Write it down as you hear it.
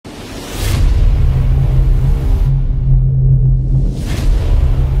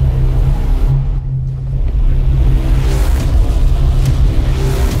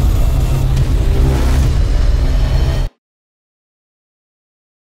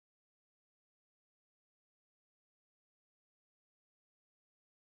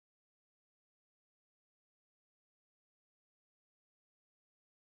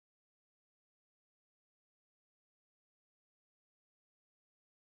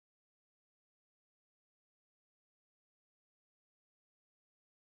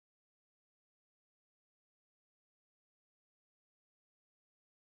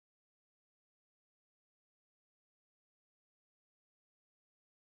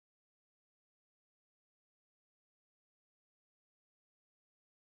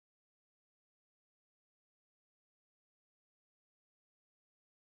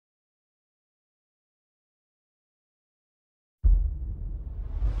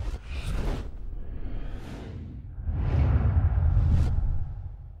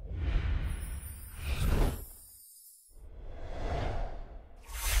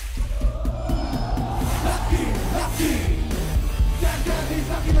He's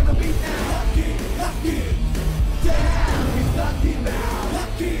knocking on the beat now. Lucky, lucky. Damn, he's lucky now.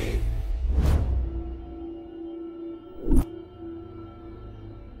 Lucky.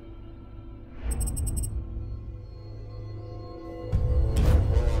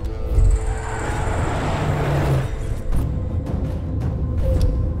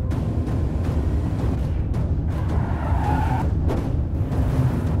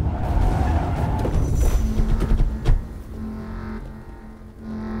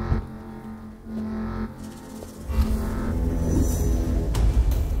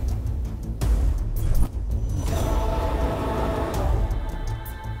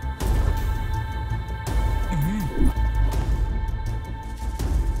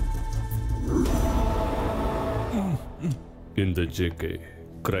 இந்த JK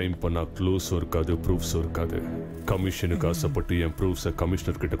crime பண்ணா க்ளூஸும் இருக்காது ப்ரூஃப்ஸும் இருக்காது. கமிஷனுக்கு ஆசைப்பட்டு என் ப்ரூஃப்ஸை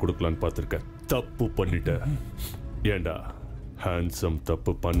கமிஷனர் கிட்ட கொடுக்கலான்னு பார்த்துருக்கேன். தப்பு பண்ணிட்டேன். ஏண்டா ஹேண்ட்ஸம்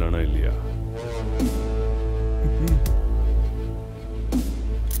தப்பு பண்ணானா இல்லையா?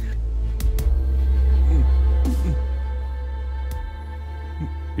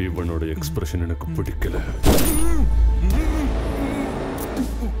 இவனோட எக்ஸ்பிரஷன் எனக்கு பிடிக்கல.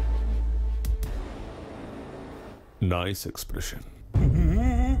 Nice expression.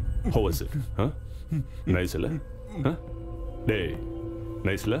 How was it? Huh? Nice la? Huh? Hey,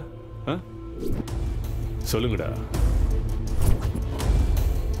 nice la? Huh? சொல்லுங்கடா.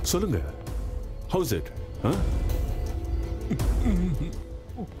 சொல்லுங்க. How's it? Huh?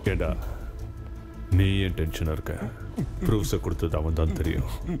 ஏண்டா நீ ஏன் டென்ஷனா இருக்க? ப்ரூஃப்ஸை கொடுத்தது அவன் தான்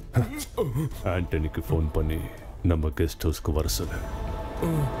தெரியும். ஆண்டனிக்கு ஃபோன் பண்ணி நம்ம கெஸ்ட் ஹவுஸ்க்கு வர சொல்லு.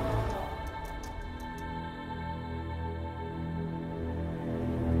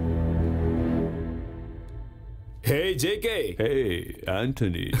 Hey JK. Hey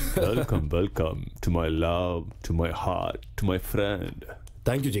Anthony. Welcome to my love, to my heart, to my friend.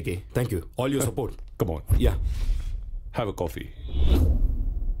 Thank you JK. Thank you. All your support. Come on. Yeah. Have a coffee.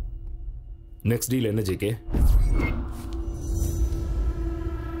 Next deal என்ன JK?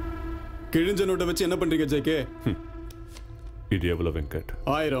 கிழிஞ்ச நோட்டை வச்சு என்ன பண்றீங்க JK? இது எவ்வளவு வெங்கட்?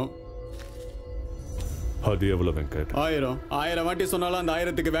 1000. அது எவ்வளவு வெங்கட்? 1000 வாட்டி சொன்னாலும் அந்த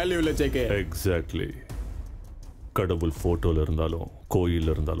 1000க்கு வேல்யூ இல்லை JK. எக்ஸாக்ட்லி. கடவுள் போட்டோல இருந்தாலும் கோயில்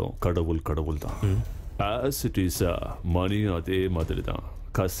இருந்தாலும் கடவுள் தான். ஆஸ் இட் இஸ் மணி அதே மாதிரி தான்.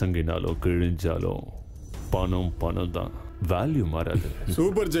 கசங்கினாலும் கிழிஞ்சாலும் பணம் தான். வேல்யூ மாறாது.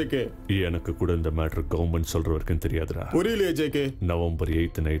 Super JK. எனக்கு கூட இந்த மேட்டர் கவர்மெண்ட் சொல்ற வரைக்கும் தெரியாதுடா. புரியலையே JK. November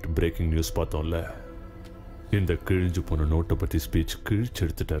 8th night breaking news பார்த்தோம்ல. இந்த கிழிஞ்சு போன நோட்டை பத்தி ஸ்பீச் கிழிச்சு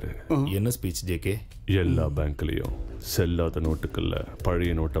எடுத்துட்டாரு. என்ன ஸ்பீச் JK? எல்லா பேங்க்லயும் செல்லாத நோட்டுக்கள்ல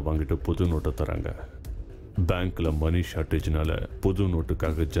பழைய நோட்டை வாங்கிட்டு புது நோட்டை தராங்க. பேங்க்ல மணி ஷார்டேஜ்னால புது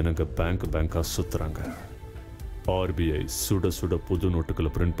நோட்டுக்காக ஜனங்க பேங்கா சுத்துறாங்க. RBI சுட புது நோட்டுகளை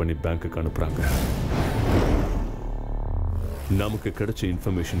பிரிண்ட் பண்ணி பேங்க்குக்கு அனுப்புறாங்க. நமக்கு கிடைச்ச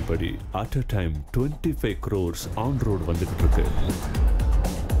இன்ஃபர்மேஷன் படி at a time 25 crores on road வந்துகிட்டு இருக்கு.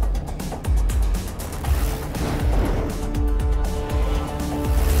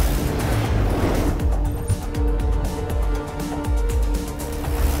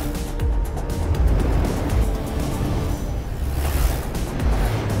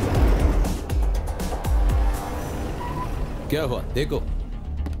 क्या हुआ देखो.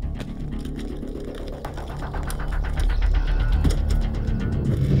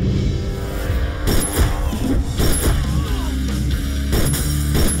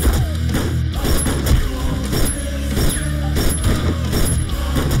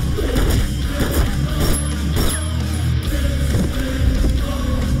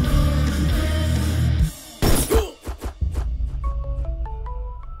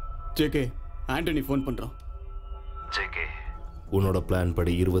 JK, ஆண்டனி ஃபோன் பண்றான். JK, உன்னோட பிளான்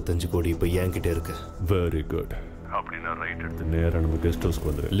படி 25 கோடி இப்போ என்கிட்ட இருக்கு. Very good. அப்படின்னா ரைட் எடுத்து நேராக நம்ம கெஸ்ட் ஹவுஸ்க்கு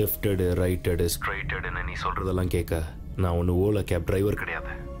வந்துடு. லெஃப்டடு ரைட்டடு ஸ்ட்ரைட்டடுன்னு நீ சொல்றதெல்லாம் கேட்க நான் ஒன்று ஓலா கேப் டிரைவர்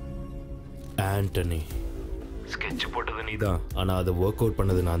கிடையாது. ஆண்டனி ஸ்கெட்ச் போட்டது நீ தான், ஆனால் அதை ஒர்க் அவுட்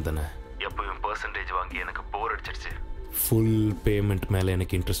பண்ணது நான் தானே. எப்பவும் பர்சன்டேஜ் வாங்கி எனக்கு போர் அடிச்சிருச்சு. ஃபுல் பேமெண்ட் மேலே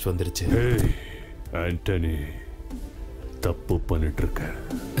எனக்கு இன்ட்ரெஸ்ட் வந்துருச்சு. ஆண்டனி தப்பு பண்ணிட்டு இருக்க.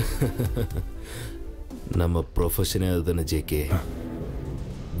 நம்ம ப்ரொஃபஷனே அதுதானே JK.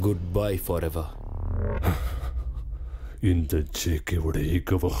 Good bye for ever. இந்த JKவோட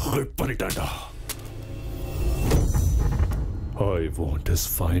ஈகோவை hurt பண்ணிட்டான்டா. I want his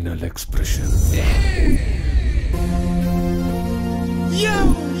final expression. Yo!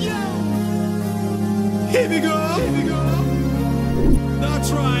 Here we go!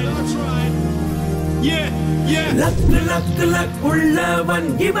 That's right. Luck luck luck உள்ளவன்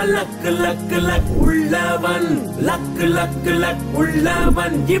இவன் லக்கு லக்கு லக் உள்ளவன் லக்கு லக்கு லக்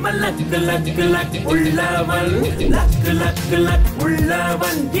உள்ளவன் இவன் லக்கு லக்கு லக் உள்ளவன் லக்கு லக்கு லக்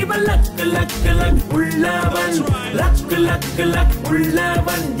உள்ளவன் இவன் லக்கு லக்கு லக் உள்ளவன் லக்கு லக்கு லக்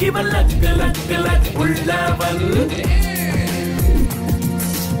உள்ளவன் இவன் லக்கு லக்கு லக் உள்ளவன்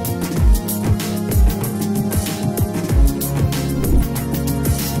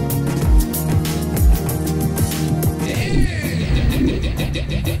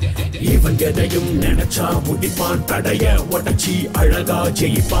இவன் எதையும் நினைச்சா முடிப்பான் தடைய உடச்சி அழகா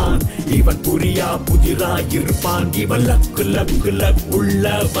ஜெயிப்பான் இவன் புரியா புதிரா இருப்பான் இவன் லக்கு லக்கு லக்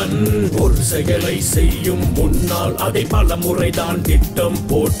உள்ளவன் ஒரு செயலை செய்யும் முன்னால் அதை பல முறைதான் திட்டம்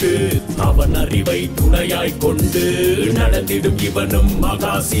போட்டு அவன் அறிவை துணையாய் கொண்டு நடந்திடும் இவனும்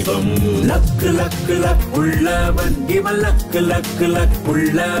மகாசிவம் லக்கு லக்கு லக் உள்ளவன் இவன் லக்கு லக்கு லக்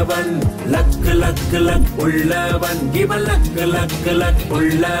உள்ளவன் லக்கு லக்கு லக் உள்ளவன் இவன் லக்கு லக்கு லக்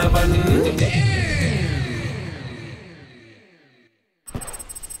உள்ளவன்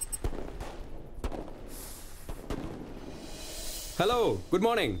hello good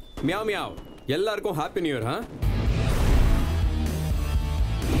morning meow meow எல்லாருக்கும் ஹாப்பி நியூ இயர்.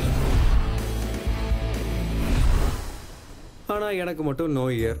 ஆனால் எனக்கு மட்டும் நோ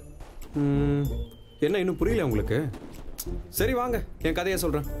இயர். என்ன இன்னும் புரியல உங்களுக்கு? சரி வாங்க என் கதையை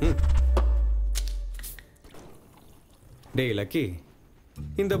சொல்கிறேன். டேய் லக்கி,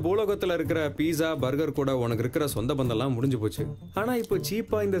 இந்த பூலோகத்தில் இருக்கிற பீஸா பர்கர் கூட உனக்கு இருக்கிற சொந்த பந்தம்லாம் முடிஞ்சு போச்சு. ஆனால் இப்போ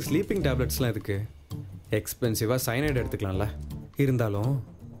சீப்பாக இந்த ஸ்லீப்பிங் டேப்லெட்ஸ்லாம் இருக்கு. எக்ஸ்பென்சிவாக சைனைட் எடுத்துக்கலாம்ல. இருந்தாலும்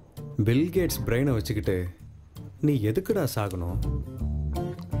பில்கேட்ஸ் பிரெயினை வச்சுக்கிட்டு நீ எதுக்குடா சாகணும்?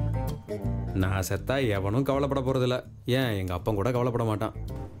 நான் செத்தா எவனும் கவலைப்பட போகிறதில்ல. ஏன் எங்கள் அப்பா கூட கவலைப்பட மாட்டான்.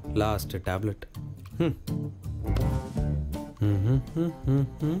 Last tablet.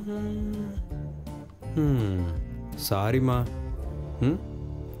 சாரிம்மா.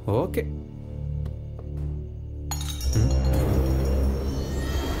 ஓகே.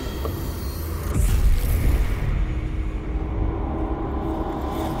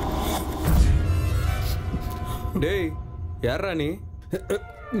 டேய் யாரா நீ?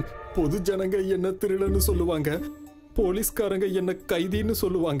 பொது ஜனங்க என்ன திருடன்னு சொல்லுவாங்க, போலீஸ்காரங்க என்ன கைதின்னு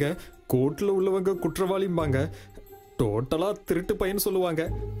சொல்லுவாங்க, கோர்ட்ல உள்ளவங்க குற்றவாளிம்பாங்க, டோட்டலா திருட்டு பையன் சொல்லுவாங்க.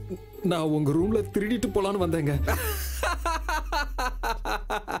 நான் உங்க ரூம்ல திருடிட்டு போலான்னு வந்தேங்க.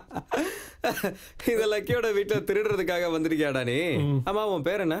 இந்த லக்கியோட வீட்டுல திருடுறதுக்காக வந்திருக்கியாடா நீ? ஆமா, உன்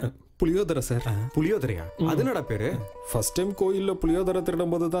பேர் என்ன? புளியோதரை சார். புளியோதரையா? அது என்னடா பேரு? ஃபர்ஸ்ட் டைம் கோயில்ல புளியோதரை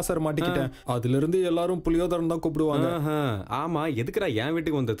திருடும் போது தான் சார் மாட்டிக்கிட்டேன். அதுல இருந்து எல்லாரும் புளியோதரன் தான் கூப்பிடுவாங்க. ஆமா, எதுக்குடா என்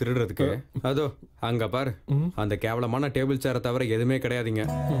வீட்டுக்கு வந்து திருடுறதுக்கு? அதோ அங்க பாரு, அந்த கேவலமான டேபிள் சேரை தவிர எதுவுமே கிடையாதுங்க.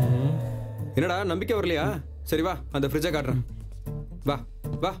 என்னடா நம்பிக்கை வரலையா? சரி வா, அந்த ஃப்ரிட்ஜை காட்டுறேன். வா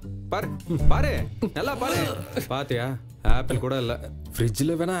வா, பாரு பாரு, நல்லா பாரு. பாத்தியா, ஆப்பிள் கூட இல்ல.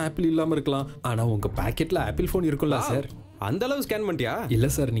 ஃப்ரிட்ஜ்ல வேணா ஆப்பிள் இல்லாம இருக்கலாம், ஆனா உங்க பாக்கெட்ல ஆப்பிள் போன் இருக்கும்ல சார். அந்த அளவு ஸ்கேன் பண்ணிட்டியா? இல்ல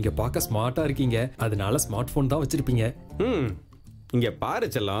சார், நீங்க பார்க்க ஸ்மார்ட்டா இருக்கீங்க, அதனால ஸ்மார்ட் போன் தான் வச்சிருப்பீங்க. இங்க பாரு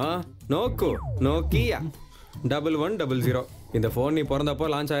செல்லம், நோக்கு நோக்கியா 1100. இந்த போன் நீ பிறந்தப்போ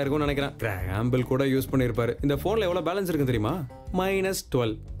லான்ச் ஆயிருக்கும்னு நினைக்கிறேன். ஆம்பிள் கூட யூஸ் பண்ணிருப்பாரு. இந்த போன்ல எவ்வளவு பேலன்ஸ் இருக்கு தெரியுமா?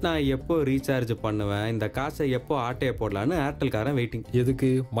 -12. நான் எப்போ ரீசார்ஜ் பண்ணுவேன், இந்த காசை எப்போ ஆட்டையை போடலான்னு ஏர்டெல்காரன் வெயிட்டிங். எதுக்கு?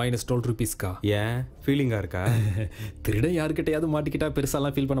 -12 ரூபீஸ்க்கா? ஏன் ஃபீலிங்கா இருக்கா? திருட யாருக்கிட்டையாவது மாட்டிக்கிட்டா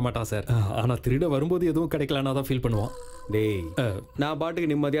பெருசாலாம் ஃபீல் பண்ண மாட்டான் சார். ஆனா திருட வரும்போது எதுவும் கிடைக்கலன்னா தான் ஃபீல் பண்ணுவான். டேய், நான்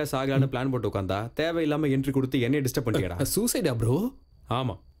பாட்டுக்கு நிம்மதியா சாகலான்னு பிளான் போட்டு உட்காந்தா தேவையில்லாம என்ட்ரி கொடுத்து என்னைய டிஸ்டர்ப் பண்ணிட்டியடா. சூசைடா ப்ரோ?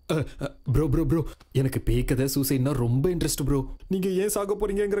 ஆமா ப்ரோ ப்ரோ ப்ரோ, எனக்கு பேய்க்கதை சூசைட்னா ரொம்ப இன்ட்ரெஸ்ட் ப்ரோ. நீங்க ஏன் சாக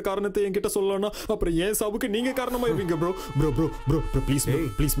போறீங்கிற காரணத்தை என்கிட்ட சொல்லலன்னா அப்புறம் ஏன் சாவுக்கு நீங்க காரணமாயிருவீங்க bro. Bro bro bro please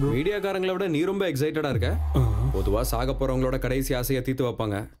please bro. மீடியாக்காரங்களை விட நீ ரொம்ப எக்ஸைட்டடா இருக்க. பொதுவா சாக போறவங்களோட கடைசி ஆசையை தீர்த்து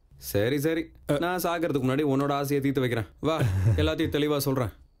வைப்பாங்க. சரி சரி, நான் சாகிறதுக்கு முன்னாடி உன்னோட ஆசையை தீர்த்து வைக்கிறேன். வா, எல்லாத்தையும் தெளிவா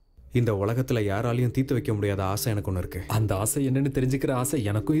சொல்றேன். இந்த உலகத்துல யாராலையும் தீர்த்து வைக்க முடியாத ஆசை எனக்கு ஒன்று இருக்கு. அந்த ஆசை என்னன்னு தெரிஞ்சுக்கிற ஆசை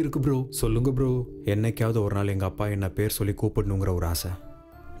எனக்கும் இருக்கு ப்ரோ. சொல்லுங்க ப்ரோ. என்னைக்காவது ஒரு நாள் எங்க அப்பா என்ன பேர் சொல்லி கூப்பிடணுங்கிற ஒரு ஆசை.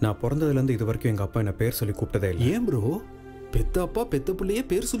 நான் பிறந்ததுலேருந்து இது வரைக்கும் எங்கள் அப்பா என்ன பேர் சொல்லி கூப்பிட்டதே இல்லை. ஏன் ப்ரோ? பெத்த அப்பா பெத்த பிள்ளையே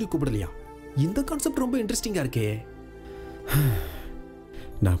பேர் சொல்லி கூப்பிடலையா? இந்த கான்செப்ட் ரொம்ப இன்ட்ரெஸ்டிங்காக இருக்கே.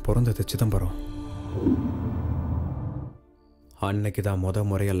 நான் பிறந்தது சிதம்பரம். அன்னைக்கு தான்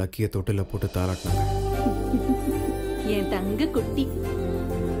முறையாக லக்கிய தொட்டில போட்டு தாளாட்டினாங்க. என் தங்க குட்டி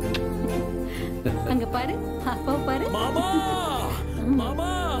அங்க பாரு, அப்பா பாரு. மாமா மாமா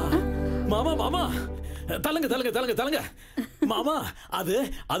மாமா மாமா, தலங்க தலங்க தலங்க தலங்க மாமா. அது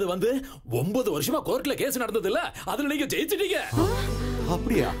 9 வருஷமா கோர்ட்ல கேஸ் நடந்தது இல்ல, அதுல நீங்க ஜெயிச்சிட்டீங்க.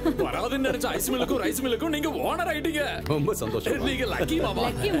 அப்படியா? வராதுன்னு நினைச்ச ஐஸ் மில்லுக்கும் ரைஸ் மில்லுக்கும் நீங்க ஓனர் ஆயிட்டீங்க. ரொம்ப சந்தோஷம். நீங்க லக்கி மாமா.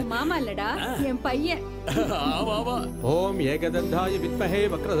 லக்கி உன் மாமா இல்லடா, என் பையன். ஆமா ஆமா. ஓம் ஏகதந்தாய வித்மஹே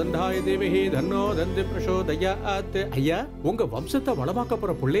வக்ரதந்தாய தேவஹி தன்னோ தந்தி பிரசோதயாத். ஐயா, உங்க வம்சத்தை வளமாக்க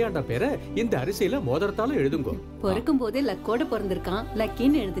போற புள்ளையாண்ட பேரை இந்த அரிசியில மோதிரத்தால எழுதுங்க. பொறுக்கும் போது லக்கோட பிறந்திருக்கான்,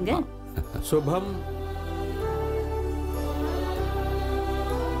 லக்கின்னு எழுதுங்க. சுபம்.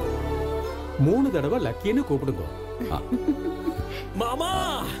 3 தடவை லக்கின்னு கூப்பிடுங்க. மாமா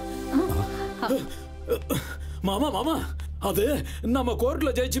மாமா மாமா, அது நம்ம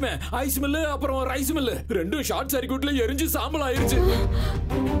கோர்ட்ல ஜெயிச்சுமே ஐஸ் மில்லு அப்புறம் ரைஸ் மில்லு ரெண்டும் ஷார்ட் சர்க்யூட்ல எரிஞ்சு சாம்பல் ஆயிருச்சு.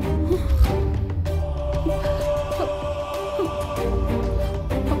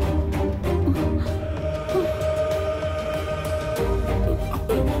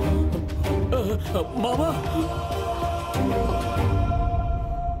 மாமா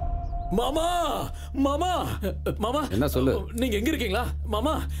மாமா மாமா மாமா, என்ன சொல்லு? நீங்க எங்க இருக்கீங்களா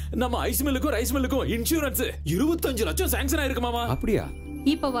மாமா? நம்ம ஐஸ் மில்லுக்கும் ரைஸ் மில்லுக்கும் இன்சூரன்ஸ் 25 லட்சம் சாங்ஷன் ஆயிருக்கு மாமா. அப்படியா?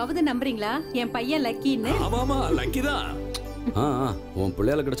 இப்பவாவது நம்புறீங்களா என் பையன் லக்கின்னு? ஆமாமா, லக்கி தான். உன்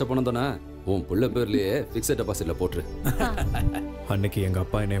பிள்ளையால கிடைச்ச பணம் தானே உன் பிள்ளை பேர்லயே பிக்ஸட் டெபாசிட்ல போட்டுரு. அன்னைக்கு எங்க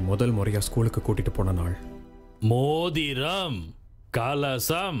அப்பா என்னை முதல் முறையா ஸ்கூலுக்கு கூட்டிட்டு போன நாள். மோதிரம்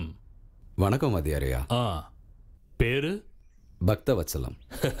கலசம். வணக்கம் வாத்தியாரையா. பேரு? பக்தவத்சலம்.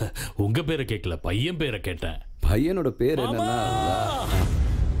 உங்க பேரை கேட்கல, பையன் பேரை கேட்டேன். பையனோட பேர் என்னன்னா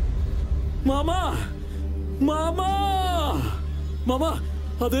மாமா மாமா மாமா,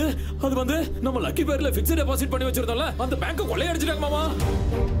 அது வந்து நம்ம லக்கி பேர்ல பிக்ஸட் டெபாசிட் பண்ணி வச்சிருந்தோம்ல, அந்த பேங்க் கொள்ளையடிச்சிட்டாங்க மாமா.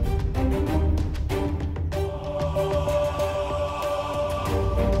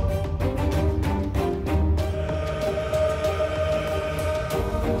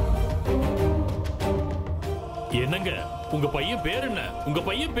 என்னங்க, உங்க பையன் பேர் என்ன? உங்க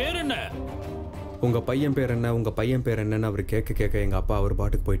பையன் பேர் என்ன? உங்க பையன் பேர் என்ன, உங்க பையன் பேர் என்னன்னு அவர் கேட்க எங்க அப்பா அவர்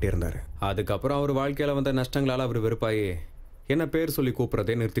பாட்டுக்கு போயிட்டே இருந்தாரு. அதுக்கப்புறம் அவர் வாழ்க்கையில வந்த நஷ்டங்களால அவர் வெறுப்பாயி என்ன பேர் சொல்லி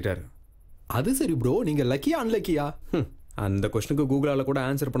கூப்பிடுறதே நிறுத்திட்டாரு. அது சரி ப்ரோ, நீங்க லக்கியா அன்லக்கியா? அந்த கொஸ்டினுக்கு கூகுளால கூட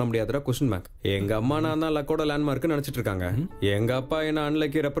ஆன்சர் பண்ண முடியாத கொஸ்டின் மார்க். எங்க அம்மா நான் தான் லக்கோட லேண்ட்மார்க் நினைச்சிட்டு இருக்காங்க. எங்க அப்பா என்ன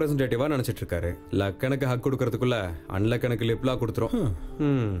அன்லக்கி ரெப்ரசன்டேட்டிவா நினைச்சிட்டு இருக்காரு. லக்கனுக்கு ஹக் கொடுக்கறதுக்குள்ள அன்லக்கனுக்கு லிப்லா கொடுத்துரும்.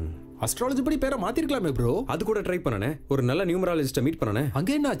 அஸ்ட்ராலஜி படி பேரை மாத்திருக்கலாமே ப்ரோ. அது கூட ட்ரை பண்ணனே. ஒரு நல்ல நியூமராலஜிஸ்ட மீட் பண்ணனே. அங்க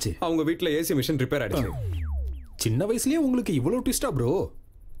என்னாச்சு? அவங்க வீட்ல ஏசி மிஷின் ரிப்பேர் ஆயிடுச்சு. சின்ன வயசுலயே உங்களுக்கு இவ்வளவு ட்விஸ்டா ப்ரோ?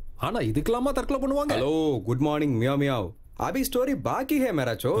 ஆனா இதுக்கெல்லாமா தற்கொலை பண்ணுவாங்க? Hello, good morning meow meow. அபி ஸ்டோரி பாக்கி ஹே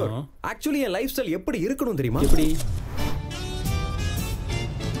மேரா சோர். ஆக்சுவலி என் லைஃப் ஸ்டைல் எப்படி இருக்கணும் தெரியுமா? எப்படி?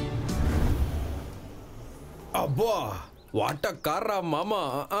 அப்பா வாட் அ காரா மாமா.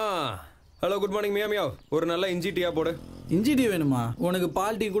 Hello, good morning meow meow. ஒரு நல்ல இஞ்சி டீயா போடு. இஞ்சி டீ வேணுமா? உனக்கு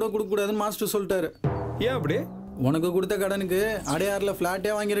பால் டீ கூட கொடுக்க கூடாதுன்னு மாஸ்டர் சொல்லிட்டாரு. ஏன் அப்படி? உனக்கு கொடுத்த கடனுக்கு அடையாறுல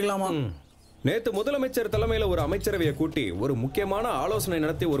பிளாட்டே வாங்கிருக்கலாமா? நேத்து முதலமைச்சர் தலைமையில ஒரு அமைச்சரவையை கூட்டி ஒரு முக்கியமான ஆலோசனை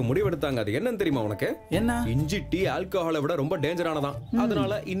நடத்தி ஒரு முடிவெடுத்தாங்க. அது என்னன்னு தெரியுமா உனக்கு? என்ன? இஞ்சி டீ ஆல்கஹாலை விட ரொம்ப டேஞ்சரானதான்.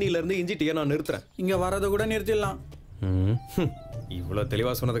 அதனால இன்னில இருந்து இஞ்சி டீயை நான் நிறுத்துறேன். இங்க வரத கூட நிறுத்திடலாம். இவ்வளவு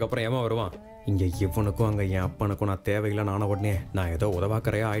தெளிவா சொன்னதுக்கு அப்புறம் ஏமா வருவான்? இங்க இவனுக்கும் அங்க என் அப்பனுக்கும் நான் தேவையில்லை. நான உடனே நான் ஏதோ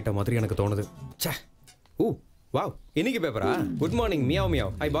உதவாக்கறையா ஆயிட்ட மாதிரி எனக்கு தோணுது. வாவ், இன்னைக்கு பேப்பரா? Good morning meow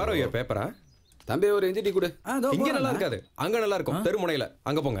meow. I borrow your பேப்பரா? தம்பி ஒரு இஞ்சி டீ கொடு. இங்க நல்லா இருக்காது, அங்க நல்லா இருக்கும். தெருமுனையில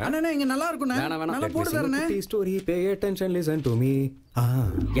அங்க போங்க. அண்ணா இங்க நல்லா இருக்கும். நல்லா போட்டு தரேனே. Story pay attention listen to me.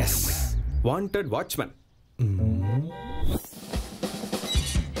 S, wanted watchman.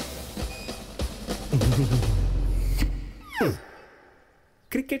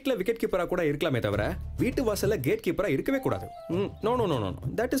 கிரிக்கெட்ல விக்கெட் கீப்பரா கூட இருக்கலாமே தவிர வீட்டு வாசல்ல கேட் கீப்பரா இருக்கவே கூடாது. No no no no,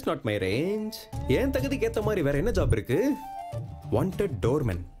 that is not my range. ஏன் தகுதிக்கு ஏத்த மாதிரி வேற என்ன ஜாப் இருக்கு? Wanted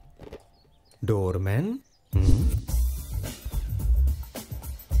doorman. Doorman.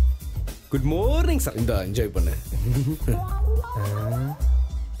 Good morning sir. இந்த என்ஜாய் பண்ணு.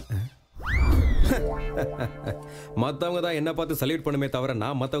 மத்தவங்க தான் என்ன பார்த்து சல்யூட் பண்ணுமே தவிர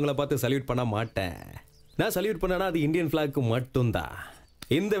நான் மத்தவங்கள பார்த்து சல்யூட் பண்ண மாட்டேன். நான் சல்யூட் பண்ணனா அது இந்தியன் பிளாக்கு மட்டும்தான்.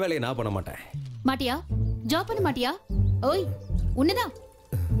 இந்த வேலையை நான் பண்ண மாட்டேன். மாட்டியா? ஜாப் பண்ண மாட்டியா? ஓய், உன்னதான்.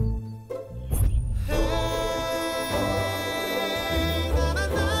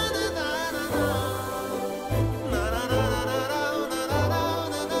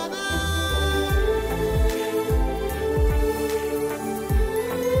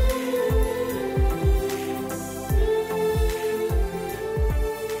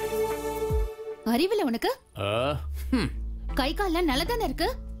 அறிவில்லை உனக்கு? கை கால்லாம் நல்லதானே இருக்கு.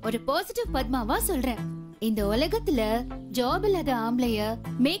 ஒரு பாசிட்டிவ் பத்மாவா சொல்றேன். இந்த உலகத்துல ஜாப் இல்லாத ஆம்பளைய,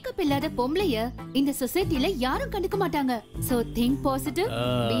 மேக்கப் இல்லாத பொம்பளைய இந்த சொசைட்டில யாரும் கண்டுக்க மாட்டாங்க. So think positive,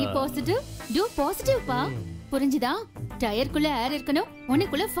 B positive, to positive பா. புரிஞ்சுதா? டயருக்குள்ள ஏர் இருக்கணும்,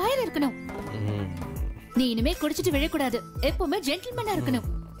 உனக்குள்ள ஃபயர் இருக்கணும். நீ இனிமே குடிச்சிட்டு விழக்கூடாது. எப்பவுமே ஜென்டில்மேனா இருக்கணும்.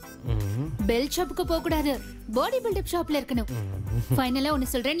 பெல் ஷாப்புக்கு போக கூடாது. பாடி பில்டப் ஷாப்ல இருக்கணும். ஃபைனலா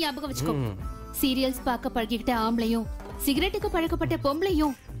ஒன்னு சொல்றேன், ஞாபகம் வச்சுக்கோ. சீரியல்ஸ் பார்க்க பழகிக்கிட்ட ஆம்பளையும் சிகரெட்டுக்கு பழக்கப்பட்ட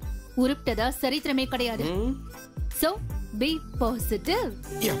பொம்பளையும் உருப்டதா சரித்திரமே கிடையாது. So B positive.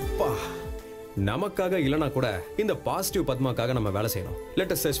 யப்பா, நமக்காக இல்லனா கூட இந்த பாசிட்டிவ் பத்மாக்காக நம்ம வேலை செய்யணும்.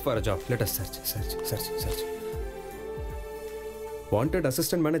 Let us search for a job. Let us search. Wanted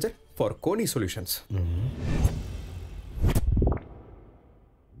assistant manager for Koni Solutions.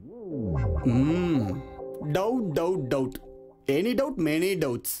 Doubt. Any doubt, many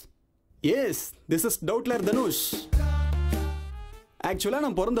doubts. Yes, this is Doubtler Dhanush. ஆக்சுவலா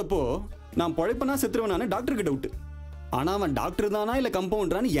நான் பிறந்தப்போ நான் பழைப்பனா செத்துருவனானு டாக்டருக்கு டவுட். ஆனா அவன் டாக்டர் தானா இல்ல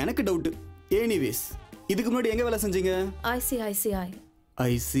கம்பவுண்டரானு எனக்கு டவுட். எனிவேஸ், இதுக்கு முன்னாடி எங்க வேலை செஞ்சீங்க?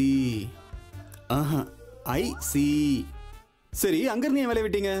 ஐசி. சரி, அங்க இருந்து ஏன் வேலை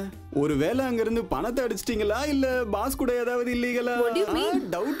விட்டீங்க? ஒரு வேலை அங்க இருந்து பணத்தை அடிச்சிட்டீங்களா இல்ல பாஸ் கூட ஏதாவது இல்லீகலா?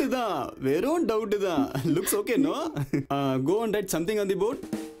 டவுட் தான், வெறும் டவுட் தான். Looks okay no? Go and right something on the board.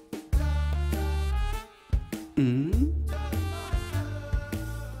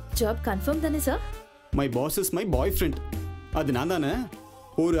 Job confirm தானே sir? My boss is my boy friend. அது நான் தானே.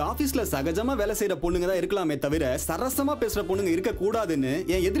 ஒரு ஆபீஸ்ல சகஜமா வேலை செய்யற பொண்ணுங்க தான் இருக்கலாமே தவிர சரசமா பேசுற பொண்ணுங்க இருக்க கூடாதுன்னு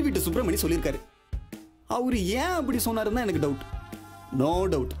என் எதிர் வீட்டு சுப்பிரமணி சொல்லியிருக்காரு. அவரு ஏன் அப்படி சொன்னாருன்னா எனக்கு doubt. No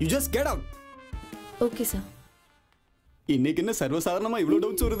doubt, you just get out. Okay sir. இன்னைக்கு என்ன சர்வசாதாரணமா இவ்வளவு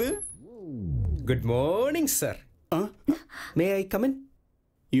டவுட்ஸ் வருது? Good morning sir. May I come in?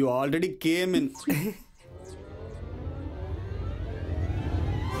 You already game இன்.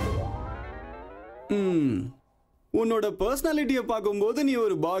 உன்னோட பர்சனாலிட்டியை பார்க்கும்போது நீ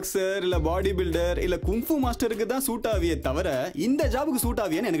ஒரு பாக்ஸர் இல்ல பாடி பில்டர் இல்ல குங்ஃபு மாஸ்டருக்கு தான் சூட் ஆவியே தவிர இந்த ஜாபுக்கு சூட்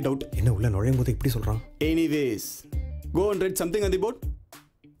ஆவியான்னு எனக்கு டவுட். என்ன உள்ள நுழையும் போது இப்படி சொல்றான்? Anyways, go and right something on the board.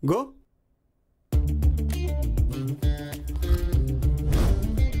 Go.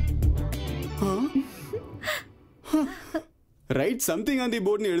 Right something on the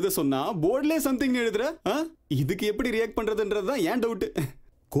போர்ட்னு எழுத சொன்னா போர்ட்லயே சம்திங் எழுதுற. இதுக்கு எப்படி ரியாக்ட் பண்றதுன்றது தான் ஏன் டவுட்.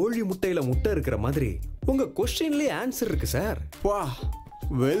 கோழி முட்டையில முட்டை இருக்கிற மாதிரி உங்க क्वेश्चनலயே ஆன்சர் இருக்கு சார். வா,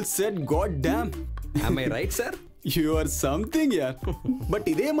 well set. God Tom. am I right sir? you are something yaar. But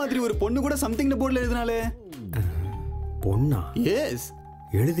இதே மாதிரி ஒரு பொண்ணு கூட சம்திங் போர்ட்ல எழுதுனாலே. பொண்ணா? எஸ்.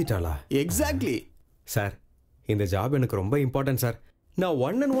 எழுதிட்டாளா? எக்ஸாக்ட்லி. சார், இந்த ஜாப் எனக்கு ரொம்ப இம்பார்ட்டன்ட் சார். நான்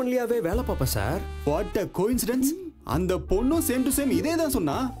ஒன் அண்ட் ஒன்லியாவே வேலை பார்ப்பேன் சார். What a coincidence. அந்த பொண்ணும் சேம் டு சேம் இதே தான்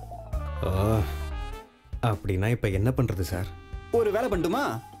சொன்னா. அப்படினா இப்ப என்ன பண்றது சார்? ஒரு வேலை பண்ணட்டுமா?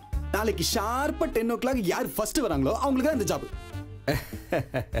 நாளைக்கு ஷார்ப்பா 10 o'clock யார் ஃபர்ஸ்ட் வராங்களோ அவங்களுக்கு இந்த ஜாப்.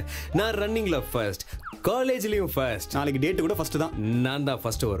 நான் ரன்னிங்ல ஃபர்ஸ்ட், காலேஜ்லயும் ஃபர்ஸ்ட். நாளைக்கு டேட் கூட ஃபர்ஸ்ட் தான். நான் தான்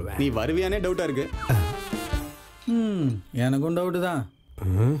ஃபர்ஸ்ட் வருவேன். நீ வருவியானே டவுட்டா இருக்கு. எனக்கும் டவுட் தான்.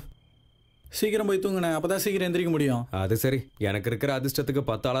 சீக்கிரம் போய் தூங்குனேன், அப்பதான் சீக்கிரம் எந்திரிக்க முடியும். அது சரி, எனக்கு இருக்கிற அதிர்ஷ்டத்துக்கு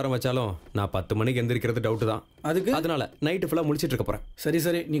 10 அலாரம் வச்சாலும் நான் 10 மணிக்கு எந்திரிக்கிறது டவுட் தான். அதனால நைட்டு ஃபுல்லா முழிச்சிட்டு இருக்க போறேன்.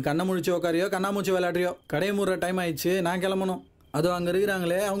 சரி, நீ கண்ணை முழிச்சு உட்காரியோ கண்ணாமூச்சி விளையாடுறியோ, கடையை மூடுற டைம் ஆயிடுச்சு, நான் கிளம்பணும். அதோ அங்க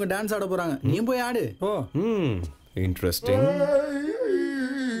இருக்கிறாங்களே, அவங்க டான்ஸ் ஆட போறாங்க, நீ போய் ஆடு. ஓ, இன்ட்ரெஸ்டிங்.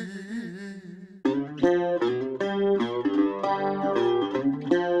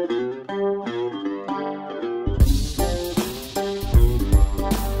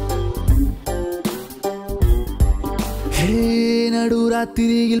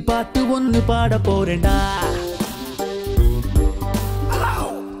 நடுராத்திரியில் பாட்டு ஒன்னு பாட போறேன்டா.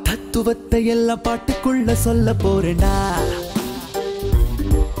 தத்துவத்தை எல்லாம் பாட்டுக்குள்ள சொல்ல போறேன்டா.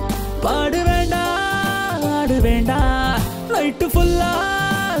 பாடு வேண்டா, ஆடு வேண்டா, நைட்டு ஃபுல்லா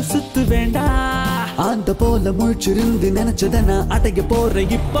சுத்து வேண்டா. அந்த போல முழிச்சிருந்து நினைச்சத நான் அடைய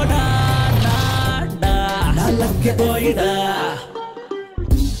போறேன் இப்படா. நல்லக்க போயிடா.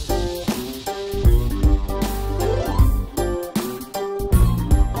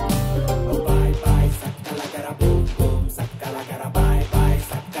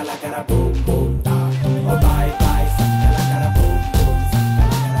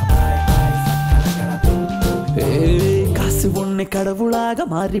 கடவுளாக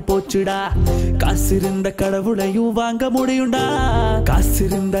மாறி போச்சுடா. காசு இருந்த கடவுளையும் வாங்க முடியும்டா. காசு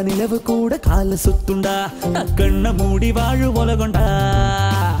இருந்த நிலவு கூட கால சுத்துண்டா. கண்ண மூடி வாழு உலகண்டா.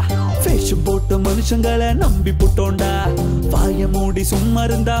 வேஷம் போட்ட மனுஷங்களை நம்பி போட்டோண்டா. வாய மூடி சும்மா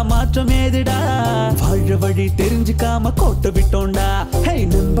இருந்தா மாற்றம் ஏதுடா. வாழ வழி தெரிஞ்சுக்காம கோட்டை விட்டோண்டா. ஹே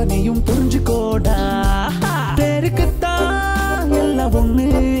நம்பனையும் புரிஞ்சுக்கோடா. பேருக்குத்தான் எல்லாம் ஒண்ணு,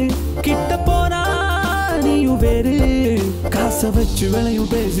 கிட்ட போனா நீயும் வேறு. காசை வச்சு விலையும்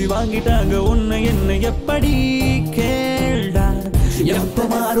பேசி வாங்கிட்டாங்க உன்னை என்ன எப்படி கேள்டா. எப்ப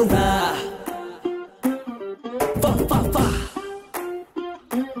மாறுடா. வா வா வா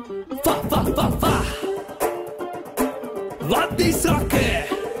வா வா வா வா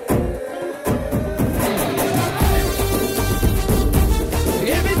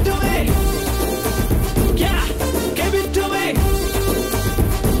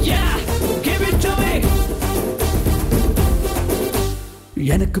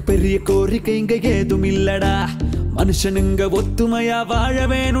எனக்கு பெரிய கோரிக்கை இங்க ஏதும் இல்லடா மனுஷனுங்க ஒத்துமையா வாழ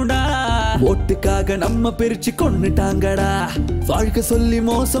வேணும்டா ஓட்டுக்காக நம்ம பிரிச்சு கொன்னுட்டாங்கடா வாழ்க்கை சொல்லி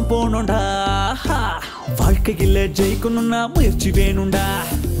மோசம் போனோம்டா வாழ்க்கையில ஜெயிக்கணும்னா முயற்சி வேணும்டா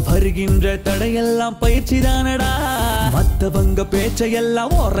வருகின்ற தடையெல்லாம் பயிற்சி தானடா மத்தவங்க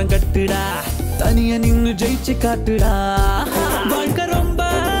பேச்சையெல்லாம் ஓரம் கட்டுடா தனியா நின்னு ஜெயிச்சு காட்டுடா வாழ்க்கை ரொம்ப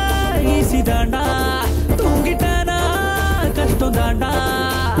ஈஸி தாண்டா தூங்கிட்டானா கஷ்டம் தாண்டா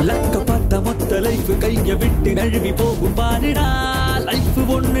லக்க பார்த்த மொத்த லைஃப் கைய விட்டு நழுவி போகும் பாருடா லைஃப்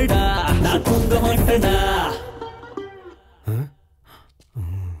ஒண்ணுடா நான் தூங்க மாட்டேடா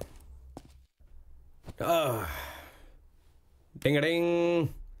டிங்கடிங்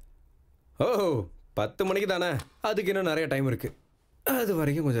ஓ 10 மணிக்கு தானே அதுக்கு இன்னும் நிறைய டைம் இருக்கு அது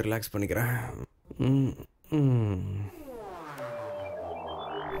வரைக்கும் கொஞ்சம் ரிலாக்ஸ் பண்ணிக்கிறேன்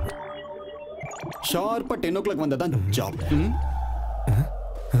ஷார்ப்பா 10 o'clock வந்ததான் ஜாப்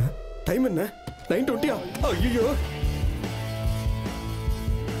டைம் என்ன 9:20 ஐயோ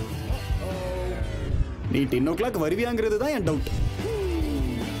நீ 10 o'clock வருவியாங்கிறது தான் என் டவுட்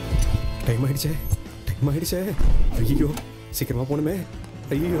டைம் ஆயிடுச்சே ஐயோ சீக்கிரமா போகணுமே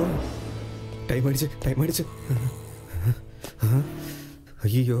ஐயோ டைம் ஆயிடுச்சு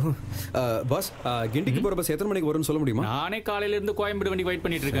ஐயோ பாஸ் கிண்டிக்கு போகிற பஸ் எத்தனை மணிக்கு வரும்னு சொல்ல முடியுமா? நானே காலையில இருந்து கோயம்பேடு வண்டி வெயிட்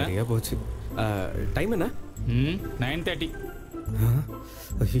பண்ணிட்டு இருக்கேன். சரியா போச்சு. டைம் என்ன? 9:30.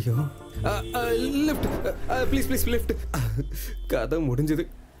 ஐயோ லிஃப்ட் ப்ளீஸ் லிஃப்ட். கதை முடிஞ்சது.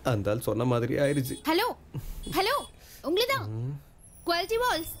 அந்த ஆள் சொன்ன மாதிரி ஆயிடுச்சு. ஹலோ உங்களுதான் குவாலிட்டி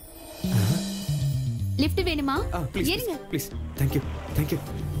வால்ஸ் லிஃப்ட் வேணுமா? ஏறுங்க please. Thank you.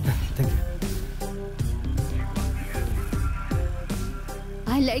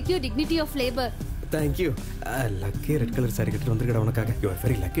 I like your dignity of labor. Thank you. Lucky red color saree கட்டிட்டு வந்திருக்கடா உனக்காக. You are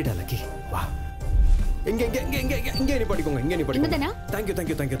very lucky டா lucky. Wow. இங்க நீ படிக்கோங்க. இங்கதானா? Thank you.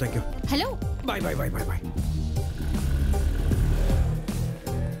 Hello. Bye.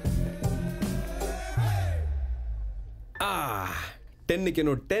 டென்னுக்கு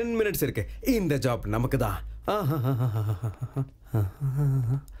இன்னும் 10 minutes இருக்கு. இந்த ஜாப் நமக்கு தான்.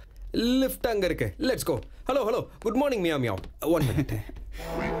 லிஃப்ட் அங்க இருக்கு. Let's go. Hello good morning meow. 1 minute.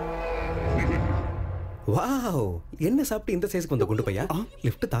 Wow, என்ன சாப்பிட்டு இந்த சைஸ்க்கு வந்து கொண்டு போயா?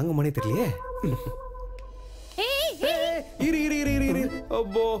 லிஃப்ட் தாங்குமானே தெரியலையே. இரு.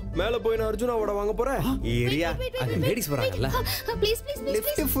 அப்போ மேல போய் நான் அர்ஜுனாவோட வாங்க போறேன். ஏரியா அங்க லேடிஸ் வராங்கல்ல. ப்ளீஸ்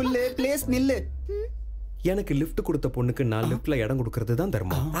லிஃப்ட் ஃபுல் ப்ளீஸ் நில்லு. எனக்கு லிஃப்ட் கொடுத்த பொண்ணுக்கு நான் லிஃப்ட்ல இடம் கொடுக்கிறது தான்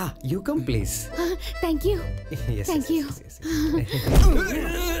தர்மம். You come please. Thank you.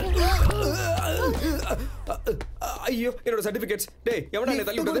 ஐயோ என்னோட சர்டிபிகேட்ஸ். டேய் எவனா என்ன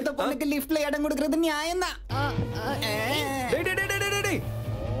தள்ளி விட்டது? பொண்ணுக்கு லிஃப்ட்ல இடம் கொடுக்கிறது நியாயம் தான். டேய்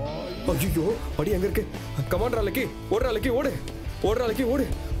ஐயோ படி எங்க இருக்கு? கமாண்டர் லக்கி ஓடு.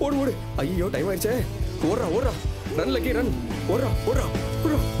 ஐயோ டைம் ஆயிடுச்சே. ஓடுறா ரன் லக்கி ரன். ஓடுறா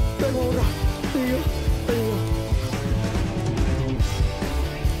டைம் ஓடுறா. ஐயோ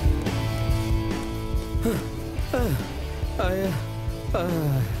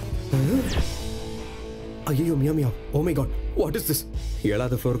ஐயோ meow. Oh my God, what is this?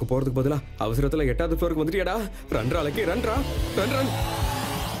 7வது ஃப்ளோருக்கு போறதுக்கு பதிலா அவசரத்துல 8வது ஃப்ளோருக்கு வந்துட்டியாடா. ரன்ரா lucky run.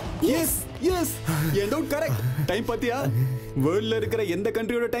 S N doubt correct. Time பாத்தியா? வேர்ல்ட்ல இருக்கிற எந்த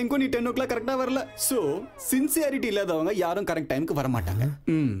கண்ட்ரியோட டைம்க்கும் நீ 10 o'clock கரெக்டா வரல. சோ சின்சியாரிட்டி இல்லாதவங்க யாரும் கரெக்ட் டைம்க்கு வர மாட்டாங்க.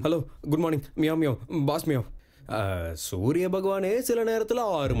 Hello good morning meow. Pass meow. சூரிய பகவானே சில நேரத்துல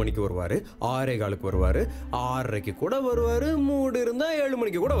 6 மணிக்கு வருவாரு, 6:15 வருவாரு, 6:30 கூட வருவாரு, மூடு இருந்தா 7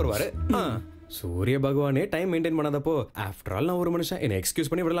 மணிக்கு கூட வருவாரு. சூரிய பகவானே டைம் மெயின்டைன் பண்ணாதப்போ ஆஃப்டர் ஆல் நான் ஒரு மனுஷன், என்ன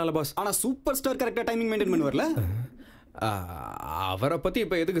எக்ஸ்கியூஸ் பண்ணி விடலாம்ல பாஸ். ஆனா சூப்பர் ஸ்டார் கரெக்டா டைமிங் மெயின்டைன் பண்ண வரல. அவரை பத்தி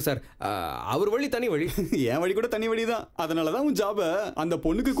இப்ப எதுக்கு சார்? அவர் வழி தனி வழி. என் வழி கூட தனி வழி தான். அதனாலதான் உன் ஜாப அந்த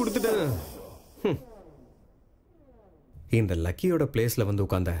பொண்ணுக்கு கொடுத்துட்டேன். இந்த லக்கியோட பிளேஸ்ல வந்து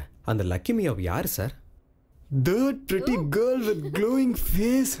உட்கார்ந்த அந்த லக்கி மியாவ் யார் sir? That pretty girl with glowing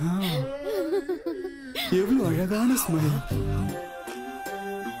face. எவ்வளவு அழகான ஸ்மைல்.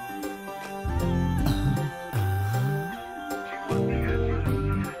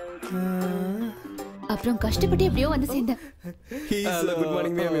 அப்புறம் கஷ்டப்பட்டு எப்படியோ வந்து சேர்ந்தேன். Good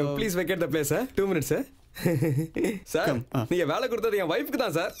morning meow. Please vacate the place. 2 minutes sir. நீங்க வேலை கொடுத்தது என் வைஃப்க்கு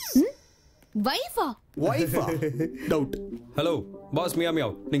தான் sir. வைஃபா? Doubt. Hello boss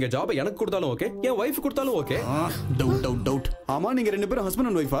meow. நீங்க ஜாபை எனக்கு கொடுத்தாலும் ஓகே, என் வைஃப் கொடுத்தாலும் ஓகே. டவுட். ஆமா நீங்க ரெண்டு பேரும் ஹஸ்பண்ட்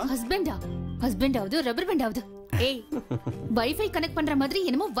அண்ட் வைஃபா? ஹஸ்பண்டாவது ரப்பர் பேண்டாவது. ஏய் வைஃபை கனெக்ட் பண்ற மாதிரி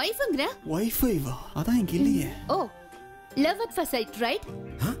என்னமோ வைஃப்ங்கற. வைஃபைவா? அதான் இங்க இல்லையே. ஓ love at first sight right?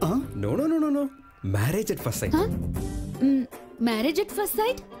 No marriage at first sight. Marriage at first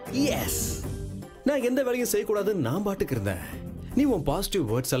sight? S. நான் எந்த வேலையும் செய்யக்கூடாதுன்னு நான் பாட்டுக்கு இருந்தேன். நீ உன் பாசிட்டிவ்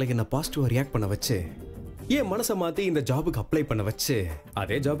வேர்ட்ஸ் எல்லாம் என்ன பாசிட்டிவா ரியாக்ட் பண்ண வச்சு என் மனசை மாத்தி இந்த ஜாபுக்கு அப்ளை பண்ண வச்சு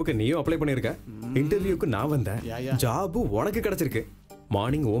அதே ஜாபுக்கு நீயும் அப்ளை பண்ணிருக்க. இன்டர்வியூக்கு நான் வந்தேன், ஜாபு உனக்கு கிடைச்சிருக்கு.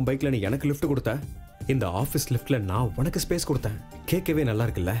 மார்னிங் உன் பைக்ல நீ எனக்கு லிஃப்ட் கொடுத்த, இந்த ஆபீஸ் லிஃப்ட்ல நான் உனக்கு ஸ்பேஸ் கொடுத்தேன். கேட்கவே நல்லா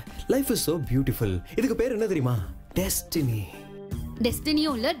இருக்குல்ல? Life is so beautiful. இதுக்கு பேர் என்ன தெரியுமா? டெஸ்டினி.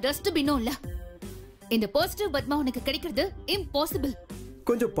 டெஸ்டினியும் இல்ல, டஸ்ட்பினும் இல்ல. இந்த பாசிட்டிவ் பத்மா உனக்கு கிடைக்கிறது இம்பாசிபிள்.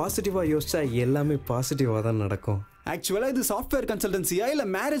 கொஞ்சம் பாசிட்டிவா யோசிச்சா எல்லாமே பாசிட்டிவா தான் நடக்கும். ஆக்சுவலா இது சாஃப்ட்வேர் கன்சல்டன்சியா இல்ல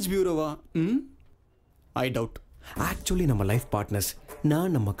மேரேஜ் பியூரோவா? I doubt. ஆக்சுவலி நம்ம லைஃப் பார்ட்னர்ஸ்.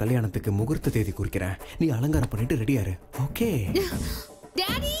 நான் நம்ம கல்யாணத்துக்கு முகூர்த்த தேதி குறிக்கிறேன், நீ அலங்காரம் பண்ணிட்டு ரெடியாரு. Okay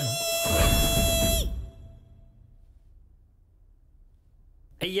daddy?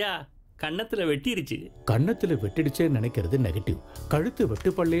 ஐயா, கன்னத்துல வெட்டிருச்சு. கன்னத்துல வெட்டிடுச்சே நினைக்கிறது நெகட்டிவ், கழுத்து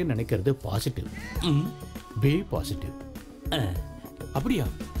வெட்டுப்பள்ளே நினைக்கிறது பாசிட்டிவ். B positive. அப்படியா?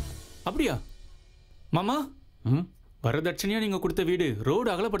 அப்படியா மாமா? வரதட்சணையா நீங்க கொடுத்த வீடு ரோடு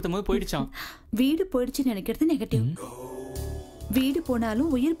அகலப்படுத்தும் போது போயிடுச்சான். வீடு போயிடுச்சு நினைக்கிறது நெகட்டிவ், வீடு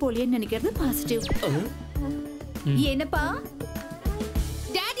போனாலும் உயிர் போலியன்னு நினைக்கிறது பாசிட்டிவ். என்னப்பா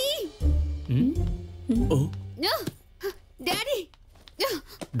டாடி? டாடி,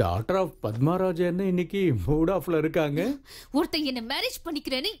 டாக்டர் ஆஃப் பத்மாராஜ் என்ன இன்னைக்கு மூட் ஆஃப்ல இருக்காங்க. ஒருத்தன் என்ன மேரேஜ்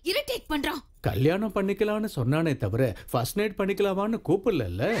பண்ணிக்கிறேன்னு இரிட்டேட் பண்றான். கல்யாணம் பண்ணிக்கலாம்னு சொன்னானே தவிர ஃபர்ஸ்ட் நைட் பண்ணிக்கலாமான்னு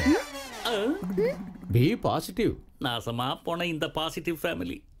கூப்பிடல. B positive. நாசமா போன இந்த பாசிட்டிவ்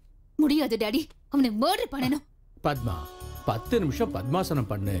ஃபேமிலி. முடியாது டாடி, அவனை மர்டர் பண்ணணும். பத்மா 10 நிமிஷம் பத்மாசனம்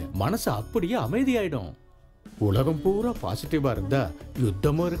பண்ணு, மனசு அப்படியே அமைதியாயிடும். உலகம் பூரா பாசிட்டிவா இருந்தா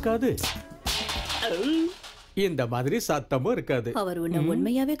யுத்தமும் இருக்காது, இந்த மாதிரி சத்தமும் இருக்காது. அவர் உன்னை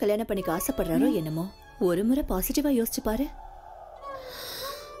உண்மையாவே கல்யாணம் பண்ணிக்க ஆசைப்படுறாரோ என்னமோ. ஒரு முறை பாசிட்டிவா யோசிச்சு பாரு.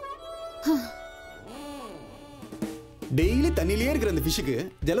 டெய்லி தண்ணியிலே இருக்கிற அந்த ஃபிஷ்க்கு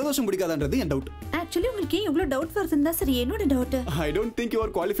ஜலதோஷம் பிடிக்காதன்றது என் டவுட். ஆக்சுவலி உங்களுக்கு ஏன் இவ்வளவு டவுட் வருதுன்னா சரி என்னோட doubt. I don't think you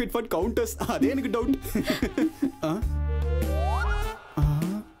are qualified for counters. அதே எனக்கு டவுட்.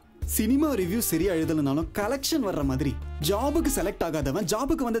 சினிமா ரிவ்யூ சரியா எழுதலனாலும் கலெக்ஷன் வர்ற மாதிரி ஜாபுக்கு செலக்ட் ஆகாதவன்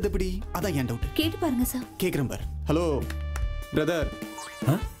ஜாபுக்கு வந்தது எப்படி? அதான் என் டவுட். கேட்டு பாருங்க சார். கேக்குறேன் பார். Hello brother.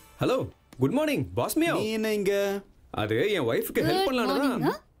 Hello, good morning boss மியா. நீ என்ன இங்க? அது என் வைஃப்க்கு ஹெல்ப்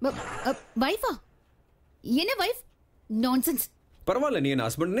பண்ணலாம்னா. வைஃபா? என்ன வைஃப்? நான்சென்ஸ். பரவாயில்ல, நீ என்ன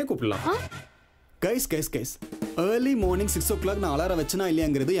ஹஸ்பண்ட்னே கூப்பிடலாம். கைஸ் ஏர்லி மார்னிங் 6 o'clock நான் அலாரம் வச்சனா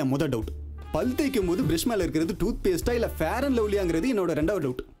இல்லையாங்கிறது என் முதல் டவுட். பல் தேய்க்கும் போது பிரஷ் மேல இருக்கிறது டூத் பேஸ்டா இல்ல ஃபேர் அண்ட் லவ்லியாங்கிறது என்னோட ரெண்டாவது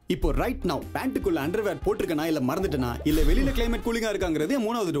டவுட். இப்போ ரைட் நவ் பேண்ட்டுக்குள்ள அண்டர்வேர் போட்டிருக்கனா இல்ல மறந்துட்டனா இல்ல வெளியில கிளைமேட் கூலிங்கா இருக்காங்கிறது என்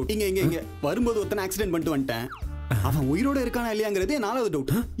மூணாவது டவுட். இங்க வரும்போது ஒருத்தன ஆக்சிடென்ட் பண்ணிட்டு வந்துட்டேன், அவன் உயிரோட இருக்கானா இல்லையாங்கிறது என் நாலாவது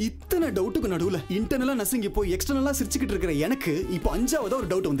டவுட். இத்தனை டவுட்டுக்கு நடுவுல இன்டர்னலா நசுங்கி போய் எக்ஸ்டர்னலா சிரிச்சுக்கிட்டு இருக்கிற எனக்கு இப்போ அஞ்சாவது ஒரு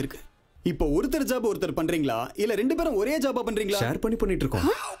டவுட் வந்திருக்கு. இப்போ ஒருத்தர் ஜாப் ஒருத்தர் பண்றீங்களா இல்ல ரெண்டு பேரும் ஒரே ஜாபா பண்றீங்களா? ஷேர் பண்ணிட்டு இருக்கோம்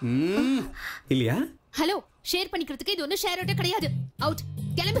இல்லையா? ஹலோ, ஷேர் பண்ணிக்கிறதுக்கு இது ஒன்னும் ஷேர் அவுட் கிடையாது. அவுட்,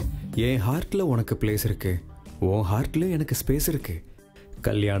 கிளம்பு. என் ஹார்ட்ல உனக்கு பிளேஸ் இருக்கு, உன் ஹார்ட்ல எனக்கு ஸ்பேஸ் இருக்கு.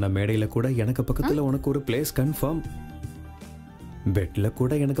 கல்யாண மேடையில கூட எனக்கு பக்கத்துல உனக்கு ஒரு பிளேஸ் கன்ஃபார்ம். பெட்ல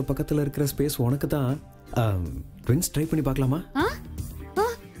கூட எனக்கு பக்கத்துல இருக்கிற ஸ்பேஸ் உனக்கு தான். ட்வின்ஸ் ட்ரை பண்ணி பார்க்கலாமா?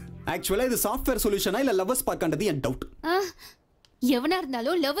 ஆக்சுவலா இது சாஃப்ட்வேர் சொல்யூஷனா இல்ல லவ்வர்ஸ் பார்க்கறது என் டவுட். எவனா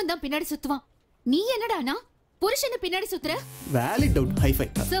இருந்தாலும் லவ் தான் பின்னாடி சுத்துவான். நீ என்னடானா புருஷனை பின்னாடி சுத்துற? Valid doubt. High five.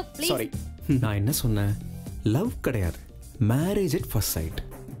 Sorry, நான் என்ன சொன்னேன்? லவ் கிடையாது, marriage at first sight.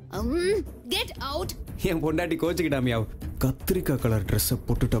 Get out. என் பொண்டாட்டி கோச்சிக்கிட்டாமியா, கத்திரிக்காய் கலர் ட்ரெஸ்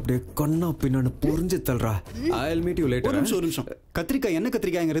போட்டுட்டு அப்படியே கண்ணா பின்னான்னு புரிஞ்சு தள்ளுறா. I will meet you later. ஒரு நிமிஷம். கத்திரிக்காய் என்ன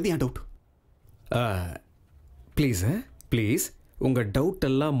கத்திரிக்காய்ங்கிறது என் டவுட். ப்ளீஸ் உங்க டவுட்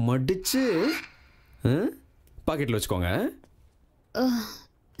எல்லாம் மடிச்சு பாக்கெட்ல வச்சுக்கோங்க.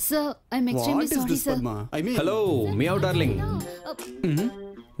 Sir, I'm extremely sorry, sir. Hello, meow darling.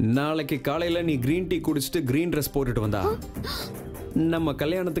 நாளைக்கு காலையில நீ கிரீன் டீ குடிச்சிட்டு கிரீன் ட்ரெஸ் போட்டுட்டு வந்தா நம்ம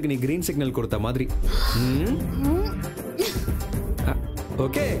கல்யாணத்துக்கு நீ கிரீன் சிக்னல் கொடுத்த மாதிரி.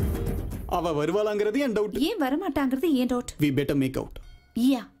 ஓகே, அவ வருவாளாங்கிறது என் டவுட். ஏன் வர மாட்டாங்கிறது என் doubt. We better make out.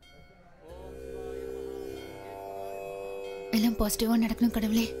 Yeah. எல்லாம் பாசிட்டிவா நடக்கணும்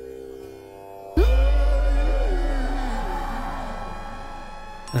கடவுளே.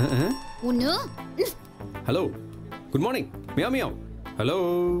 உன்னு. Hello, good morning meow meow. Hello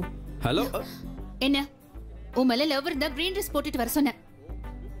hello. என்ன உன் மேல லவ் இருந்தா கிரீன் ட்ரெஸ் போட்டுட்டு வர சொன்ன.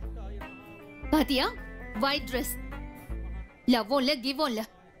 பாத்தியா, ஒயிட் ட்ரெஸ். லவ் இல்ல கிவ் இல்ல,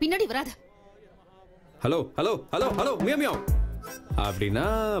 பின்னாடி வராத. Hello hello hello hello meow meow. அப்படின்னா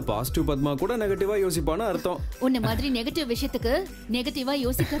பாசிட்டிவ் பத்மா கூட நெகட்டிவா யோசிப்பான்னு அர்த்தம். உன்ன மாதிரி நெகட்டிவ் விஷயத்துக்கு நெகட்டிவா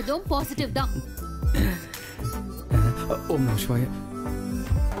யோசிக்கிறதும் பாசிட்டிவ் தான். ஓம் நம சிவாய.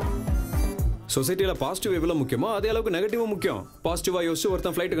 சொசைட்டில பாசிட்டிவ் எவ்வளவு முக்கியமோ அதே அளவுக்கு நெகட்டிவும் முக்கியம். பாசிட்டிவா யோசிச்சு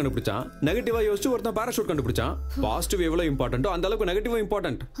ஒருத்தன் ஃளைட் கண்டுபிடிச்சான், நெகட்டிவா யோசிச்சு ஒருத்தன் பாராசூட் கண்டுபிடிச்சான். பாசிட்டிவ் எவ்வளவு இம்பார்ட்டன்ட்டோ அந்த அளவுக்கு நெகட்டிவும்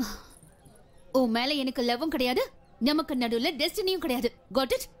இம்பார்ட்டன்ட். ஓ மேல எனக்கு லவ்வும் கிடையாது, நமக்கு நடுவுல டெஸ்டினியும் கிடையாது.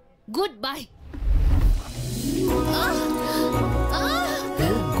 Got it? Good bye.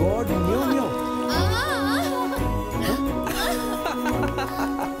 God neo neo.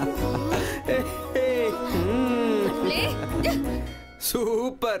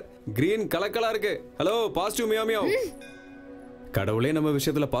 Super. Green கலக்கலா இருக்கு. Hello positive மியோ மியோ. கடவுளே நம்ம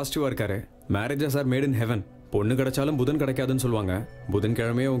விஷயத்துல பாசிட்டிவா இருக்காரு. Marriages R made in heaven. பொண்ணு கிடைச்சாலும் புதன் கிடைக்காதுன்னு சொல்லுவாங்க. புதன்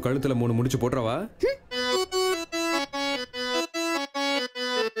கிழமையே உன் கழுத்துல 3 முடிச்சு போட்டுறவா?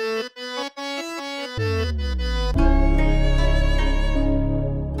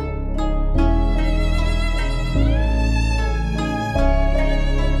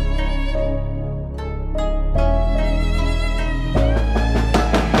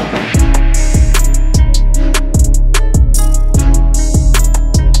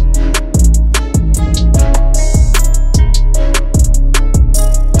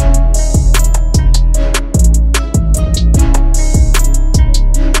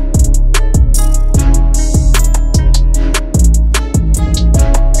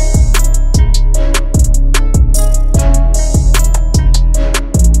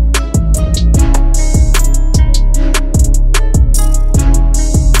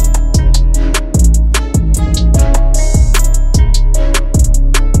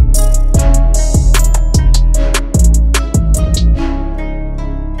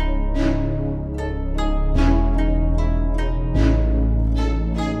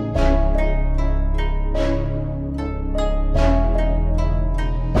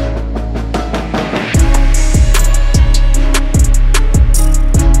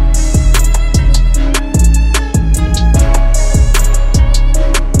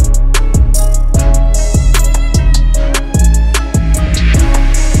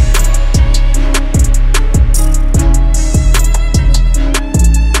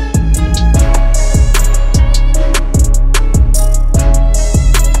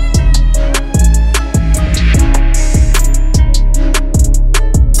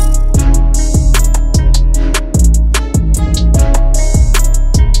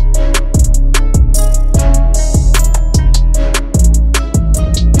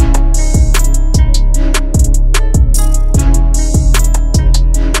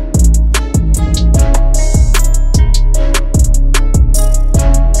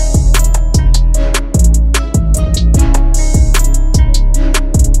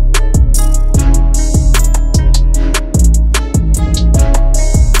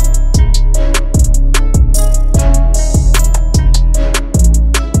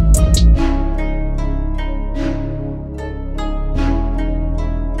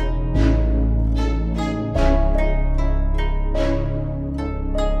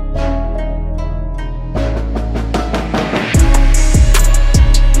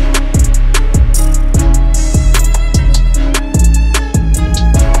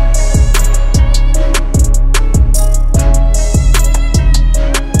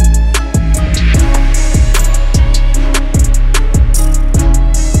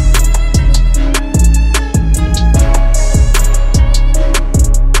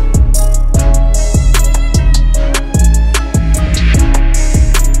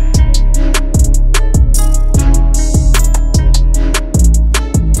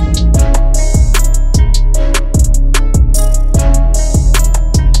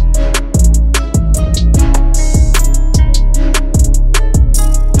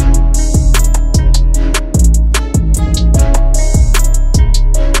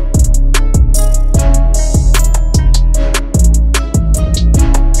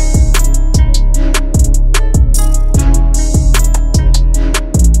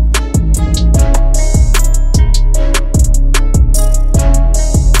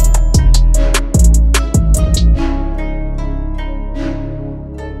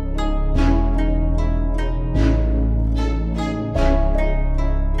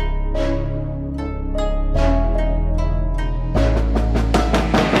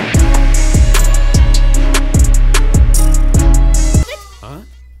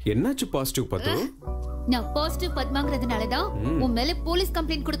 என்னாச்சு பாசிட்டிவ் பத்து? நான் பாசிட்டிவ் பத்மாங்கிறதுனால தான் உன் மேல போலீஸ்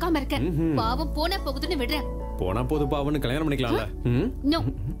கம்ப்ளைண்ட் கொடுக்காம இருக்கேன். பாவம் போனா போகுதுன்னு விடுறேன். போனா போது பாவன்னு கல்யாணம் பண்ணிக்கலாம்ல. நோ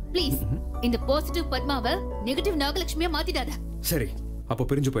ப்ளீஸ், இந்த பாசிட்டிவ் பத்மாவை நெகட்டிவ் நாகலட்சுமியா மாத்திடாத. சரி, அப்ப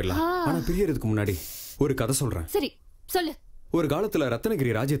பிரிஞ்சு போயிடலாம். ஆனா பிரியறதுக்கு முன்னாடி ஒரு கதை சொல்றேன். சரி சொல்லு. ஒரு காலத்துல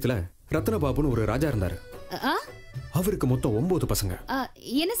ரத்னகிரி ராஜ்யத்துல ரத்னபாபுன்னு ஒரு ராஜா இருந்தாரு. அவருக்கு மொத்தம் 9 பசங்க.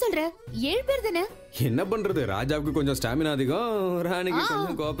 என்ன சொல்ற? 7 பேர் தானே? என்ன பண்றது, ராஜாவுக்கு கொஞ்சம் ஸ்டாமினா அதிகம், ராணிக்கு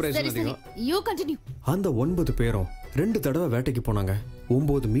கொஞ்சம் கோஆபரேஷன் அதிகம். You continue. அந்த 9 பேரும் 2 தடவை வேட்டைக்கு போனாங்க.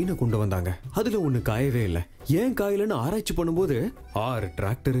 9 மீனை கொண்டு வந்தாங்க. அதுல ஒண்ணு காயவே இல்லை. ஏன் காயலன்னு ஆராய்ச்சி பண்ணும்போது 6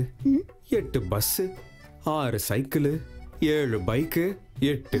 tractor, 8 bus, 6 cycle, 7 bike,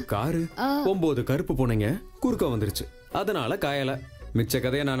 8 car, 9 கருப்பு பூனைங்க குறுக்க வந்துருச்சு. அதனால காயல. மிச்ச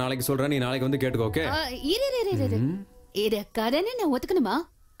கதையை நான் நாளைக்கு சொல்றேன், நீ நாளைக்கு வந்து கேட்டுக்கோ. ஓகே? இது கதைன்னு நான் ஒத்துக்கணுமா?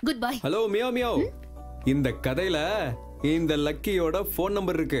 Good bye. Hello meow meow. இந்த கதையில இந்த லக்கியோட போன்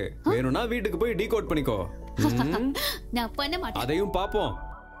நம்பர் இருக்கு. வேணும்னா வீட்டுக்கு போய் டீகோட் பண்ணிக்கோ. நான் பண்ண மாட்டேன். அதையும் பாப்போம்.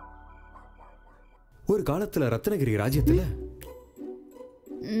 ஒரு காலத்துல ரத்னகிரி ராஜ்யத்துல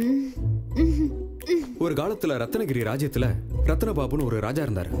ரத்னபாபுன்னு ஒரு ராஜா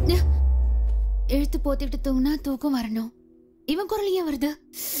இருந்தாரு. எழுத்து போத்திட்டு தூங்கினா தூக்கம் வரணும். இவன் குரல் ஏன் வருது?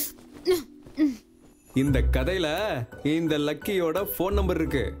 இந்த கதையில இந்த லக்கியோட போன் நம்பர்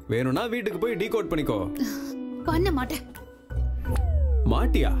இருக்கு. வேணும்னா வீட்டுக்கு போய் டீகோட் பண்ணிக்கோ. பண்ண மாட்டேன்.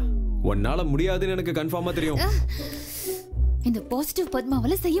 மாட்டியா? உன்னால முடியாதுன்னு எனக்கு கன்ஃபார்மா தெரியும். இந்த பாசிட்டிவ்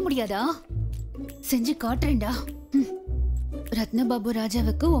பத்மாவால செய்ய முடியாதா? செஞ்சு காட்டுறேன்டா. ரத்னபாபு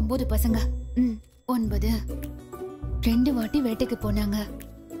ராஜாவுக்கு 9 பசங்க. 9 2 வாட்டி வேட்டைக்கு போனாங்க.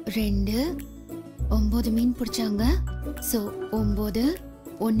 2 9 மீன் பிடிச்சாங்க. சோ 9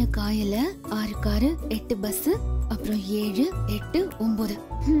 1 காயல, 6 காரு, 8 பஸ், அப்புறம் 7 8 9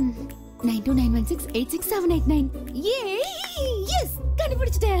 9291686789. எஸ்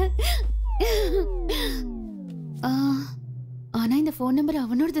கண்டுபிடிச்சிட்டேன். ஆனா இந்த போன் நம்பர்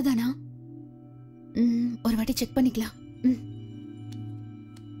அவனோடது தானா? ஒரு வாட்டி செக் பண்ணிக்கலாம்.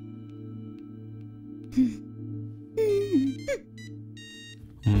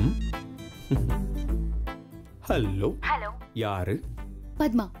 ஹலோ. யாரு?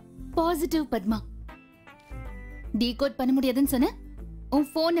 பத்மா. பாசிட்டிவ் பத்மா. டீகோட் பண்ண முடியாதுன்னு சொன்ன. உன்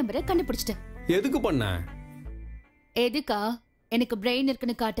போன் நம்பரை கண்டுபிடிச்சிட்டேன். எதுக்கு பண்ண? எதுக்கா? எனக்கு பிரெயின்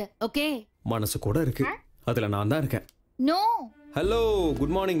இருக்குன்னு காட்ட. ஓகே? மனசு கூட இருக்கு. அதுல நான் தான் இருக்கேன். No. Hello,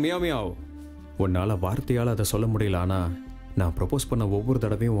 good morning meow meow. உன்னால வார்த்தையால அதை சொல்ல முடியல, ஆனா நான் ப்ரொபோஸ் பண்ண ஒவ்வொரு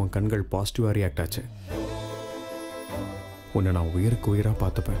தடவையும் உன் கண்கள் பாசிட்டிவா ரியாக்ட் ஆச்சு. உன்னை நான் உயிருக்கு உயிரா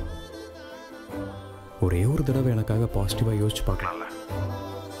பார்த்துப்பேன். ஒரே ஒரு தடவை எனக்காக பாசிட்டிவா யோசிச்சு பார்க்கலாம்ல?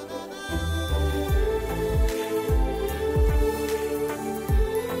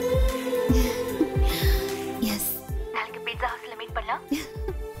 எஸ். நாளைக்கு பீட்சா ஹவுஸ்ல மீட் பண்ணலாம்.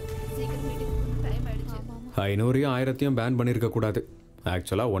 சீக்கிரம் மீட்டிங் டைம் ஆயிடுச்சு. 500யும் 1000யும் பேன் பண்ணிருக்க கூடாது.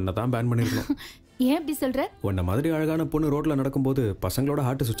 ஆக்சுவலா ஒன்னை தான் பேன் பண்ணிருக்கணும். ஏன் அப்படி சொல்ற? உன்ன மாதிரி அழகான பொண்ணு ரோட்ல நடக்கும்போது பசங்களோட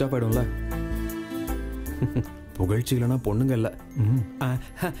ஹார்ட் சுவிட்ச் ஆஃப் ஆயிடும்ல. புகழ்ச்சி இல்லைன்னா பொண்ணுங்க இல்ல.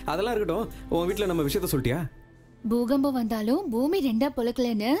 அதெல்லாம் இருக்கட்டும். உன் வீட்டுல நம்ம விஷயத்த சொல்லிட்டியா? பூகம்பம் வந்தாலும் பூமி 2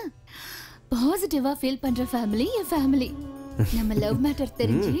 பொளக்கலன்னு பாசிட்டிவா ஃபீல் பண்ற ஃபேமிலி என் ஃபேமிலி. நம்ம லவ் மேட்டர்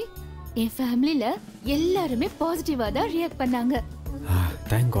தெரிஞ்சு என் ஃபேமிலில எல்லாருமே பாசிட்டிவா தான் ரியாக்ட் பண்ணாங்க.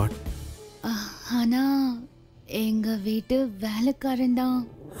 Thank God. ஆனா எங்க வீட்டு வேலைக்காரன் தான்.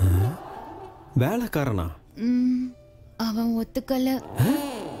 வேலைக்காரனா? அவன் ஒத்துக்கல.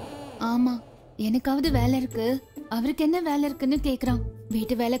 ஆமா, எனக்காவது வேலை இருக்கு, அவருக்கு என்ன வேலை இருக்குன்னு கேக்குறான்.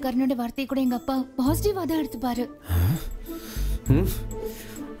 வீட்டு வேலைக்காரனோட வார்த்தை கூட எங்க அப்பா பாசிட்டிவா தான் எடுத்துப்பாரு.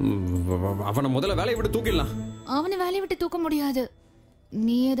 அவனை முதல்ல வேலையை விட்டு தூக்கிடலாம். அவனை வேலையை விட்டு தூக்க முடியாது.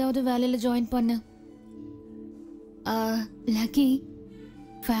 நீ ஏதாவது வேலையில ஜாயின் பண்ணு. லக்கி,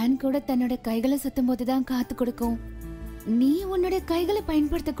 ஃபேன் கூட தன்னோட கைகளை சுத்தும் போதுதான் காத்து கொடுக்கும். நீ உன்னோட கைகளை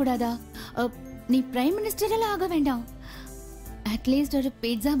பயன்படுத்த கூடாதா? நீ பிரைம் மினிஸ்டர் ஆக வேண்டாம். அட்லீஸ்ட் ஒரு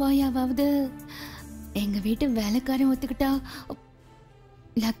பீட்சா பாயாவது எங்க வீட்டு வேலைக்காரன் ஒத்துக்கிட்டா.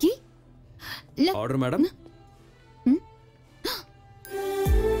 Lucky. Order madam.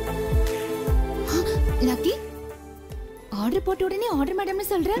 Lucky, order போட்ட உடனே ஆர்டர் மேடம்னு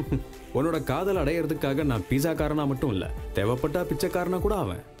சொல்ற? உன்னோட காதல் அடையிறதுக்காக நான் பீஸா காரனா மட்டும் இல்ல, தேவைப்பட்டா பிச்சைக்காரனா கூட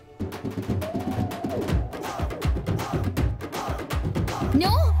ஆவேன்.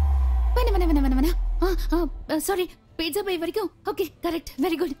 நோ, வேணா. சாரி, பீட்சா பை வரைக்கும். Okay, correct,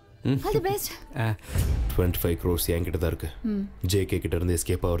 very good, all the best. 25 crores என்கிட்ட தான் இருக்கு. ஜேகே கிட்ட இருந்து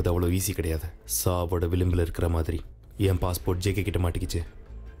எஸ்கேப் ஆகிறது அவ்வளோ ஈஸி கிடையாது. சாவோட விளிம்பில் இருக்கிற மாதிரி என் பாஸ்போர்ட் ஜேகே கிட்ட மாட்டிக்கிச்சு.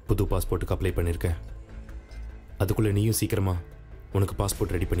 புது பாஸ்போர்ட்டுக்கு அப்ளை பண்ணியிருக்கேன். அதுக்குள்ளே நீயும் சீக்கிரமா உனக்கு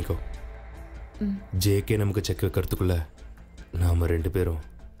பாஸ்போர்ட் ரெடி பண்ணிக்கோ. ஜேகே நமக்கு செக் வைக்கிறதுக்குள்ள நாம 2 பேரும்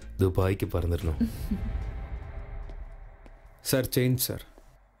துபாய்க்கு பறந்துடணும். Sir, change sir.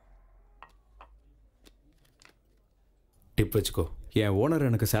 டிப் வச்சுக்கோ. என் ஓனர்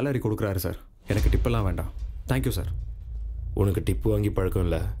எனக்கு சேலரி கொடுக்குறாரு சார், எனக்கு டிப்பெல்லாம் வேண்டாம். Thank you sir. உனக்கு டிப்பு வாங்கி பழக்கம்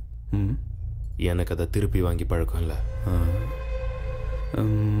இல்லை, எனக்கு அதை திருப்பி வாங்கி பழக்கம் இல்லை.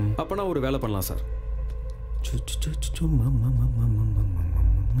 அப்போனா ஒரு வேலை பண்ணலாம் சார்.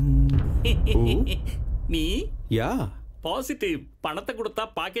 நீ யா பாசிட்டிவ் பணத்தை கொடுத்தா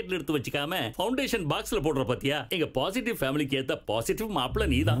பாக்கெட்ல எடுத்து வச்சுக்காம ஃபவுண்டேஷன் பாக்ஸ்ல போடுற பாத்தியா? எங்க பாசிட்டிவ் ஃபேமிலிக்கு ஏத்த பாசிட்டிவ் மாப்பிள்ள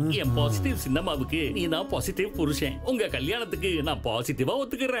நீதான். என் பாசிட்டிவ் சின்னம்மாவுக்கு நீ தான் பாசிட்டிவ் புருஷன். உங்க கல்யாணத்துக்கு நான் பாசிட்டிவா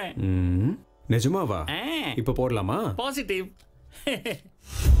ஒத்துக்கிறேன். நிஜமாவா? இப்ப போடலாமா? பாசிட்டிவ்.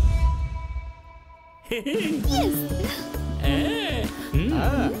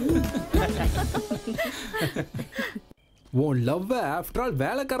 உன் லவ் ஆஃப்டர் ஆல்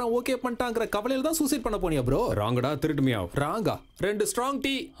வேலைக்காரன் ஓகே பண்ணிட்டாங்கிற கவலையில தான் சூசைட் பண்ண போனியா ப்ரோ? ராங்கடா, திருட்டுமியா? ராங்கா. 2 ஸ்ட்ராங்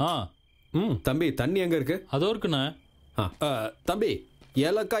டீ. தம்பி தண்ணி எங்க இருக்கு? அதோ இருக்குண்ணா. தம்பி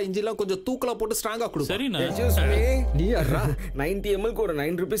ஏலக்காய் இஞ்சிலாம் கொஞ்சம் தூக்கலா போட்டு ஸ்ட்ராங்கா கொடு. சரிண்ணா. நீ யாரா? 90 ml ஒரு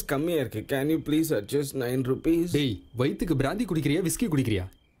 9 rupees கம்மியா இருக்கு. Can you please adjust 9 rupees? டேய் வயித்துக்கு பிராந்தி குடிக்கிறியா விஸ்கி குடிக்கிறியா?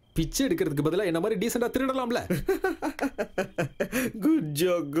 பிச்சை எடுக்கிறதுக்கு பதிலா என்ன மாதிரி டீசெண்டா திருடலாம்ல. Good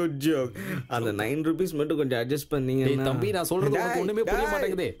joke. அந்த 9 rupees மட்டும் கொஞ்சம் அட்ஜஸ்ட் பண்ணீங்க. டேய் தம்பி நான் சொல்றது உனக்கு ஒண்ணுமே புரிய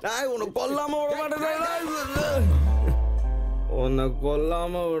மாட்டேங்குதே. டேய் உன்னை கொல்லாம விட மாட்டேன்டா. உன்னை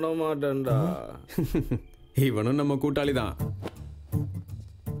கொல்லாம விட மாட்டேன்டா. இவனும் நம்ம கூட்டாளி தான்.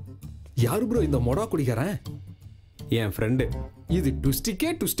 யாரு ப்ரோ இந்த மொடா குடிக்கிறேன்? என் ஃப்ரெண்டு. இது டுஸ்டிக்கே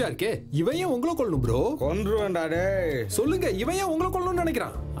டுஸ்டா இருக்கே. இவன் ஏன் உங்களை கொல்லணும் ப்ரோ? கொன்றுவேன்டா டேய். சொல்லுங்க இவன் ஏன் உங்களை கொல்லணும்னு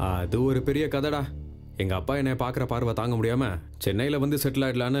நினைக்கிறான்? அது ஒரு பெரிய கதைடா. எங்க அப்பா என்னை பார்க்குற பார்வை தாங்க முடியாம சென்னையில வந்து செட்டில்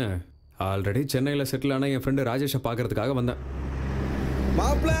ஆயிடலான்னு ஆல்ரெடி சென்னையில செட்டில் ஆன என் ஃப்ரெண்டு ராஜேஷை பார்க்கறதுக்காக வந்தேன்.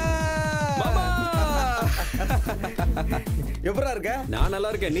 மாப்ள எப்படா இருக்க? நான்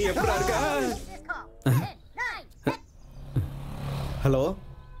நல்லா இருக்கேன். நீ எப்படா இருக்க? ஹலோ.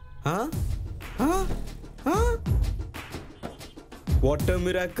 What a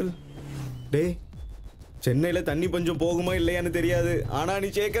miracle. டேய் சென்னையில தண்ணி பஞ்சம் போகுமா இல்லையான்னு தெரியாது. ஆனா நீ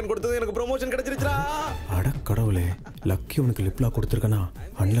சேக்கன் கொடுத்தது எனக்கு ப்ரமோஷன் கிடைச்சிருச்சுடா. அட கடவுளே, லக்கி உனக்கு லிப்லா கொடுத்துருக்கனா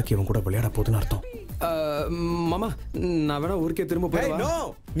அன்லக்கி இவன் கூட விளையாட போதுன்னு அர்த்தம். மாமா நான் வேணா ஊருக்கே திரும்ப போய். நோ,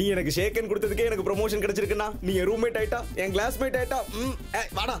 நீ எனக்கு ஷேக்கன் கொடுத்ததுக்கே எனக்கு ப்ரமோஷன் கிடைச்சிருக்குன்னா நீ என் ரூம்மேட் ஆயிட்டா, என் கிளாஸ்மேட் ஆயிட்டா.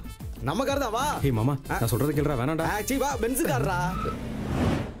 வாடா நம்ம கார் தான் வா. ஏய் மாமா நான் சொல்றது கேளுடா. வேணாடா. சீ வா பென்ஸ் கார்ரா.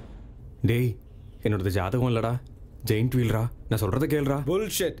 டேய் என்னோட ஜாதகம் இல்லடா, ஜெயிண்ட் வீல்ரா. நான் சொல்றத கேளுடா.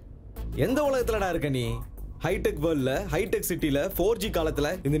 புல்ஷிட். எந்த உலகத்துலடா இருக்க நீ? ஹைடெக் வேர்ல்ட்ல, ஹைடெக் சிட்டில, 4G காலத்துல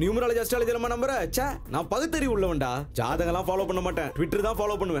இந்த நியூமராலஜி அஸ்ட்ராலஜி எல்லாம் நம்புற? ச்சே, நான் பகுத்தறிவு உள்ளவன்டா. ஜாதகம்லாம் ஃபாலோ பண்ண மாட்டேன். ட்விட்டர் தான்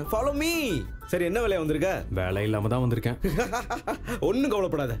ஃபாலோ பண்ணுவேன். Follow me. சரி என்ன வேலையா வந்திருக்க? வேலை இல்லாம தான் வந்திருக்கேன். ஒன்னும்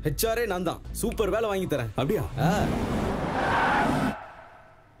கவலைப்படாத. ஹெச்ஆரே நான் தான். சூப்பர் வேலை வாங்கி தரேன். அப்படியா?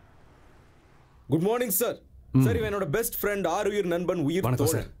 Good morning sir. சார் இவன் என்னோட பெஸ்ட் ஃப்ரெண்ட், ஆறுயிர் நண்பன், உயிர்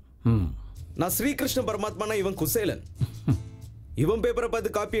தோழன். நான் ஸ்ரீகிருஷ்ண பரமாத்மானா, இவன் குசேலன். இவன் பேப்பரை பார்த்து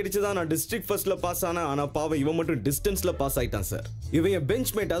காப்பி அடிச்சுதான் நான் டிஸ்ட்ரிக்ட் ஃபர்ஸ்ட்ல பாஸ் ஆனேன். ஆனா பாவம் இவன் மட்டும் டிஸ்டன்ஸ்ல பாஸ் ஆயிட்டான் சார். இவன் என்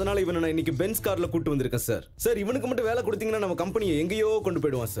பெஞ்ச்மேட், அதனால இவனை நான் இன்னைக்கு பென்ஸ் கார்ல கூட்டு வந்திருக்கேன் சார். சார் இவனுக்கு மட்டும் வேலை கொடுத்தீங்கன்னா நம்ம கம்பெனியை எங்கேயோ கொண்டு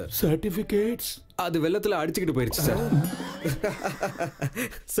போயிடுவான் சார். சர்டிபிகேட்ஸ் அது வெள்ளத்துல அடிச்சுக்கிட்டு போயிருச்சு சார்.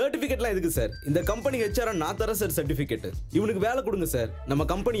 சர்டிபிகேட்லாம் எதுக்கு சார்? இந்த கம்பெனி ஹெச்ஆர் நான் தரேன் சார் சர்டிபிகேட். இவனுக்கு வேலை கொடுங்க சார், நம்ம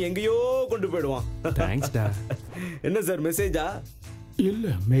கம்பெனி எங்கேயோ கொண்டு போயிடுவான். தேங்க்ஸ் டா. என்ன சார் மெசேஜா? இல்ல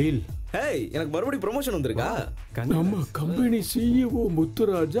மெயில். ஹேய் எனக்கு மறுபடியும் ப்ரமோஷன் வந்திருக்கா? நம்ம கம்பெனி சிஇஓ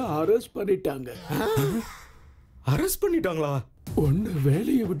முத்துராஜா அரெஸ்ட் பண்ணிட்டாங்க. அரெஸ்ட் பண்ணிட்டாங்களா? ஒன்னு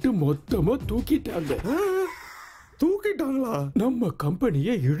வேலையை விட்டு மொத்தமா தூக்கிட்டாங்க. தூக்கிட்டாங்களா? நம்ம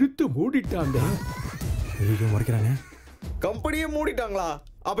கம்பெனியை இழுத்து மூடிட்டாங்க. மறைக்கிறாங்க. கம்பெனியே மூடிட்டாங்களா?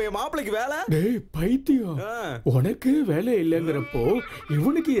 அப்ப என் மாப்பிளைக்கு வேலை? டேய் பைத்தியம், உனக்கு வேலை இல்லைங்கிறப்போ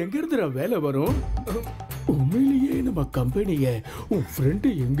இவனுக்கு எங்க இருந்துடா வேலை வரும்? உண்மையிலேயே நம்ம கம்பெனிய உன் ஃப்ரெண்டு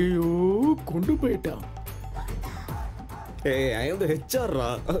எங்கேயோ கொண்டு போயிட்டான். ஏய் ஐ அம் தி ஹெச்ஆர் ரா.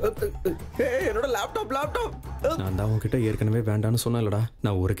 ஏய் என்னோட லேப்டாப். நான் தான் உன்கிட்ட ஏற்கனவே வேண்டான்னு சொன்னேன்லடா.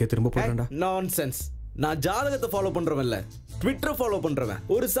 நான் ஊருக்கே திரும்ப போறேன்டா. நான்சென்ஸ். நான் ஜாதகத்தை ஃபாலோ பண்றவன் இல்ல, ட்விட்டர் ஃபாலோ பண்றவன்.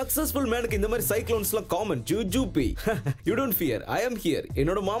 ஒரு சக்சஸ்ஃபுல் மேனுக்கு இந்த மாதிரி சைக்ளோன்ஸ்லாம் common. ஜூஜூபி. You don't fear, I am here.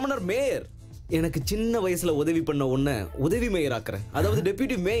 என்னோட மாமனார் மேயர். எனக்கு சின்ன வயசுல உதவி பண்ண உன்னை உதவி மேயர் ஆக்குறேன், அதாவது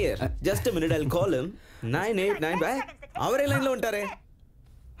deputy mayor. Just a minute, I'll call him. 989 அவரே லைன்ல வந்துட்டாரே.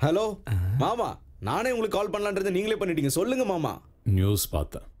 ஹலோ மாமா, நானே உங்களுக்கு கால் பண்ணலான்றதை நீங்களே பண்ணிட்டீங்க. சொல்லுங்க மாமா. நியூஸ்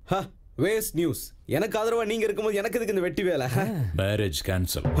பார்த்தேன். Waste news. எனக்கு ஆதரவா நீங்க இருக்கும்போது எனக்கு எதுக்கு இந்த வெட்டி வேலை? Marriage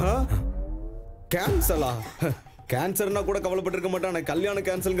cancel. கேன்சலா? கேன்சர்னா கூட கவலைப்பட்டிருக்க மாட்டான். நான் கல்யாணம்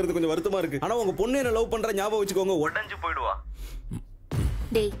கேன்சல்ங்கிறது கொஞ்சம் வருத்தமா இருக்கு. ஆனா உங்க பொண்ணு என்ன லவ் பண்ற ஞாபகம் வச்சுக்கோங்க, உடஞ்சு போயிடுவா.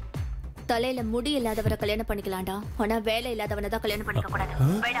 டேய் தலையில முடி இல்லாதவரை கல்யாணம் பண்ணிக்கலாம்டா, ஆனா வேலை இல்லாதவனை தான் கல்யாணம் பண்ணிக்க கூடாது.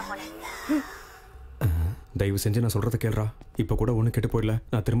 தயவு செஞ்சு நான் சொல்றத கேளுடா. இப்ப கூட ஒண்ணு கெட்டு போயிடல,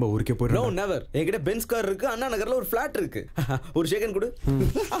 நான் திரும்ப ஊருக்கே போயிடுறேன். No never. என்கிட்ட பென்ஸ் கார் இருக்கு, அண்ணா நகர்ல ஒரு ஃபிளாட் இருக்கு. ஒரு செகண்ட் கொடு.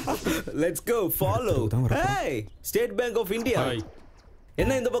 Let's go follow. Hey state bank of India.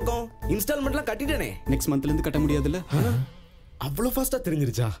 என்ன இந்த பக்கம் இன்ஸ்டால்மெண்ட்லாம் கட்டிட்டேனே. நெக்ஸ்ட் மந்த்ல இருந்து கட்ட முடியாதுல்ல? அவ்வளவு ஃபாஸ்டா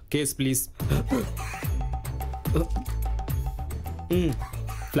தெரிஞ்சிருச்சா? Case please.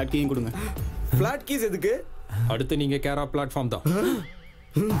 ஃப்ளாட் கீயும் கொடுங்க. ஃப்ளாட் கீஸ் எதுக்கு? அடுத்து நீங்க கேரா பிளாட்ஃபார்ம் தான்.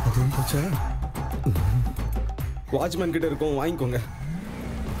 வாட்ச்மேன் கிட்ட இருக்கும், வாங்கிக்கோங்க.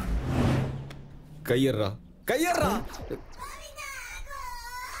 கையறா கையறா.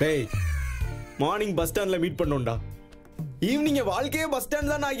 டேய், மார்னிங் பஸ் ஸ்டாண்ட்ல மீட் பண்ணோம்டா. ஈவினிங் வாழ்க்கையே பஸ்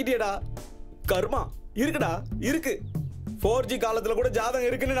ஸ்டாண்ட் தான் ஆக்கிட்டியடா. கர்மா இருக்குடா, இருக்கு. 4G காலத்துல கூட ஜாதகம்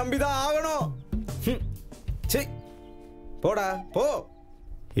இருக்குன்னு நம்பிதான் ஆகணும். சே, போடா போ.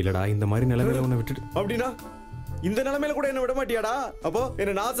 இல்லடா, இந்த மாதிரி நிலைமையில உன்னை விட்டுட்டு அப்படின்னா இந்த நிலைமையில கூட என்ன விட மாட்டியாடா? அப்போ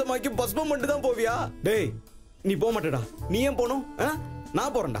என்ன நாசமாக்கி பஸ்மம் பண்ணிட்டு தான் போவியா? டேய், நீ போக மாட்டேடா. நீ ஏன் போகணும்?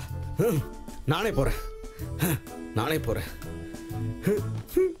 நான் போறேன்டா. நானே போறேன். நானே போறேன்.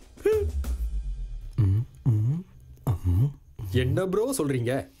 என்ன ப்ரோ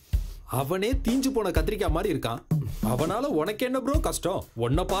சொல்றீங்க? அவனே தீஞ்சு போன கத்திரிக்காய் மாதிரி இருக்கான். அவனால உனக்கு என்ன ப்ரோ கஷ்டம்?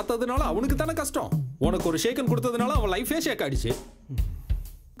 உன்னை பார்த்ததுனால அவனுக்கு தானே கஷ்டம். உனக்கு ஒரு ஷேக்கன் கொடுத்ததுனால அவன் லைஃபே ஷேக் ஆயிடுச்சு.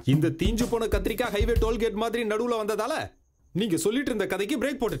 இந்த தீஞ்சு போன கத்திரிக்காய் ஹைவே டோல்கேட் மாதிரி நடுவுல வந்ததால நீங்க சொல்லிட்டு இருந்த கதைக்கு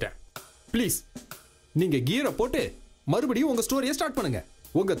பிரேக் போட்டுட்டேன். ப்ளீஸ், நீங்க கீரை போட்டு மறுபடியும் உங்க ஸ்டோரியை ஸ்டார்ட் பண்ணுங்க.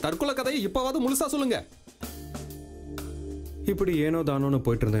 உங்க தற்கொலை கதையை இப்பவாவது முழுசா சொல்லுங்க. இப்படி ஏனோ தானோன்னு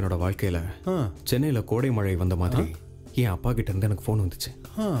போயிட்டு இருந்த என்னோட வாழ்க்கையில சென்னையில கோடை மழை வந்த மாதிரி என் அப்பா கிட்ட இருந்து எனக்கு போன் வந்துச்சு.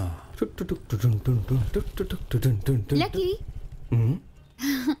 Lucky.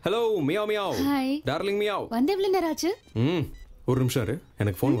 Hello meow meow. Hi darling meow. வந்து எவ்வளவு நேரம் ஆச்சு? ஒரு நிமிஷம் இரு,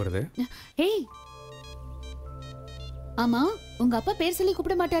 எனக்கு போன் வருது. ஏய், ஆமா, உங்க அப்பா பேர் சொல்லி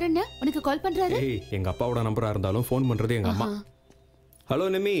கூப்பிட மாட்டாருன்னு உனக்கு கால் பண்றாரு. ஏய், எங்க அப்பாவோட நம்பரா இருந்தாலும் போன் பண்றது எங்க அம்மா. ஹலோ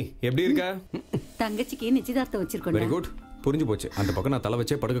நிம்மி, எப்படி இருக்க? தங்கச்சிக்கு நிச்சயதார்த்தம் வச்சிருக்கோம். வெரி குட், புரிஞ்சு போச்சு. அந்த பக்கம் நான் தலை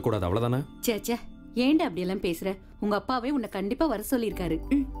வச்சே படுக்க கூடாது, அவ்வளவுதானே? சேச்சே, ஏன்டா அப்படி எல்லாம் பேசுற? உங்க அப்பாவே உன்னை கண்டிப்பா வர சொல்லிருக்காரு.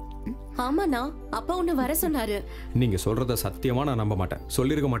 ஆமாண்ணா, அப்பா உன்னை வர சொன்னாரு. நீங்க சொல்றத சத்தியமா நான் நம்ப மாட்டேன்.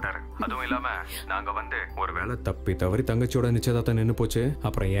 சொல்லிருக்க மாட்டாரு. அதுவும் இல்லாம நாங்க வந்து ஒரு வேளை தப்பி தவறி தங்கச்சியோட நிச்சயதார்த்தம் நின்னு போச்சு,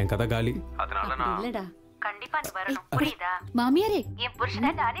 அப்புறம் என் கதை காலி. அதனால நான் இல்லடா, கண்டிப்பா நீ வரணும், புரியுதா? மாமியாரே, என்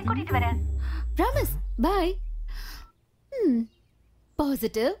புருஷனை நானே கூட்டிட்டு வரேன். ப்ராமிஸ். பை.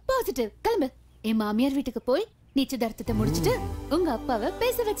 Positive positive. கிளம்பு. என் மாமியார் வீட்டுக்கு போய் நிச்சயதார்த்தத்தை முடிச்சிட்டு உங்க அப்பாவை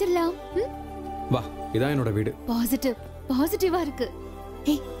பேச வச்சிடலாம். வா, இதான் என்னோட வீடு. பாசிட்டிவ் பாசிட்டிவா இருக்கு.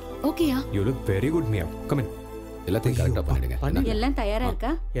 ஏய், ஓகேயா? You look very good Mia. Come in. எல்லாத்தையும் கரெக்டா பண்ணிடுங்க. எல்லாம் தயாரா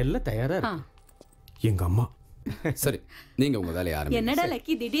இருக்கா? எல்லாம் தயாரா இருக்கு. எங்க அம்மா. சரி, நீங்க உங்க வேலையை ஆரம்பிங்க. என்னடா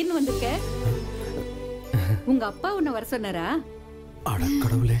லக்கி திடீர்னு வந்திருக்க? உங்க அப்பா உன்னை வர சொன்னாரா? அட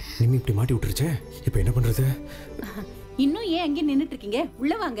கடவுளே, நிம்மி இப்படி மாட்டி விட்டுருச்சே. இப்போ என்ன பண்றது? இன்னும் ஏன் அங்கே நின்னுட்டு இருக்கீங்க?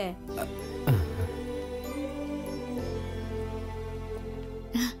 உள்ள வாங்க.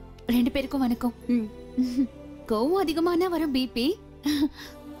 ரெண்டு பேருக்கும் வணக்கம். கோவம் அதிகமான வரும் பிபி,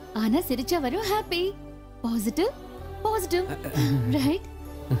 ஆனா சிரிச்சா வரும் ஹாப்பி. Positive positive. ரைட்?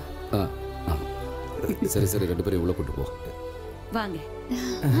 சரி சரி, ரெண்டு பேரும் உள்ள கூட்டு போ. வாங்க.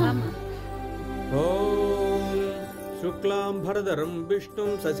 ஆமா. ஓம் சுக்லாம் பரதரம்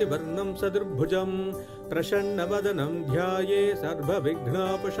விஷ்ணும் சசிவர்ணம் சதுர்புஜம் பிரசன்னவதனம் த்யாயே சர்வ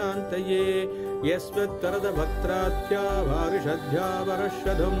விக்னாபசாந்தயே யஸ்வத்வரத பக்த்ராத்யா வாரிஷத்யா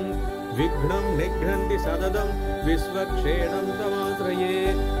வரஷதம் விக்னம் நிக்னந்தி சததம் விஸ்வக்ஷேணம் தமாத்ரயே.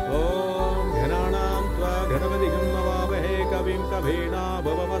 ஓம் கணானாம் த்வா கணபதிகம் அவாவஹே கவிம்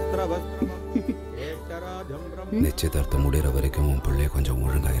கவீனாபவஸ்த்ரவஸ்த். நிச்சயதார்த்தம் முடிகிற வரைக்கும் உன் பிள்ளைய கொஞ்சம்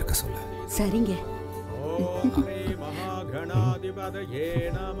ஒழுங்கா இருக்க சொல்ல. சரிங்க.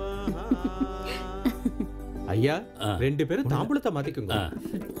 ஐயா, ரெண்டு பேரும் தாம்பூலத்தை மாத்திக்குங்க.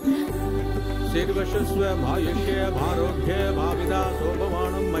 சிர்வசஸ்வ மாயுஷ்ய ஆரோக்கிய மாவிதா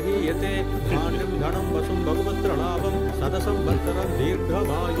சோபமானம் மகீயதே மாண்யம் தனம் வசும் பகுவத்ரலாபம் சதசம் வத்சரம்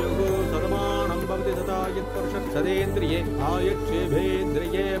தீர்க்கமாயுகோ சதமானம் பவதி ததாயத் பர்ஷத் சதேந்திரியே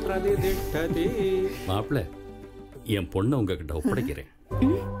ஆயுட்சேபேந்திரியே பிரதிதிஷ்டதி. மாப்பிள்ள, என் பொண்ணை உங்ககிட்ட ஒப்படைக்கிறேன்.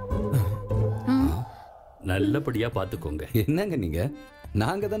 நல்லபடியா பாத்துக்கோங்க. என்னங்க நீங்க?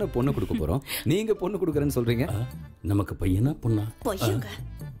 நாங்க தானே பொண்ணு கொடுக்க போறோம், நீங்க பொண்ணு கொடுக்கறேன்னு சொல்றீங்க. நமக்கு பையனா பொண்ணா? பையங்க.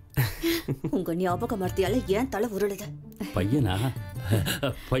 உங்க ஞாபக மர்த்தியால ஏன் தலை உருளுது? பையனா?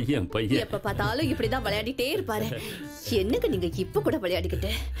 பையன் பையன். எப்ப பார்த்தாலும் இப்படிதான் விளையாடிட்டே இருப்பாரு. என்னங்க நீங்க இப்ப கூட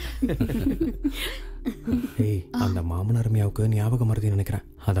விளையாடிக்கிட்டு? ஏய், அந்த மாமனார் மியாவுக்கு ஞாபகம் மறதி நினைக்கிறேன்.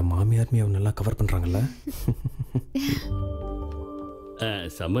 அத மாமியார் மியாவை நல்லா கவர் பண்றாங்கல்ல.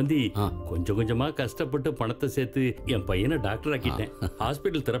 சம்பந்தி, கொஞ்சம் கொஞ்சமா கஷ்டப்பட்டு பணத்தை சேர்த்து என் பையனை டாக்டர் ஆக்கிட்டேன்.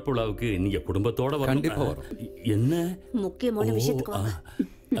 ஹாஸ்பிட்டல் திறப்பு விழாவுக்கு நீங்க குடும்பத்தோட கண்டிப்பா வரும். என்ன முக்கியமான விஷயத்துக்கு வாங்க.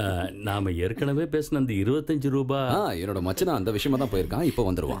 நாம ஏற்கனவே பேசின அந்த 25 ரூபாய். என்னோட மச்சனா அந்த விஷயமா தான் போயிருக்கான், இப்ப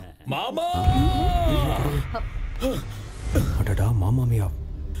வந்துருவான். மாமா! அடடா, மாமா மியா.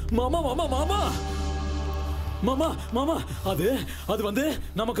 மாமா மாமா மாமா! மாமா மாமா அது அது வந்து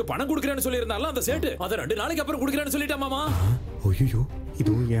நமக்கு பணம் கொடுக்கறேன்னு சொல்லியிருந்தால அந்த சேட்டு அதை 2 நாளைக்கு அப்புறம் கொடுக்கறேன்னு சொல்லிட்டா மாமா. ஐயோ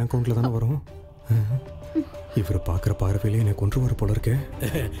இதுவும் என் அக்கௌண்ட்ல தானே வரும். இவர் பாக்குற பார்வையிலே என்னை கொன்று வர போல இருக்கே.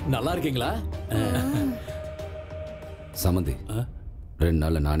 நல்லா இருக்கீங்களா? சமந்தி 2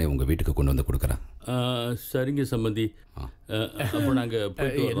 நாள்ல நானே உங்க வீட்டுக்கு கொண்டு வந்து கொடுக்குறேன். சரிங்க சம்பந்தி. அப்போ நாங்க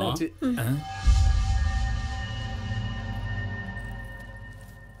போயிட்டு வரோம்.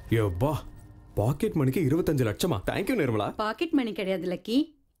 யோப்பா பாக்கெட் மணிக்கு 25 லட்சமா? தேங்க்யூ நிர்மலா. பாக்கெட் மணி கிடையாது லக்கி,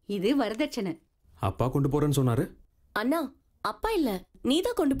 இது வரதட்சணை. அப்பா கொண்டு போறேன்னு சொன்னாரு. அண்ணா அப்பா இல்ல,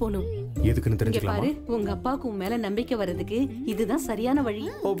 நீதான் கொண்டு போகணும். எதுக்குன்னு இங்க தெரிஞ்சுக்கலாமா? பாரு, உங்க அப்பாவுக்கு உன் மேல நம்பிக்கை வர்றதுக்கு இதுதான் சரியான வழி.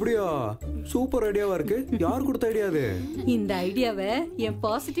 அப்படியா? சூப்பர் ஐடியாவா இருக்கு. யார் கொடுத்த ஐடியா இது? இந்த ஐடியாவை என்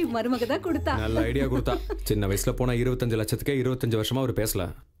பாசிட்டிவ் மருமக தான் கொடுத்தா. நல்ல ஐடியா கொடுத்தா. சின்ன வயசுல போன 25 லட்சத்துக்கே 25 வருஷமா அவர் பேசல.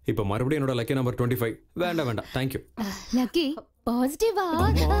 இப்ப மறுபடியும் என்னோட லக்கி நம்பர் 25. வேண்டாம் தேங்க்யூ. லக்கி பாசிட்டிவா?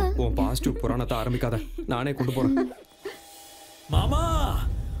 உன் பாசிட்டிவ் புராணத்தை ஆரம்பிக்காத, நானே கொண்டு போறேன். மாமா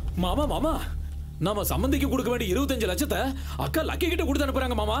மாமா மாமா நாம சம்பந்திக்கு கொடுக்க வேண்டிய 25 லட்சத்தை அக்கா லக்கி கிட்ட கொடுத்து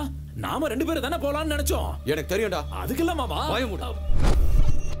அனுப்புறாங்க மாமா. நாம 2 பேரும் தானே போலாம்னு நினைச்சோம். எனக்கு தெரியும்டா. அதுக்கெல்லாம் மாமா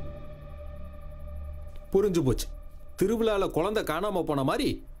புரிஞ்சு போச்சு. திருவிழால குழந்தை காணாம போன மாதிரி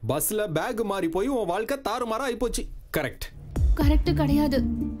பஸ்ல பேக் மாறி போய் உன் வாழ்க்கை தாறுமாறா ஆயிப்போச்சு. கரெக்ட். கரெக்ட் கிடையாது.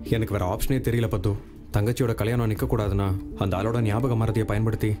 எனக்கு வேற ஆப்ஷனே தெரியல பத்து. தங்கச்சியோட கல்யாணம் நிக்க கூடாதுன்னா அந்த ஆளோட ஞாபக மறதியை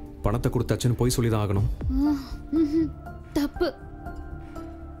பயன்படுத்தி பணத்தை கொடுத்தாச்சுன்னு போய் சொல்லிதான் ஆகணும். தப்பு.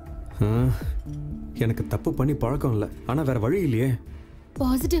 எனக்கு தப்பு பண்ணி பழக்கம் இல்லை, ஆனா வேற வழி இல்லையே.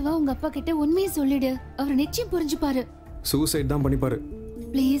 பாசிட்டிவா உங்க அப்பா கிட்ட உண்மையை சொல்லிடு, அவர் நிச்சயம் புரிஞ்சுப்பாரு. சூசைட் தான் பண்ணிப்பாரு.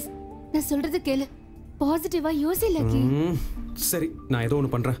 ப்ளீஸ் நான் சொல்றது கேளு. பாசிட்டிவா யோசி லக்கி. சரி நான் ஏதோ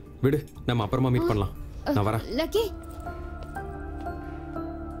ஒன்று பண்றேன், விடு, நம்ம அப்புறமா மீட் பண்ணலாம். நான் வரேன். Lucky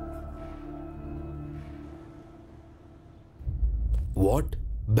what?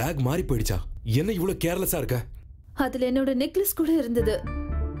 பேக் மாறி போயிடுச்சா? என்ன இவ்வளவு கேர்லெஸ்ஸா இருக்க? அதுல என்னோட நெக்லஸ் கூட இருந்தது.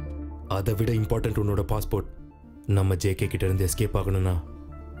 அதை விட இம்பார்ட்டன்ட் உன்னோட பாஸ்போர்ட். நம்ம ஜேகே கிட்ட இருந்து எஸ்கேப் ஆகணும்னா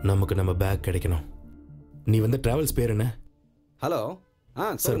நமக்கு நம்ம பேக் கிடைக்கணும். நீ வந்து டிராவல்ஸ் பேர் என்ன? ஹலோ.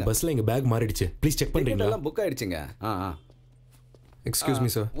 சார் பஸ்ல எங்க பேக் மாறிடுச்சு, ப்ளீஸ் செக் பண்றீங்களா? எல்லாம் புக் ஆயிடுச்சுங்க. எக்ஸ்கியூஸ்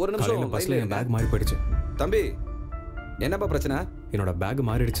மீ சார், ஒரு நிமிஷம். பஸ்ல என் பேக் மாறி போயிடுச்சு. தம்பி என்னப்பா பிரச்சனை? என்னோட பேக்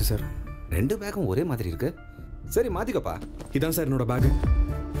மாறிடுச்சு சார். 2 பேக்கும் ஒரே மாதிரி இருக்கு. சரி மாத்திக்கப்பா. இதான் சார் என்னோட பேக்.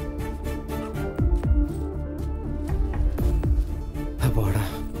 அப்பாடா,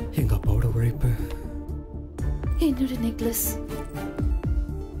 எங்க அப்பாவோட உழைப்பு. என்னோட நெக்லஸ்.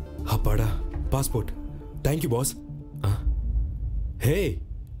 அப்பாடா, பாஸ்போர்ட். Thank you boss. ஹே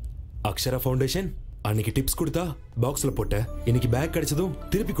அக்ஷரா ஃபவுண்டேஷன், அன்னைக்கு டிப்ஸ் கொடுத்தா பாக்ஸ்ல போட்ட, இன்னைக்கு பேக் கிடைச்சதும்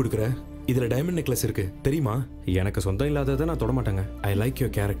திருப்பி கொடுக்குற. இதுல டைமண்ட் நெக்லஸ் இருக்கு தெரியுமா? எனக்கு சொந்தம் இல்லாததை நான் தொட மாட்டேங்க. I like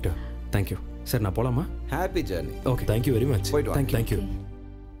your character. Thank you sir. நான் போலாமா? Happy journey. Okay, thank you very much. Thank you.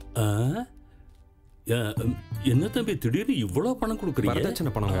 என்ன தம்பி திடீர்னு இவ்வளவு பணம் கொடுக்குறீங்க?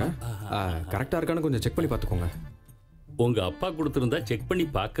 வரதட்சணை பணங்க. கரெக்டா இருக்கான்னு கொஞ்சம் செக் பண்ணி பார்த்துக்கோங்க. உங்க அப்பா கொடுத்திருந்தா செக் பண்ணி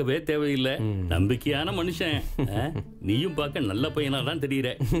பார்க்கவே தேவையில்லை. நம்பிக்கையான மனுஷன். நீயும் பார்க்க நல்ல பையனா தான்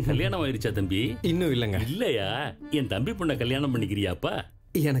தெரியற. கல்யாணம் ஆயிருச்சா தம்பி? இன்னும் இல்லைங்க. இல்லையா? என் தம்பி பொண்ணை கல்யாணம் பண்ணிக்கிறியாப்பா?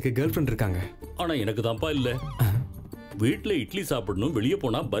 எனக்கு கேர்ள் ஃப்ரெண்ட் இருக்காங்க. ஆனா எனக்கு தான்ப்பா இல்ல. வீட்டுல இட்லி சாப்பிடணும், வெளியே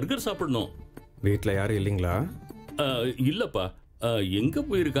போனா பர்கர் சாப்பிடணும். வீட்டுல யாரும் இல்லைங்களா? இல்லப்பா. எங்க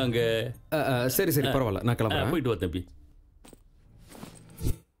போயிருக்காங்க? சரி சரி பரவாயில்ல, நான் கிளம்புறேன். போயிட்டு வா தம்பி.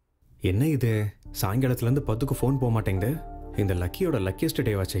 என்ன இது, சாயங்காலத்துல இருந்து 10க்கு ஃபோன் போக மாட்டேங்குது. இந்த லக்கியோட லக்கியஸ்ட்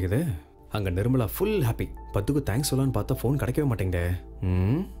டே வாச்சுக்குது. அங்க நிர்மலா ஃபுல் ஹாப்பி. 10க்கு தேங்க்ஸ் சொல்லலான்னு பார்த்தா ஃபோன் கிடைக்கவே மாட்டேங்குது.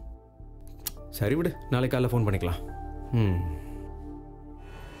 சரி விடு, நாளைக்கு காலைல ஃபோன் பண்ணிக்கலாம்.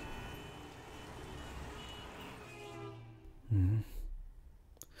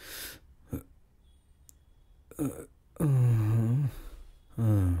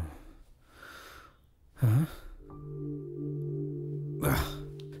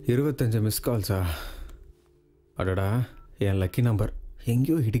 இருபத்தஞ்சு மிஸ் கால்ஸா? அடடா, என் லக்கி நம்பர்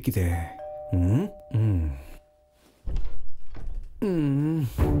எங்கேயோ இடிக்குதே.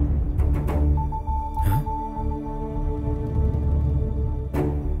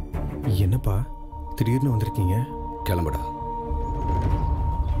 என்னப்பா திடீர்னு வந்திருக்கீங்க? கிளம்புடா.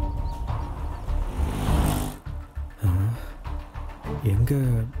 எங்க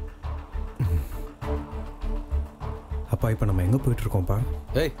அப்பா? இப்ப நம்ம எங்க போயிட்டு இருக்கோம்ப்பா?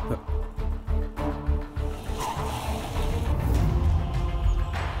 ஏய்,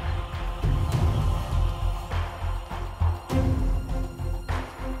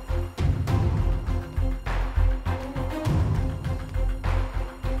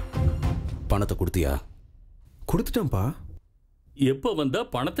 பணத்தை கொடுத்தியா? கொடுத்துட்டேன்ப்பா. எப்ப வந்த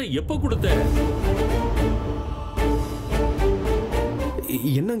பணத்தை எப்ப கொடுத்த?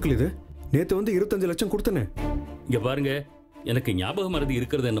 என்ன அங்கிள் இது? நேத்து வந்து 25 லட்சம் கொடுத்தனே. இங்க பாருங்க, எனக்கு ஞாபக மறதி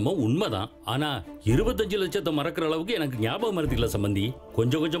இருக்கிறது என்னமோ உண்மைதான். ஆனா 25 லட்சத்தை மறக்கிற அளவுக்கு எனக்கு ஞாபக மறதி இல்ல சம்பந்தி.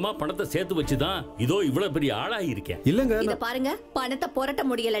 கொஞ்சம் கொஞ்சமா பணத்தை சேர்த்து வச்சுதான் இதோ இவ்வளவு பெரிய ஆளாகி இருக்கேன். இல்லங்க, இத பாருங்க, பணத்தை புரட்ட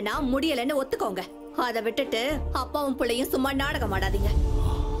முடியலன்னு ஒத்துக்கோங்க. அதை விட்டுட்டு அப்பாவும் பிள்ளையும் சும்மா நாடகம் ஆடாதீங்க.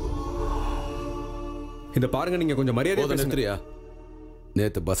 இந்த பாருங்க, நீங்க கொஞ்சம் மரியாதை பேசுறியா?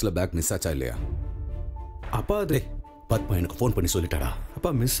 நேத்து பஸ்ல பேக் மிஸ் ஆச்சா இல்லையா? அப்பா அது பத்மா எனக்கு ஃபோன் பண்ணி சொல்லிட்டாடா. அப்பா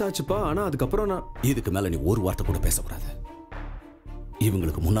மிஸ் ஆச்சுப்பா. ஆனா அதுக்கப்புறம் நான் இதுக்கு மேல நீ ஒரு வார்த்தை கூட பேசக்கூடாது.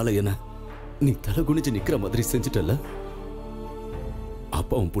 இவங்களுக்கு முன்னால என்ன நீ தலை குனிஞ்சு நிக்கிற மாதிரி செஞ்சுட்டல.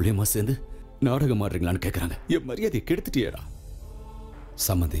 அப்பாவும் புள்ளியமா சேர்ந்து நாடகம் ஆடுறீங்களான்னு கேக்குறாங்க. என் மரியாதையை கெடுத்துட்டியேடா.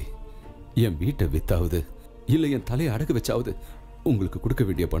 சம்மந்தி, என் வீட்டை வித்தாவது இல்ல என் தலையை அடகு வச்சாவது உங்களுக்கு கொடுக்க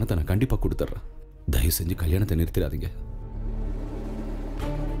வேண்டிய பணத்தை நான் கண்டிப்பா கொடுத்துட்றேன். தயவு செஞ்சு கல்யாணத்தை நிறுத்திடாதீங்க.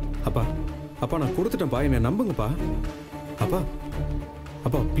 அப்பா அப்பா நான் கொடுத்துட்டேன்ப்பா, என்னை நம்புங்கப்பா. அப்பா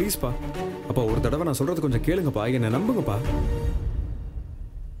அப்பா ப்ளீஸ்ப்பா. அப்பா ஒரு தடவை நான் சொல்றது கொஞ்சம் கேளுங்கப்பா, என்னை நம்புங்கப்பா.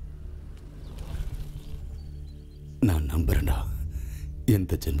 நான் நம்புறேன்டா.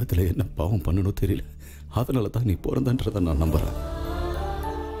 எந்த ஜென்மத்தில் என்ன பாவம் பண்ணணும் தெரியல. அதனால தான் நீ பிறந்தன்றதை நான் நம்புறேன்.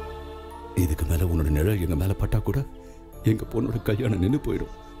 இதுக்கு மேல உன்னோட நிழல் எங்க மேல பட்டா கூட எங்க பொண்ணோட கல்யாணம் நின்று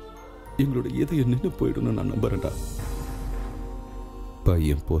போயிடும். எங்களோட இதயம் நின்று போயிடும்னு நான் நம்புறேன்டா.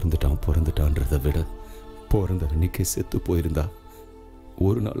 பையன் பிறந்துட்டான்றதை விட பிறந்த அன்னைக்கே செத்து போயிருந்தா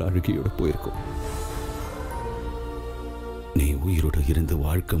ஒரு நாள் அழுகியோட போயிருக்கும். நீ உயிரோட இருந்து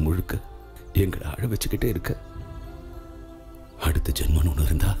வாழ்க்கை முழுக்க எங்களை அழ வச்சுக்கிட்டே இருக்க. அடுத்த ஜென்மன் ஒன்று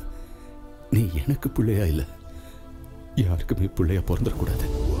இருந்தா நீ எனக்கு பிள்ளையா இல்ல யாருக்குமே பிள்ளையா பிறந்துடக்கூடாது.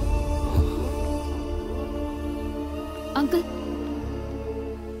 அங்கிள்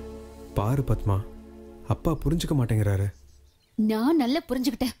பாரு பத்மா, அப்பா புரிஞ்சுக்க மாட்டேங்கிறாரு. நான் நல்லா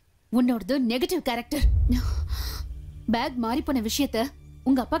புரிஞ்சுக்கிட்டேன். உன்னோடது நெகட்டிவ் கேரக்டர். பேக் மாறி போன விஷயத்த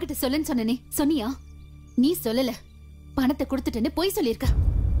உங்க அப்பா கிட்ட சொல்லுன்னு சொன்னனே, சொன்னியா? நீ சொல்லல, பணத்தை கொடுத்துட்டேன்னு போய் சொல்லிருக்க.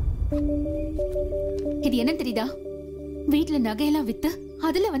 இது என்ன தெரியுதா? வீட்டுல நகையெல்லாம் வித்து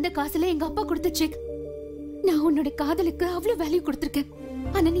அதுல வந்த காசுல எங்க அப்பா கொடுத்த செக். நான் உன்னோட காதலுக்கு அவ்வளவு வேல்யூ கொடுத்திருக்கேன்.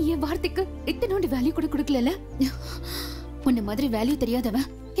 ஆனா நீ என் வார்த்தைக்கு இத்தனோட வேல்யூ கூட கொடுக்கல. உன்ன மாதிரி வேல்யூ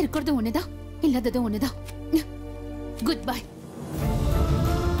தெரியாதவன் இருக்கிறது ஒண்ணுதான், இல்லாததும் ஒண்ணுதான். Good bye.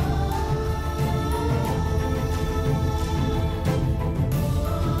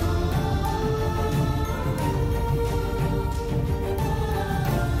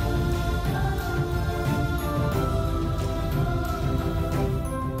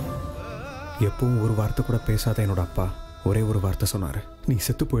 எப்பவும் ஒரு வார்த்தை கூட பேசாத என்னோட அப்பா ஒரே ஒரு வார்த்தை சொன்னாரு, நீ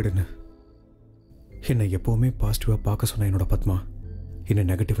செத்து போயிடுன்னு. என்னை எப்பவுமே பாசிட்டிவா பார்க்க சொன்ன என்னோட பத்மா என்ன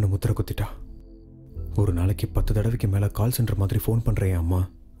நெகட்டிவ்னு முத்திர குத்திட்டா. ஒரு நாளைக்கு 10 தடவைக்கு மேல கால் சென்டர் மாதிரி ஃபோன் பண்ற என் அம்மா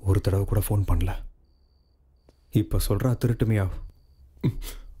ஒரு தடவை கூட ஃபோன் பண்ணல. இப்ப சொல்றா திருட்டுமையா.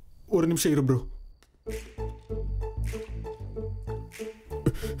 ஒரு நிமிஷம் இரு ப்ரோ.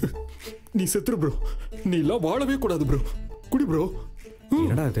 நீ செத்துரு ப்ரோ. நீ எல்லாம் வாழவே கூடாது ப்ரோ. குடி ப்ரோ.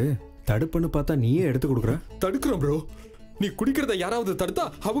 என்னடா இது தடுப்புன்னு பார்த்தா நீயே எடுத்து கொடுக்குற? தடுக்கிறோம் ப்ரோ. நீ குடிக்கிறத யாராவது தடுத்தா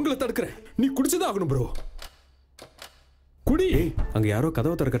அவங்கள தடுக்கிறேன். நீ குடிச்சுதான் ஆகணும் ப்ரோ. குடி. அங்க யாரோ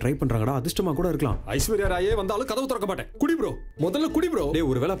கதவை திறக்க ட்ரை பண்றாங்கடா. அதிர்ஷ்டமா கூட இருக்கலாம். ஐஸ்வர்யா ராயே வந்தாலும் கதவு திறக்க மாட்டேன். குடி ப்ரோ. முதல்ல குடி ப்ரோ. டேய்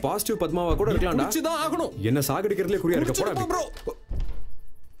ஒருவேளை பாசிட்டிவ் பத்மாவா கூட இருக்கலாம்டா. குடிச்சுதான் ஆகணும். என்ன சாகடிக்கிறதுல குறியா இருக்க போடா ப்ரோ.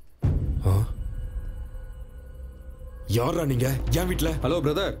 யாரா நீங்க? என் வீட்ல? ஹலோ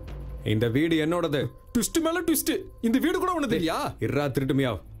பிரதர், இந்த வீடு என்னோடது. ட்விஸ்ட் மேல ட்விஸ்ட். இந்த வீடு கூட உனது இல்லையா? இர்ரா திருட்டு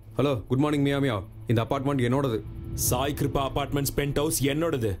மியா. ஹலோ குட் மார்னிங் மியா மியா. இந்த அபார்ட்மெண்ட் என்னோடது. Sai Kripa apartments pent house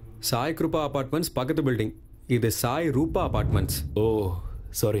என்னோடது. சாய் கிருபா அபார்ட்மெண்ட்ஸ் பக்கத்து பில்டிங். இது சாய் ரூபா அபார்ட்மெண்ட்ஸ். ஓ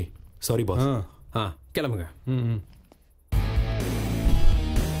சாரி சாரி பாஸ். கிளம்புங்க.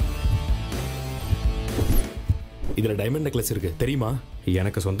 இதுல டைமண்ட் நெக்லஸ் இருக்கு தெரியுமா?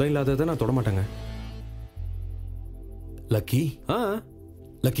 எனக்கு சொந்தம் இல்லாததை நான் தொட மாட்டேங்க. லக்கி,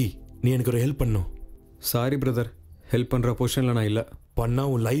 லக்கி நீ எனக்கு ஒரு ஹெல்ப் பண்ணும். சாரி பிரதர், ஹெல்ப் பண்ற பொசிஷன்ல நான் இல்ல. பண்ணா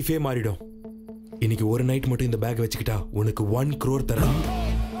உன் லைஃபே மாறிடும். இன்னைக்கு ஒரு நைட் மட்டும் இந்த பேக் வச்சுக்கிட்டா உனக்கு 1 crore தரேன்.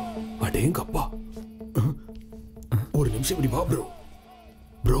 அடேங்கப்பா. ஒரு நிமிஷம் இப்படி வா ப்ரோ.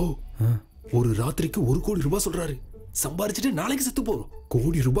 ப்ரோ, ஒரு ராத்திரிக்கு 1 கோடி ரூபாய் சொல்றாரு. சம்பாரிச்சுட்டு நாளைக்கு செத்து போறோம்.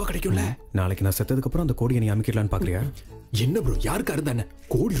 கோடி ரூபாய் கிடைக்கும்ல. நாளைக்கு நான் செத்ததுக்கு அப்புறம் அந்த கோடியை நீ அமைக்கலான்னு பாக்குறியா? என்ன ப்ரோ, யாருக்கு இருந்தானே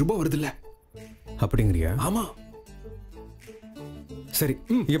கோடி ரூபாய் வருது இல்ல? அப்படிங்கறியா? ஆமா. சரி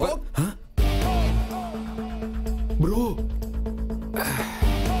இங்க பா. ப்ரோ,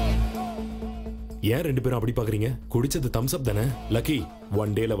 ஏன் 2 பேரும் அப்படி பாக்குறீங்க? குடிச்சது தம்ஸ் அப் தானே. லக்கி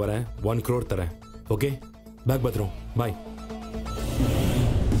 1 டேல வரேன், 1 crore தரேன். ஓகே, பேக் பத்திரம். பாய்.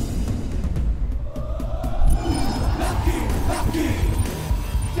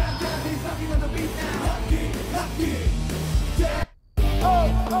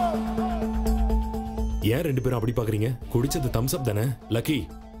 ஏன் 2 பேரும் அப்படி பாக்குறீங்க? குடிச்சது தம்ஸ் அப் தானே. லக்கி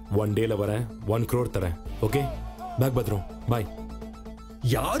 1 டேல வரேன், 1 crore தரேன். ஓகே, பேக் பத்ரம், பாய்.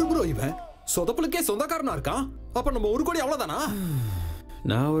 யாரு ப்ரோ இவன்? சொதப்பலுக்கே சொந்தக்காரனா இருக்கான். அப்ப நம்ம 1 கோடி அவ்வளவுதானா?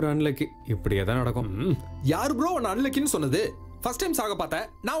 நான் ஒரு அன்லக்கி. இப்படியே தான் நடக்கும். யாரு ப்ரோ உன்னை அன்லக்கின்னு சொன்னது? ஃபர்ஸ்ட் டைம் சாக பார்த்தேன்,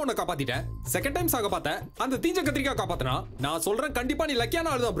 நான் உன்னை காப்பாத்திட்டேன். செகண்ட் டைம் சாக பார்த்தேன், அந்த தீஞ்ச கத்திரிக்காய் காப்பாத்தினா. நான் சொல்றேன் கண்டிப்பா நீ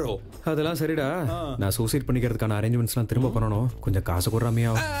லக்கியான ஆளுதான் ப்ரோ. அதெல்லாம் சரிடா. நான் சூசைட் பண்ணிக்கிறதுக்கான அரேஞ்ச்மெண்ட்ஸ்லாம் திரும்ப பண்ணணும். கொஞ்சம் காசு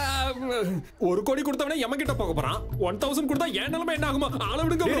கொடுறாமையா? 1 கோடி கொடுத்தவனே எம்ம கிட்ட போக போறான். 1000 கொடுத்தா ஏன் நிலைமை என்ன ஆகுமா? ஆள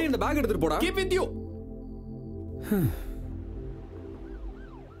விடுங்க bro. இந்த பேக் எடுத்துட்டு போடா. Keep with you.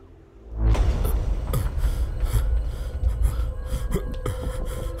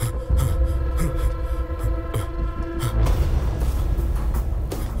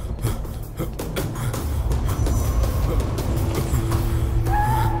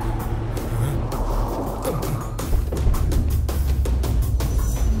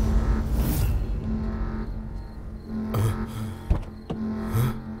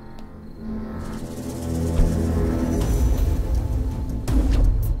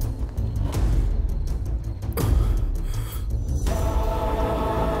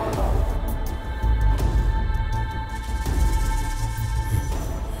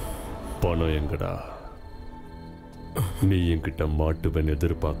 பணம் எங்கடா? நீ என்கிட்ட மாட்டுவன்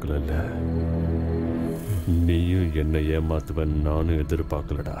எதிர்பார்க்கல. நீயும் என்ன ஏமாத்துவன் நானும்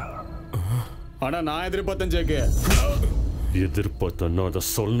எதிர்பார்க்கலடா. ஆனா நான் எதிர்பார்த்தேன் ஜேகே. எதிர்பார்த்தன்னா அதை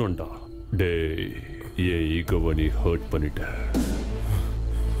சொல்லணும்டா. டேய், என் ஈகோவை நீ ஹர்ட் பண்ணிட்ட.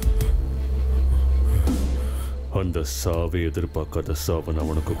 அந்த சாவை எதிர்பார்க்காத சாவை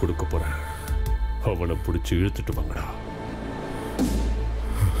நான் உனக்கு கொடுக்க போறேன். அவனை பிடிச்சி இழுத்துட்டு வாங்கடா.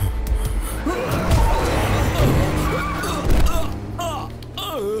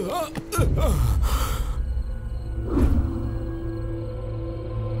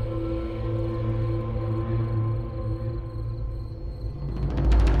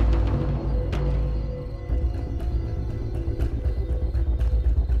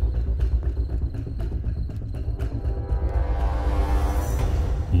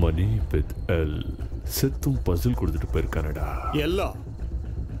 மணி வித் எல் செத்தும் பசில் கொடுத்துட்டு போயிருக்கானடா. எல்லாம்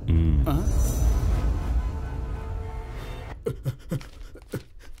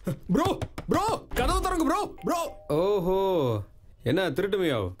ப்ரோ ப்ரோ கதவு தரங்க ப்ரோ ப்ரோ. ஓஹோ, என்ன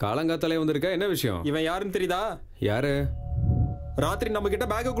திருட்டுமையோ? காலங்காத்தாலே வந்திருக்க, என்ன விஷயம்? இவன் யாருன்னு தெரியுதா? யாரு? ராத்திரி நம்ம கிட்ட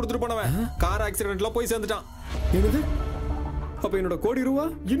பேக்க கொடுத்துட்டு போனவன் கார் ஆக்சிடென்ட்ல போய் சேர்ந்துட்டான். என்னது? அப்ப என்னோட கோடி ரூபா?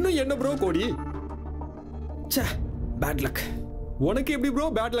 இன்னும் என்ன ப்ரோ கோடி? ச்சே, பேட் லக். உனக்கு எப்படி ப்ரோ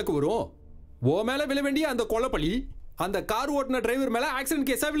பேட் லக் வரும்? ஓ மேல விழ வேண்டிய அந்த கொலைப்பழி அந்த கார் ஓட்டுன டிரைவர் மேல ஆக்சிடென்ட்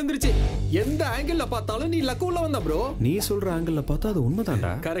கேஸா விழுந்துருச்சு. எந்த ஆங்கிள் பார்த்தாலும் நீ லக் உள்ள வந்த ப்ரோ. நீ சொல்ற ஆங்கிள் பார்த்தா அது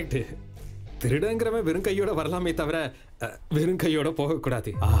உண்மைதான்டா. கரெக்ட். திருடங்கிறவன் வெறும் கையோட வரலாமே தவிர வெறும் கையோட போக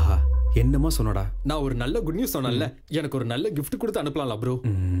கூடாது. ஆஹா, என்னமா சொன்னடா? நான் ஒரு நல்ல குட் நியூஸ் சொன்னேன்ல, எனக்கு ஒரு நல்ல gift கொடுத்து அனுப்பலாம்ல ப்ரோ.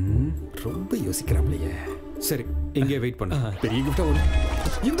 ரொம்ப யோசிக்கிறாப்லையே. சரி, இங்கே வெயிட் பண்ணு. பெரிய கிஃப்டா வரும்.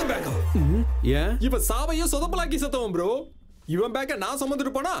 இந்த பேக்கா? ஏன் இவன் சாவையும் சொதப்பலாக்கி சத்தவன் ப்ரோ. இவன் பேக்க நான்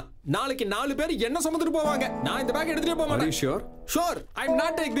சுமந்துட்டு போனா நாளைக்கு 4 பேர் என்ன சுமந்துட்டு போவாங்க. நான் இந்த பேக் எடுத்துட்டு போக மாட்டேன். Sure? Sure, I am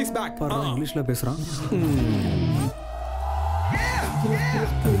not take this back. பாரு, இங்கிலீஷ்ல பேசுறான்.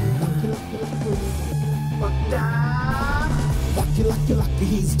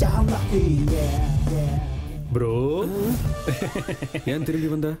 ப்ரோ, ஏன் திரும்பி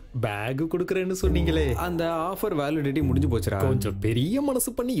வந்த? பேக் கொடுக்கறேன்னு சொன்னீங்களே, அந்த ஆஃபர் வேலிடிட்டி முடிஞ்சு போச்சுடா. கொஞ்சம் பெரிய மனசு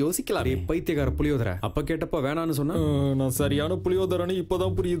பண்ணி யோசிக்கலாம். பைத்தியக்கார புளியோதரை. அப்ப கேட்டப்ப வேணான்னு சொன்னா நான் சரியான புளியோதரன்னு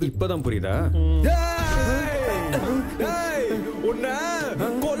இப்பதான் புரியுது. இப்பதான் புரியுதா? உன்னை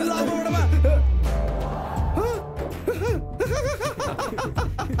கொல்லாம விடவா?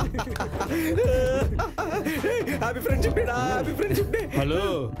 Happy friendship day. Happy friendship day. Hello,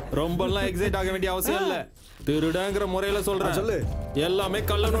 ரொம்பலாம் எக்ஸைட் ஆக வேண்டிய அவசியம் இல்ல. திருடங்கிற முறையில சொல்றேன். சொல்லு. எல்லாமே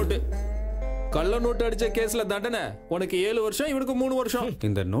கள்ள நோட்டு. கள்ள நோட்டு அடிச்ச கேஸ்ல தண்டனை உனக்கு 7 வருஷம், இவனுக்கு 3 வருஷம்.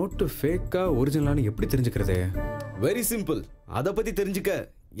 இந்த நோட்டு ஃபேக்கா ஒரிஜினலானு எப்படி தெரிஞ்சுக்கிறது? Very simple. அத பத்தி தெரிஞ்சுக்க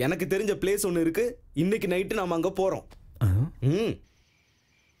எனக்கு தெரிஞ்ச பிளேஸ் ஒன்னு இருக்கு. இன்னைக்கு நைட்டு நாம அங்க போறோம்.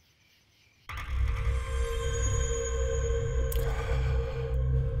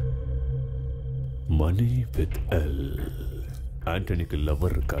 Money with L. ஆண்டனிக்கு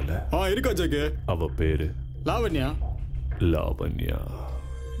லவர் இருக்கால? இருக்கா ஜெகே. அவ பேரு Lavanya. Lavanya.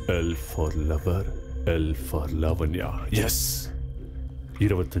 L for lower, L for Lavanya. S,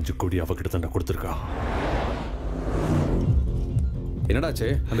 25 கோடி அவகிட்ட தான் கொடுத்துருக்கான். என்னடாச்சு?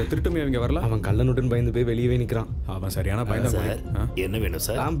 அந்த திருட்டுமே அவங்க வரல? அவன் கள்ளனுடன் பயந்து போய் வெளியவே நிக்கிறான். அவன் சரியான பயந்த சார், என்ன வேணும்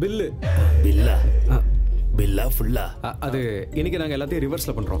சார்? பில்லு. பில்லா? பில்லா ஃபுல்லா? அது இன்னைக்கு நாங்க எல்லாத்தையும்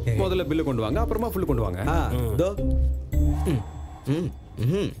ரிவர்ஸ்ல பண்றோம். முதல்ல பில்லு கொண்டு வாங்க, அப்புறமா ஃபுல் கொண்டு வாங்க.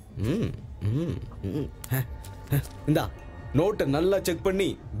 இந்தா நோட்டை நல்லா செக் பண்ணி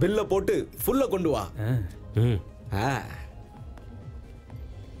பில்ல போட்டு ஃபுல்லா கொண்டு வா.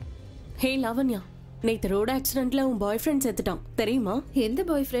 ஹே லாவண்யா, நேத்து ரோட் ஆக்சிடென்ட்ல உன் பாய் ஃப்ரெண்ட் செத்துட்டான் தெரியுமா? எந்த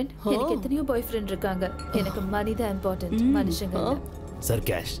பாய் ஃப்ரெண்ட்? எனக்கு எத்தனையோ பாய் ஃப்ரெண்ட் இருக்காங்க. எனக்கு மணி தான் இம்பார்ட்டன்ட், மனுஷங்க இல்ல. சார்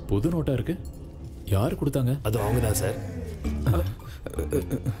கேஷ் புது நோட்டா இருக்கு. யார் கொடுத்தாங்க? அது அவங்க தான் சார்.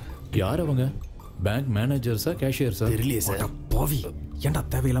 யார் அவங்க? பேங்க் மேனேஜர்ஸா கேஷியர்ஸா? தெரியலையே சார். பாவி, ஏன்டா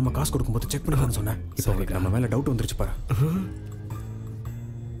தேவையில்லாம காசு கொடுக்கும்போது செக் பண்ணிக்கலாம்னு சொன்னேன். இப்போ உங்களுக்கு நம்ம மேல டவுட் வந்துருச்சு பாரு.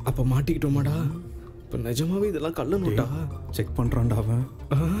 அப்ப மாட்டிக்கிட்டோமாடா? இப்ப நிஜமாவே இதெல்லாம் கள்ள நோட்டா? செக் பண்றான்டா அவன்.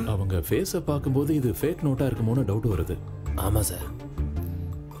 அவங்க ஃபேஸை பார்க்கும்போது இது ஃபேக் நோட்டா இருக்குமோன்னு டவுட் வருது. ஆமா சார்.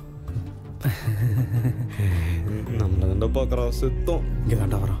 நம்மள தாண்டா பாக்குறான் செத்தோம். இங்க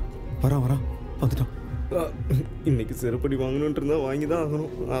தாண்டா வரான் வந்துட்டான். இன்னைக்கு செருப்படி வாங்கணும்னு இருந்தா வாங்கி தான்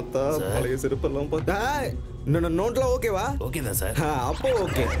ஆகணும். அத்தா பழைய செருப்பெல்லாம் பார்த்தா இன்னொன்று நோட்லாம் ஓகேவா? ஓகே தான் சார். அப்போ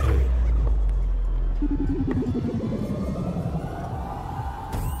ஓகே.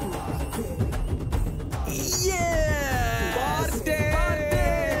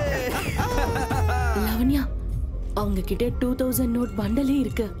 லாவண்யா, அவங்க கிட்ட 2000 நோட் பண்டலே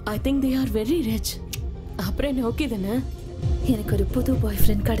இருக்கு. I think they are very rich. அப்புறம் என்ன ஓகே தானே? எனக்கு ஒரு புது பாய்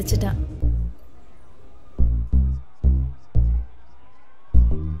friend கிடைச்சிட்டான்.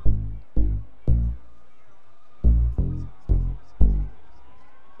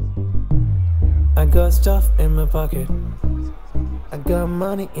 I got stuff in my pocket. I got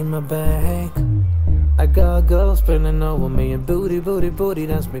money in my bank. I got girls spending over me and booty,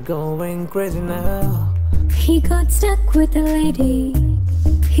 that's me going crazy now. He got stuck with a lady.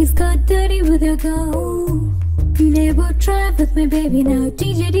 He's got dirty with a girl. Never try with my baby now.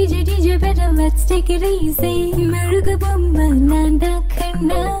 DJ, better let's take it easy. Raghubabu, nanda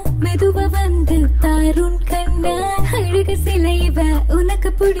kanna, meduva vandu tarun kanna. Adige silaiva, unakku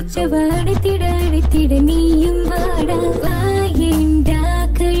pidichava, adithida neeyum vaada. Vaayenda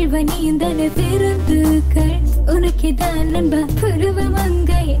kalvaniyum thana virundukal. Unakke dhaan nanba puruva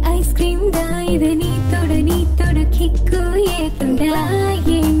mangai ice cream da idu nee toda kikku yethunda.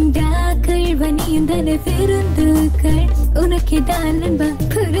 Vaayenda kalvaniyum thana virundukal. Unakke dhaan nanba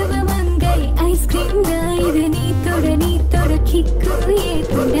puruva mangai ice cream da idu nee toda kikku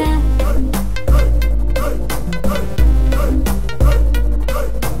yethunda.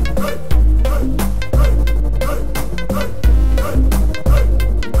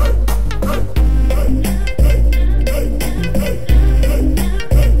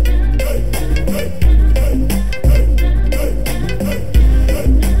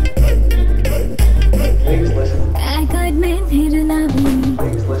 I got men here to love me.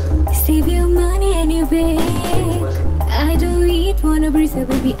 Save your money anyway. I don't eat, wanna breeze up,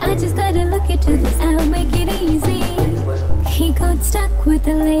 baby. I just gotta look into this. I'll make it easy. He got stuck with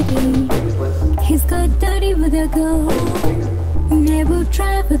a lady. He's got dirty with a girl. Never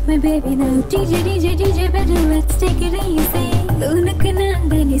try with my baby now. DJ, better let's take it easy. Unakku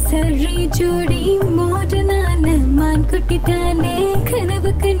nandani sarri jodi modu nana man kutti thane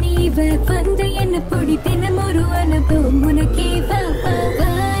kanavukku neeva vanda enna podi thinamoru anubhavam unakke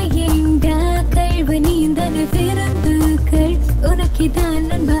vaayenda kalvaniyum thana virundukal unakke dhaan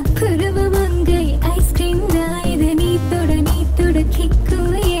nanba puruva mangai ice cream da idu nee toda kikku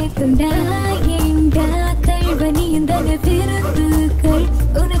yethunda. Vaayenda kalvaniyum thana virundukal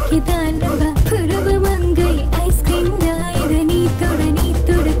unakke dhaan nanba puruva mangai ice cream da idu nee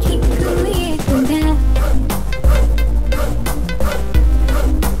toda kikku yethunda.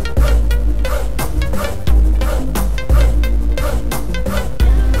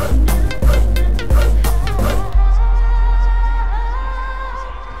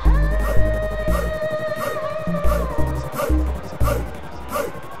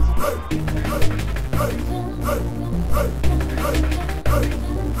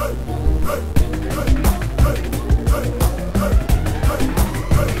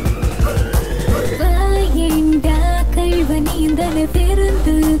 வாயேண்டா கல்வனியும் தன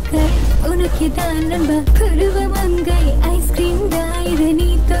பெருந்துக்கள் உனக்கு தான் நம்ப புருவ மங்கை ice cream தான் இது நீ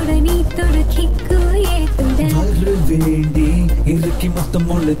தொட kick ஏத்துண்டா. வேண்டி இறுக்கி மொத்தம்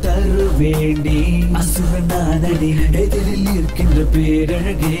ஒன்று தரு வேண்டி அசுரனானடி எதிரில் இருக்கின்ற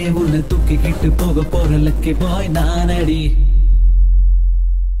பேரழகே உன்னை தூக்கிக்கிட்டு போக போற லக்கி பாய் நானடி.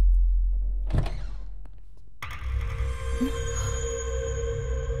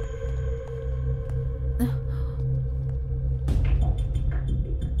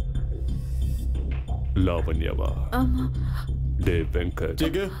 லாவண்யாவா? ஆமா. டே வெங்கட்,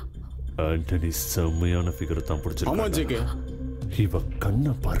 ஆண்டனி செம்மையான ஃபிகர் தான் பிடிச்சிருக்காங்க. இவ கண்ண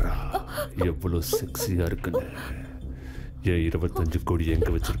பாரா எவ்வளவு செக்ஸியா இருக்குன்னு. என் 25 கோடி எங்க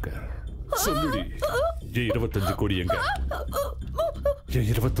வச்சிருக்க? சொல்லுடி என் 25 கோடி எங்க? என்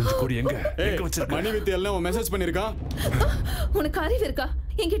 25 கோடி எங்க? எங்க வச்சிருக்க? மணி வித்து எல்லாம் மெசேஜ் பண்ணிருக்கா. உனக்கு அறிவு இருக்கா?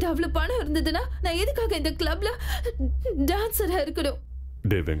 என்கிட்ட அவ்வளவு பணம் இருந்ததுன்னா நான் எதுக்காக இந்த கிளப்ல டான்சரா இருக்கணும்?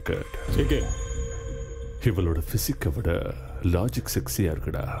 டே வெங்கட், இவளோட பிசிக்கை விட லாஜிக் செக்ஸியா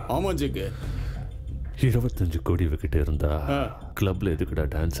இருக்குடா. ஆமா ஜெகே. 25 கோடி கிட்ட இருந்தா கிளப்ல எதுக்குடா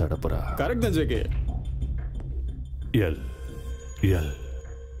டான்ஸ் ஆட போறா? கரெக்ட் தான் ஜெகே. எல் எல்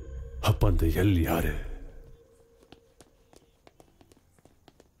அப்ப அந்த எல் யாரு?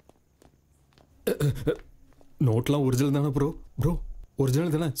 நோட்லாம் ஒரிஜினல் தானே ப்ரோ? ப்ரோ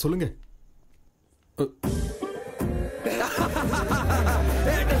ஒரிஜினல் தானே? சொல்லுங்க.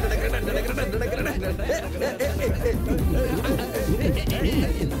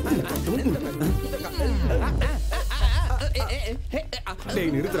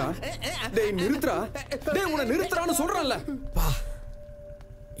 டேய் நிறுத்துறா, டேய் நிறுத்துறா, டேய் உன்னை நிறுத்துறான்னு சொல்றேன்ல.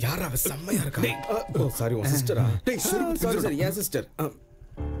 யாரா அவ? செம்மையா இருக்கா. ஓ சாரி, உன் சிஸ்டரா? டேய் சாரி என் சிஸ்டர்.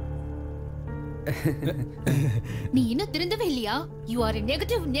 நீ இன்னும் திருந்தவே இல்லையா? You are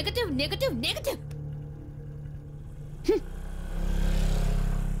negative negative negative negative.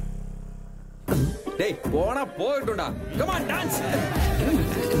 டேய் போனா போய்டுடா. Come on dance.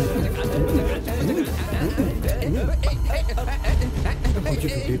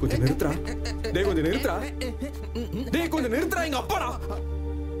 டேய் கொஞ்சம் நிறுத்துறா, டேய் கொஞ்சம் நிறுத்துறா, டேய் கொஞ்சம் நிறுத்துறா. எங்க அப்பாடா.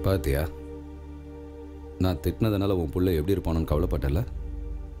 பாத்தியா, நான் திட்டினதுனால உன் புள்ள எப்படி இருப்பானு கவலைப்பட்டல?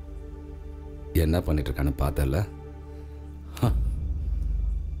 என்ன பண்ணிட்டு இருக்கான்னு பார்த்தல?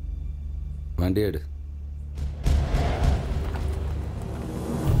 வண்டி எடு.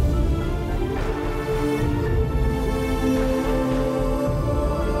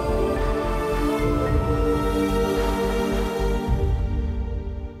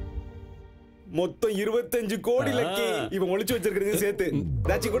 மொத்தம் 25 கோடி லக்கி. இவன் ஒளிச்சு வச்சிருக்கிறது சேர்த்து.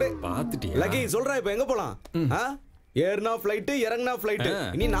 தாச்சி கூட பாத்துட்டியா? லக்கி சொல்றா இப்ப எங்க போலாம்? ஏர்னா ஃளைட், இறங்குனா ஃளைட்.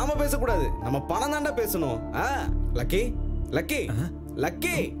 இனி நாம பேசக்கூடாது, நம்ம பணம் தாண்டா பேசணும். லக்கி லக்கி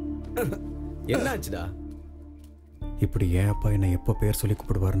லக்கி என்னாச்சுடா? இப்படி ஏன் அப்பா என்னை எப்போ பேர் சொல்லி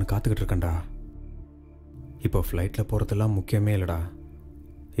கூப்பிடுவாருன்னு காத்துக்கிட்டு இருக்கேன்டா. இப்போ ஃப்ளைட்டில் போகிறதெல்லாம் முக்கியமே இல்லைடா.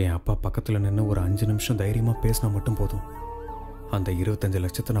 என் அப்பா பக்கத்தில் நின்று ஒரு 5 நிமிஷம் தைரியமாக பேசினா மட்டும் போதும். அந்த 25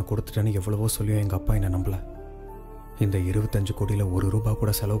 லட்சத்தை நான் கொடுத்துட்டேன்னு எவ்வளவோ சொல்லியும் எங்கள் அப்பா என்னை நம்பல. இந்த 25 கோடியில் ₹1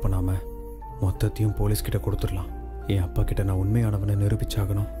 கூட செலவு பண்ணாமல் மொத்தத்தையும் போலீஸ்கிட்ட கொடுத்துடலாம். என் அப்பா கிட்ட நான் உண்மையானவனை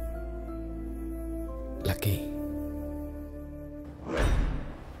நிரூபிச்சாகணும். லக்கி,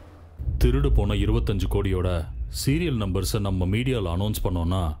 திருடு போன 25 கோடியோட சீரியல் நம்பர்ஸை நம்ம மீடியாவில் அனௌன்ஸ்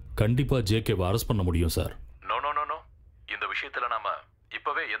பண்ணோம்னா கண்டிப்பாக ஜேகேவை அரெஸ்ட் பண்ண முடியும் sir. No no no no, இந்த விஷயத்துல நாம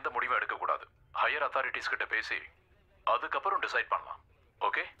இப்பவே எந்த முடிவும் எடுக்கக்கூடாது. ஹையர் அத்தாரிட்டிஸ் கிட்ட பேசி அதுக்கப்புறம் டிசைட் பண்ணலாம்.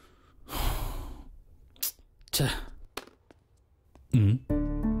 ஓகே?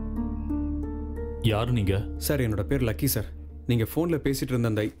 யாரு நீங்க? சார் என்னோட பேர் லக்கி சார். நீங்கள் ஃபோனில் பேசிட்டு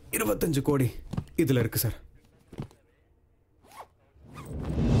இருந்த அந்த 25 கோடி இதில் இருக்கு சார்.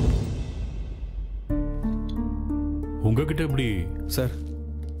 உங்ககிட்ட எப்படி? சார்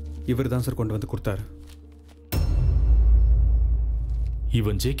இவர் தான் சார் கொண்டு வந்து கொடுத்தாரு.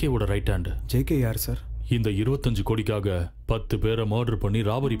 இவன் ஜேகேவோட ரைட் ஹேண்ட். ஜேகே யார் சார்? இந்த 25 கோடிக்காக 10 பேரை மர்டர் பண்ணி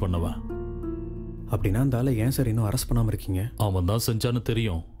ராபரி பண்ணவன். அப்படின்னா அந்த ஆளை ஏன் சார் இன்னும் அரெஸ்ட் பண்ணாமல் இருக்கீங்க? அவன் தான் செஞ்சான்னு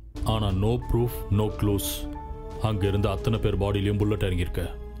தெரியும், ஆனால் நோ ப்ரூஃப் நோ க்ளூஸ். அங்கே இருந்த அத்தனை பேர் பாடியிலையும் புல்லட் இறங்கியிருக்க.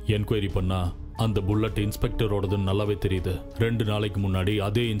 என்கொயரி பண்ணா அந்த புல்லட் இன்ஸ்பெக்டரோடதுன்னு நல்லாவே தெரியுது. 2 நாளைக்கு முன்னாடி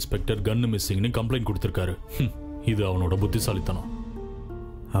அதே இன்ஸ்பெக்டர் கன்னு மிஸ்ஸிங்னு கம்ப்ளைண்ட் கொடுத்துருக்காரு. இது அவனோட புத்திசாலித்தனம்.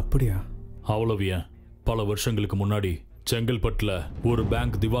 அப்படியா? அவ்வளவு ஏன், பல வருஷங்களுக்கு முன்னாடி செங்கல்பட்டுல ஒரு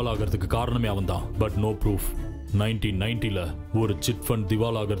பேங்க் திவால் ஆகிறதுக்கு காரணமே அவன் தான். But no proof. 1990ல ஒரு சிட் ஃபண்ட்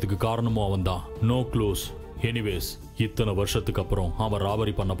திவால் ஆகிறதுக்கு காரணமும் அவன் தான். No clues. எனிவேஸ், இத்தனை வருஷத்துக்கு அப்புறம் அவன்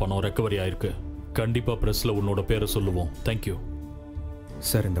ராபரி பண்ண பணம் ரெக்கவரி ஆயிருக்கு. கண்டிப்பா பிரஸ்ல உன்னோட பேரை சொல்லுவோம். Thank you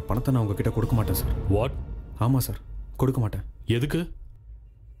sir. இந்த பணத்தை நான் உங்ககிட்ட கொடுக்க மாட்டேன் சார். வாட்? ஆமாம் சார், கொடுக்க மாட்டேன். எதுக்கு?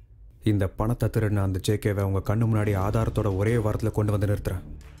 இந்த பணத்தை திருடின அந்த ஜேகேவை உங்க கண்ணு முன்னாடி ஆதாரத்தோட ஒரே வாரத்தில் கொண்டு வந்து நிறுத்துறேன்.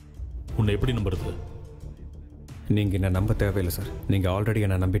 உன்னை எப்படி நம்புறது? நீங்க என்ன நம்ப தேவையில்லை சார். நீங்க ஆல்ரெடி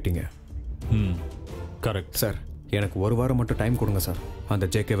என்ன நம்பிட்டீங்க. Correct sir. எனக்கு 1 வாரம் மட்டும் டைம் கொடுங்க சார். அந்த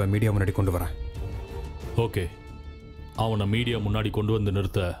ஜேகேவை மீடியா முன்னாடி கொண்டு வரேன். ஓகே, அவனை மீடியா முன்னாடி கொண்டு வந்து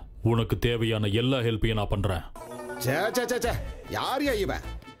நிறுத்த உனக்கு தேவையான எல்லா ஹெல்ப்பையும் நான் பண்றேன். யாரையா இவன்?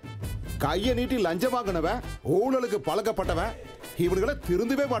 கையை நீட்டி லஞ்சம் வாங்கினவன், ஊழலுக்கு பழக்கப்பட்டவன், இவனுங்களை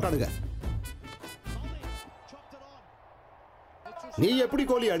திருந்தவே மாட்டானுங்க. நீ எப்படி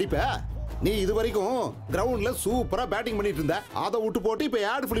கோலி அடிப்ப? நீ இது வரைக்கும் கிரவுண்ட்ல சூப்பரா பேட்டிங் பண்ணிட்டு இருந்த. அதை விட்டு போட்டு இப்ப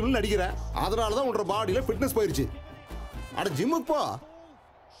ஆட் பிலிம்ல நடிக்கிற. அதனாலதான் உன்னோட பாடியில ஃபிட்னஸ் போயிருச்சு. அட ஜிம்முக்கு போ.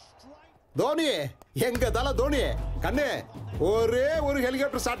 தோனி, எங்க தல தோனி கண்ணு, ஒரே ஒரு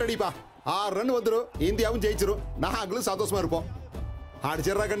ஹெலிகாப்டர் ஸ்டார்ட் அடிப்பா. 6 ரன் வந்துடும், இந்தியாவும் ஜெயிச்சிரும், நாங்களும் சந்தோஷமா இருப்போம்.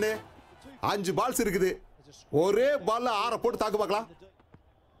 அடிச்சிடறா கண்ணு. 5 பால்ஸ் இருக்குது, ஒரே பால்ல 6 போட்டு தாக்கு பார்க்கலாம்.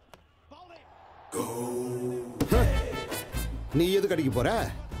 நீ எதுக்கு அடிக்க போற?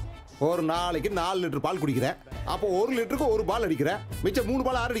 ஒரு நாளைக்கு 4 லிட்டர் பால் குடிக்கிற, அப்போ 1 லிட்டருக்கு 1 பால் அடிக்கிற, மிச்சம் 3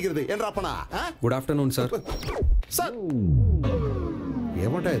 பால் யார் அடிக்கிறது என்ற அப்பனா? Good afternoon sir. சார்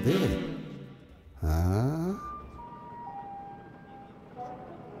ஏமாட்டா இது?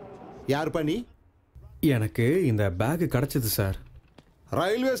 யார் பண்ணி? எனக்கு இந்த பேக் கிடைச்சது சார்.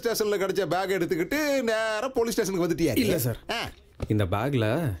 ரயில்வே ஸ்டேஷன்ல கிடைச்ச பேக் எடுத்துக்கிட்டு நேரா போலீஸ் ஸ்டேஷனுக்கு வந்துட்டியா? இல்ல சார், இந்த பேக்ல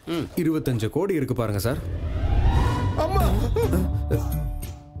 25 கோடி இருக்கு பாருங்க சார். அம்மா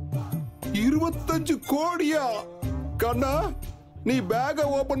 25 கோடியா? கண்ணா நீ பேக்க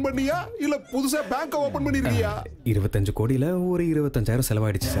ஓபன் பண்ணியா இல்ல புதுசா பேங்க ஓபன் பண்ணிருக்கியா? 25 கோடியில ஒரு 25,000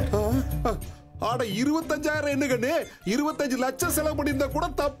 செலவாயிடுச்சு சார். ஆட 25,000 என்ன கண்ணு? 25 லட்சம் செலவு பண்ணியிருந்தா கூட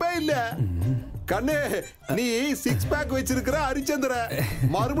தப்பே இல்ல கண்ணே. நீ 6 பேக் வச்சிருக்கிற ஹரிச்சந்திர,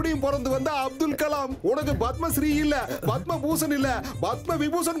 மறுபடியும் பிறந்து வந்த அப்துல் கலாம். உனக்கு பத்மஸ்ரீ இல்ல, பத்ம பூஷன் இல்ல, பத்ம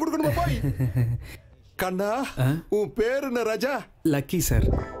விபூஷன் கொடுக்கணுமா போய்? கண்ணா உன் பேரு என்ன ராஜா? Lucky sir.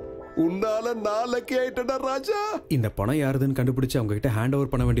 உன்னால நான் லக்கி ஆயிட்டேன்டா ராஜா. இந்த பணம் யாருதுன்னு கண்டுபிடிச்சு அவங்க கிட்ட ஹேண்ட்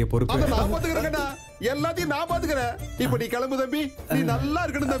ஓவர் பண்ண வேண்டிய பொறுப்பு அத நான் பாத்துக்கறேன்டா, எல்லாத்தையும் நான் பாத்துக்கறேன். இப்போ நீ கிளம்பு தம்பி, நீ நல்லா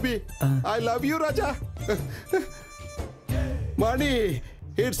இருக்கணும் தம்பி. I love you Raja. Money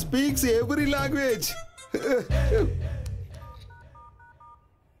it speaks every language.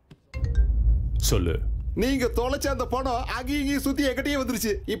 சொல்லு. நீங்க தொலைச்ச அந்த பணம் அங்கேயும் சுத்தி எங்கிட்டயே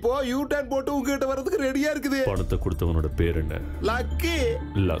வந்துருச்சு. இப்போ யூ டர்ன் போட்டு உங்ககிட்ட வரதுக்கு ரெடியா இருக்குது. பணத்தை கொடுத்தவனோட பேர் என்ன? Lucky.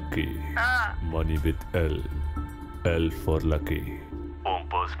 Lucky. Money with L. L for lucky. உன்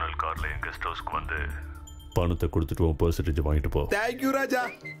பர்சனல் கார்ல என் கெஸ்ட் ஹவுஸ்க்கு வந்து பணத்தை கொடுத்துட்டு உன் பெர்சன்டேஜ் வாங்கிட்டு போ. தேங்க் யூ ராஜா.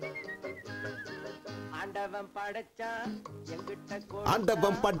 ஆண்டவன்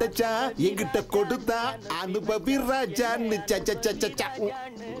படைச்சா எங்கிட்ட கொடுத்தா அனுபவி ராஜான்னு.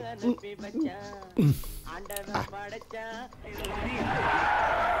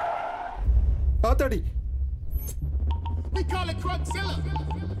 ஆத்தாடி We call it Crugzilla.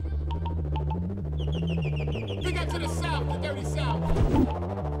 Big up to the south, the dirty south.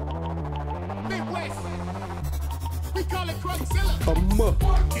 Midwest. We call it Crugzilla. அம்மா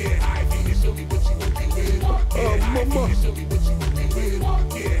அம்மா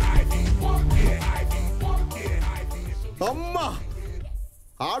அம்மா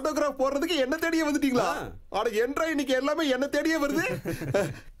ஆட்டோகிராஃப் போடுறதுக்கு என்ன தேடியே வந்துட்டீங்களா? ஆட என்றா இன்னைக்கு எல்லாமே என்ன தேடியே வருது.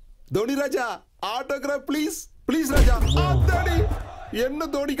 தோனி ராஜா ஆட்டோகிராஃப் ப்ளீஸ் ப்ளீஸ் ராஜா. ஆத்தாடி என்ன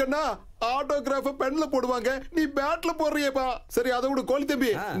தோனி கண்ணா, ஆட்டோகிராஃப் பென்ல போடுவாங்க, நீ பேட்ல போடுறியேப்பா. சரி அதை விட கோலி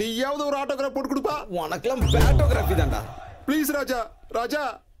தம்பி, நீயாவது ஒரு ஆட்டோகிராஃப் போட்டு கொடுப்பா. உனக்கெல்லாம் பேட்டோகிராஃபி தான்டா. ப்ளீஸ் ராஜா. ராஜா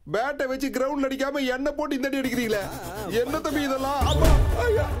பேட்டை வச்சு கிரவுண்ட்ல அடிக்காம என்ன போட்டு இந்த அடி அடிக்கிறீங்களே, என்ன தம்பி இதெல்லாம்? அம்மா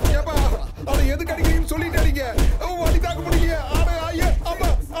ஐயா ஏப்பா, அட எதுக்கு அடிக்கிறீங்கன்னு சொல்லிட்டு அடிங்க. வலி தாக்க முடியல. அட ஐயா அம்மா,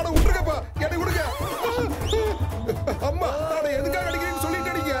 அட விட்டுருங்கப்பா, என்னை விடுங்க. அம்மா அட எதுக்காக அடிக்கிறீங்கன்னு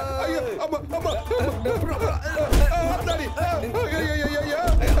சொல்லிட்டு அடிங்க. ஐயா அம்மா அம்மா ஆத்தாடி ஐயா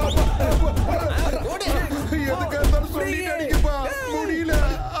எதுக்கு இருந்தாலும் சொல்லிட்டு அடிங்கப்பா, முடியல.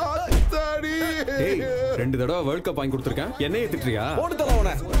 ஆத்தாடி 2 தடவை வேர்ல்ட் கப் வாங்கி கொடுத்துருக்கேன், என்ன ஏத்துறியா? போடு தலவன.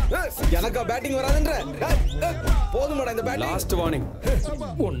 எனக்கா பேட்டிங் வராதுன்ற. போதுமாடா இந்த பேட்டிங். Last warning.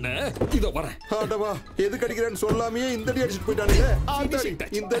 ஒண்ணே இதோ வரேன். ஆடவா எதுக்கு அடிக்கிறேன்னு சொல்லாமே இந்த அடி அடிச்சிட்டு போயிட்டானுங்க. ஆத்தாடி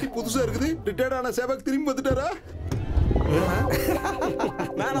இந்த அடி புதுசா இருக்குது. ரிட்டையர்ட் ஆன சேவக் திரும்பி வந்துட்டாரா?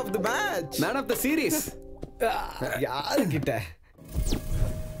 Man of the match, man of the series. யாரு கிட்ட?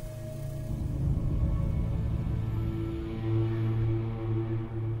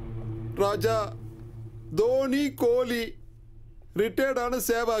 ராஜா தோனி கோலி ரிட்டையர்ட் ஆன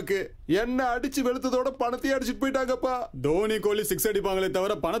சேவாக்கு என்ன அடிச்சு வெளுத்ததோட பணத்தையும் அடிச்சுட்டு போயிட்டாங்கப்பா. தோனி கோலி 6 அடிப்பாங்களே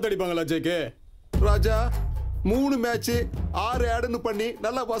தவிர பணத்தை அடிப்பாங்களா ஜேகே? ராஜா 3 மேட்ச் 6 ஆடுன்னு பண்ணி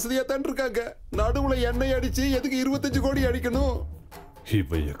நல்லா வசதியா தான் இருக்காங்க. நடுவுல எண்ணெய் அடிச்சு எதுக்கு 25 கோடி அடிக்கணும்?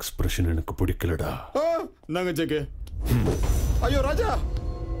 இவ எக்ஸ்பிரஷன் எனக்கு பிடிக்கலடா. நாங்க ஜேகே. ஐயோ ராஜா,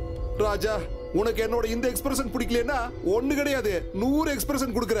 ராஜா உனக்கு என்னோட இந்த எக்ஸ்பிரஷன் பிடிக்கலன்னா ஒண்ணு கிடையாது, 100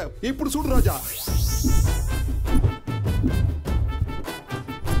 எக்ஸ்பிரஷன் கொடுக்குற. இப்படி சுடு ராஜா.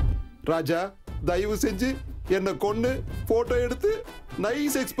 ராஜா தயவு செஞ்சு என்ன கொன்னு போட்டோ எடுத்து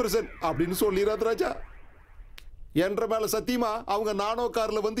நைஸ் எக்ஸ்பிரஷன் அப்படின்னு சொல்லிடாத ராஜா. என்ற மேல சத்தியமா அவங்க நானோ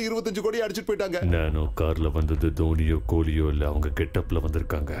கார்ல வந்து 25 கோடி அடிச்சுட்டு போயிட்டாங்க. நானோ கார்ல வந்தது தோனியோ கோலியோ இல்ல, அவங்க கெட்டப்ல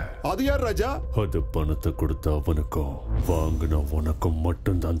வந்திருக்காங்க. அது யார் ராஜா? அது பணத்தை கொடுத்த அவனுக்கும் வாங்கின உனக்கும்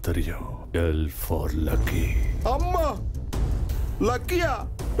மட்டும் தான் தெரியும். L for lucky. அம்மா லக்கியா?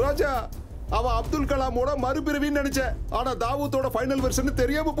 ராஜா அவன் அப்துல் கலாமோட மறுபிறவின்னு நினைச்சேன், ஆனா தாவூத்தோட ஃபைனல் வெர்ஷன்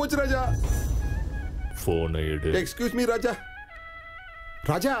தெரியாம போச்சு ராஜா. போனை எடு. எக்ஸ்கியூஸ் மீ ராஜா.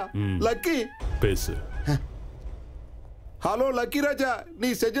 ராஜா லக்கி பேசு. ஹலோ லக்கி ராஜா, நீ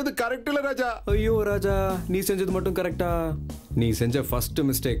செஞ்சது கரெக்ட் இல்ல ராஜா. ஐயோ ராஜா, நீ செஞ்சது மட்டும் கரெக்டா? நீ செஞ்ச ஃபர்ஸ்ட்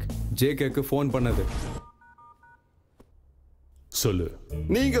மிஸ்டேக் ஜேகேக்கு ஃபோன் பண்ணது. சொல்லு.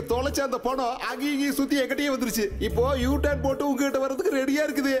 நீங்க தொலைச்ச அந்த பணம் அங்கேயும் சுத்தி எங்கிட்டயே வந்துருச்சு. இப்போ யூ டர்ன் போட்டு உங்ககிட்ட வர்றதுக்கு ரெடியா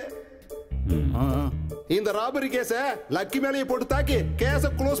இருக்குது. இந்த ராபரி கேஸ லக்கி மேலேயே போட்டு தாக்கி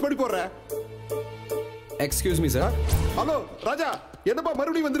கேஸ க்ளோஸ் பண்ணி போடுற. Excuse me sir. ஹலோ ராஜா, என்னப்பா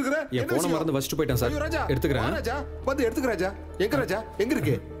மறுபடியும் வந்திருக்கிற? என் போன மறந்து வச்சிட்டு போயிட்டேன் சார். ராஜா எடுத்துக்கிறேன். ராஜா வந்து எடுத்துக்க ராஜா. எங்க ராஜா? எங்க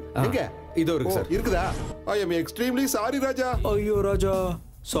இருக்கு? எங்க? இதோ இருக்கு சார். இருக்குதா? ஐ அம் எக்ஸ்ட்ரீம்லி சாரி ராஜா. ஐயோ ராஜா,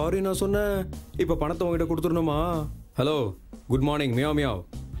 சாரி நான் சொன்னேன். இப்ப பணத்தை உங்ககிட்ட கொடுத்துடணுமா? Hello, good morning. Meow meow.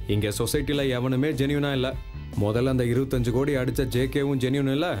 இங்க சொசைட்டில எவனுமே ஜெனியூனா இல்ல. முதல்ல அந்த 25 கோடி அடிச்ச ஜேகேவும்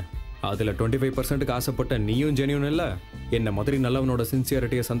ஜெனியூன் இல்ல. அதுல 25%க்கு ஆசைப்பட்ட நீயும் ஜெனியூன் இல்ல. என்ன மாதிரி நல்லவனோட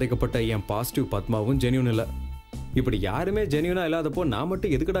சின்சியரிட்டியை சந்தேகப்பட்ட என் பாசிட்டிவ் பத்மாவும் ஜெனியூன் இல்ல. இப்படி யாருமே ஜெனியூனா இல்லாதப்போ நான்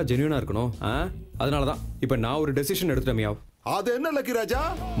மட்டும் எதுக்குடா ஜெனியூனா இருக்கணும்? அதனாலதான் இப்ப நான் ஒரு டெசிஷன் எடுத்துட்டேன் மியாவ். அது என்ன லக்கி ராஜா?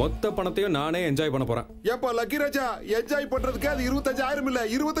 மொத்த பணத்தையும் நானே என்ஜாய் பண்ண போறேன். ஏப்பா லக்கி ராஜா, என்ஜாய் பண்றதுக்கு அது 25,000 இல்ல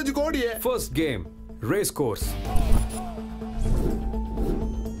 25 கோடி. First game race course.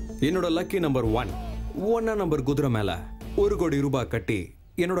 என்னோட லக்கி நம்பர் 1 நம்பர் குதிரை மேல 1 கோடி ரூபாய் கட்டி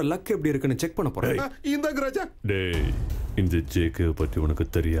என்னோட லக் எப்படி இருக்குன்னு செக் பண்ண போறேன். இந்த ராஜா, டேய், இந்த ஜேகே பத்தி உனக்கு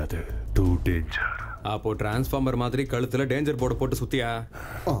தெரியாது. Two danger. அப்போ டிரான்ஸ்ஃபார்மர் மாதிரி கழுத்துல டேஞ்சர் போர்டு போட்டு சுத்தியா?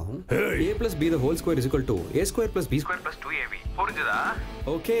 a plus b the whole square is equal to a square plus b square plus 2ab. புரிஞ்சதா?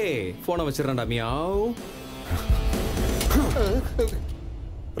 ஓகே, போனை வச்சிரறேன்டா மியாவ்.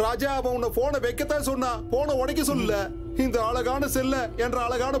 ராஜா, அவன் உன்னை போனை வைக்கத்தான் சொன்னா, போனை உடைக்க சொல்லல. இந்த அழகான செல்ல என்ற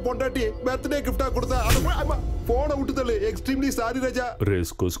அழகான பொண்டாட்டி பர்த்டே கிஃப்டா கொடுத்தா போனை விட்டு தள்ளு. எக்ஸ்ட்ரீம்லி சாரி ராஜா.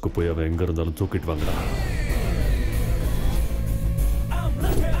 ரேஸ் கோர்ஸ்க்கு போய் அவன் எங்க இருந்தாலும் தூக்கிட்டு வாங்கடா.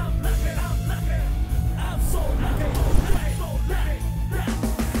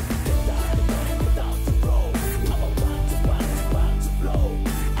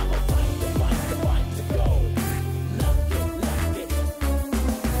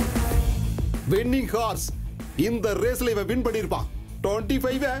 Winning hours. இந்த ரேஸ்ல இவன் வின் பண்ணிருப்பான்.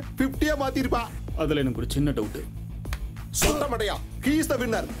 25 50 மாத்திருப்பான். அதுல எனக்கு ஒரு சின்ன டவுட். சொல்ல மாட்டியா? He is the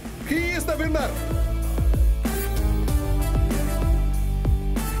winner. He is the winner.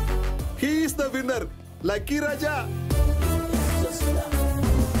 He is the winner. Lucky ராஜா.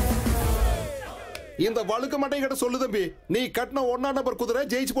 இந்த வழுக்க மட்டை கிட்ட சொல்லு தம்பி, நீ கட்டின 1 நம்பர் குதிரை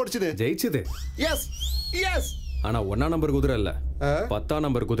ஜெயிச்சு போடுச்சுது. ஜெயிச்சுது? S S. ஆனா 1 நம்பர் குதிரை இல்ல, 10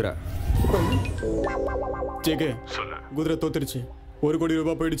 நம்பர் குதிரை. ஜேகே, குதிரை தோத்துருச்சு. 1 கோடி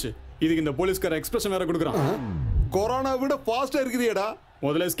ரூபாய் போயிடுச்சு. இதுக்கு இந்த போலீஸ்கார எக்ஸ்பிரஷன் வேற கொடுக்குறான். கொரோனா விட ஃபாஸ்டா இருக்கிறியடா.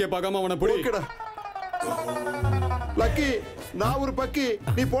 முதல்ல எஸ்கேப் ஆகாம அவனை புடி. ஓகேடா லக்கி, நான் ஒரு பக்கி,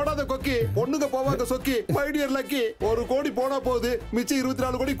 நீ போடாத கொக்கி, பொண்ணுங்க போவாங்க சொக்கி. மை டியர் லக்கி, 1 கோடி போனா போகுது, மிச்சம்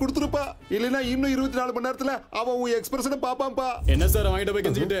 24 கோடி கொடுத்துருப்பா. இல்லனா இன்னும் 24 மணி நேரத்துல அவன் உன் எக்ஸ்பிரஷனை பாப்பாம்பா. என்ன சார் வாங்கிட்டு போய்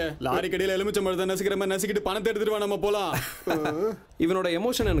கெஞ்சிக்கிட்டு லாரி கடையில எலுமிச்சம் பழத்தை நசிக்கிற மாதிரி நசிக்கிட்டு பணத்தை எடுத்துட்டு வா, நம்ம போலாம். இவனோட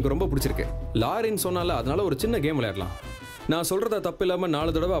எமோஷன் எனக்கு ரொம்ப பிடிச்சிருக்கு. லாரின்னு சொன்னால அதனால ஒரு சின்ன கேம் விளையாடலாம். நான் சொல்றத தப்பு இல்லாம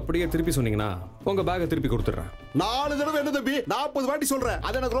 4 தடவை அப்படியே திருப்பி சொன்னீங்கன்னா உங்க பேக்கை திருப்பி கொடுத்துறேன். 4 தடவை என்ன தம்பி? 40 வாட்டி சொல்றேன்.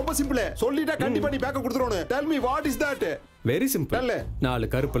 அது எனக்கு ரொம்ப சிம்பிள். சொல்லிட்டா கண்டிப்பா நீ பேக்க கொடுத்துறோம். Tell me what is that? Very simple. 4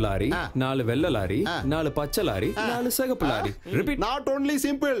 கருப்பு லாரி, 4 வெள்ளை லாரி, 4 பச்சை லாரி, 4 சிகப்பு lorry. Repeat. Not only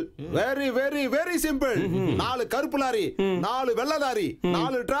simple, very very very simple. 4 கருப்பு லாரி, 4 வெள்ளை லாரி,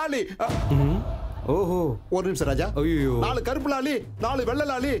 4 ட்ராலி. ஓஹோ, ஒரு நிமிஷம் ராஜா. ஐயோ, 4 கருப்பு லாரி, 4 வெள்ளை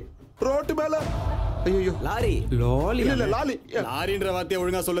லாரி, ரோட்டு மேல. ஐயோ, லாரி. லாரி இல்ல லாரி. லாரின்ற வார்த்தையை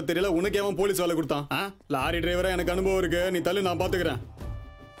ஒழுங்கா சொல்ல தெரியல. உனக்கு ஏன் போலீஸ் வேலை கொடுத்தான்? லாரி டிரைவரா எனக்கு அனுபவம் இருக்கு. நீ தள்ளு, நான் பாத்துக்கிறேன்.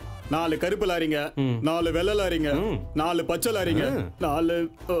 4 கருப்பு லாரிங்க, 4 வெள்ளை லாரிங்க, 4 பச்சை லாரிங்க, 4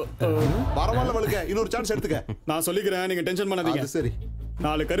 பரவாயில்ல வழுக்க. இன்னொரு சான்ஸ் எடுத்துக்க. நான் சொல்லிக்கிறேன், நீங்க டென்ஷன் பண்ணாதீங்க. சரி.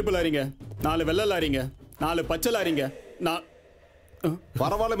 4 கருப்பு லாரிங்க, 4 வெள்ளை லாரிங்க, 4 பச்சை லாரிங்க.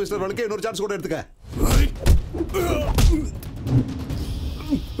 பரவாயில்ல மிஸ்டர் வழுக்க, இன்னொரு சான்ஸ் கூட எடுத்துக்க.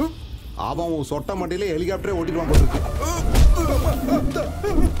 அவன் சொட்ட மண்டியில ஹெலிகாப்டரே ஓட்டிடுவான் போல.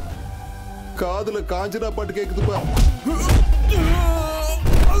 காதுல காஞ்சிரா பாட்டு கேக்குதுப்பா.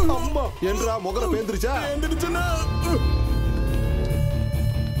 அம்மா என்றா முகர பேந்திருச்சா? பேந்திருச்சுனா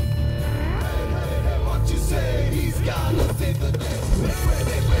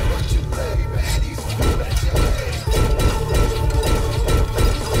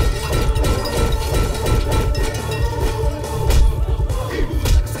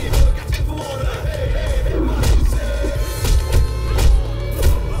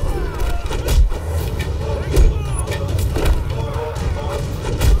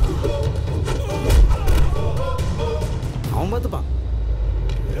அவன் பார்த்துப்பான்.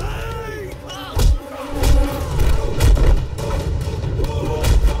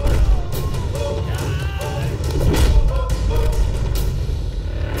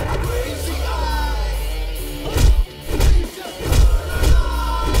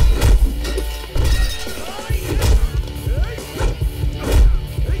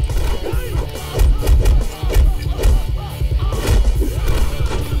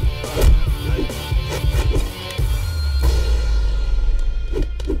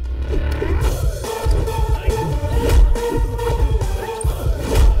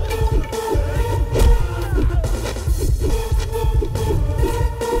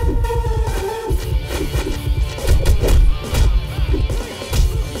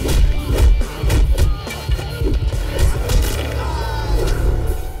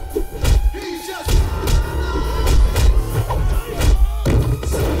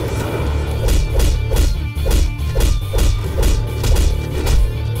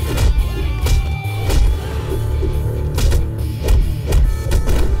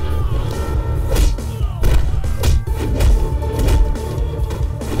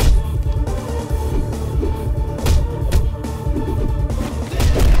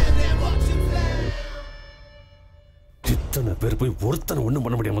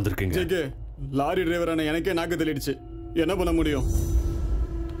 வந்திருக்கீங்க? ஜேகே, லாரி டிரைவரான எனக்கே நாக்கு தள்ளிடுச்சு. என்ன பண்ண முடியும்?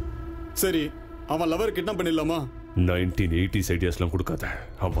 சரி, அவன் லவர் கிட்னாப் பண்ணிடலாமா? 1980s ஐடியாஸ்லாம் கொடுக்காத.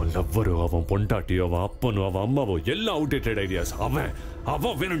 அவன் லவ்வரோ, அவன் பொண்டாட்டியோ, அவன் அப்பனோ, அவன் அம்மாவோ எல்லாம் அவுடேட்டட் ஐடியாஸ்.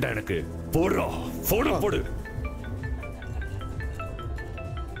 அவன் வேணும்டா எனக்கு. போடுறா, போடு.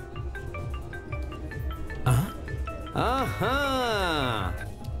 ஆஹா.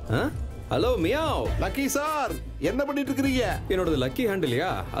 Hello meow. லக்கி சார், என்ன பண்ணிட்டு இருக்கீங்க? என்னோட லக்கி ஹேண்ட் இல்லையா,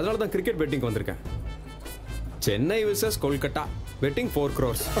 அதனால தான் கிரிக்கெட் பெட்டிங் வந்திருக்கேன். Chennai versus Kolkata bedding 4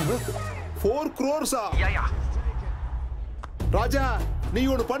 crores. 4 crores? ராஜா, நீ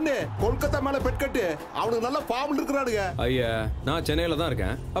ஒண்ணு பண்ணு. கொல்கத்தா மேல பெட் கட்டு. அவனுக்கு நல்ல ஃபார்ம்ல இருக்கறானுங்க. ஐயா, நான் சென்னையில தான்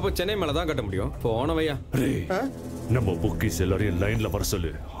இருக்கேன். அப்ப சென்னை மேல தான் கட்ட முடியும். போனவையா. நம்ம புக்கிஸ் எல்லாரையும் லைன்ல வர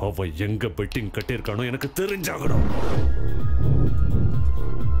சொல்லு. அவன் எங்க பெட்டிங் கட்டியிருக்கானோ எனக்கு தெரிஞ்சாகணும்.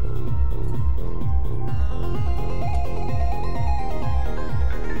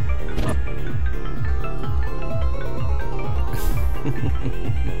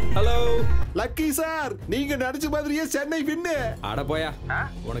 ஹலோ லக்கி சார், நீங்க நடிச்ச மாதிரியே சென்னை வின்னு. அட போயா,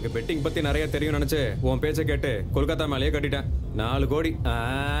 உனக்கு பெட்டிங் பத்தி நிறைய தெரியும் நினைச்சு உன் பேச்ச கேட்டு கொல்கத்தா மேலேயே கட்டிட்டேன். 4 கோடி.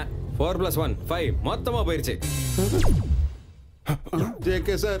 4+1 5 மொத்தமா போயிருச்சு.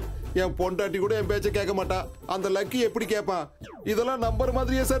 ஜேகே சார், என் பொண்டாட்டி கூட என் பேச்ச கேட்க மாட்டா. அந்த லக்கி எப்படி கேட்பான்? இதெல்லாம் நம்பர்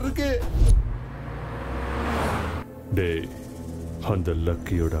மாதிரியே சார் இருக்கு. டேய், அந்த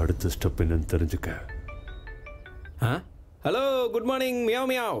லக்கியோட அடுத்த ஸ்டெப் என்னன்னு தெரிஞ்சுக்க. Hello, good morning meow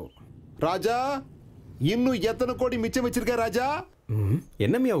meow. ராஜா, இன்னும் எத்தனை கோடி மிச்சம் வச்சிருக்க ராஜா?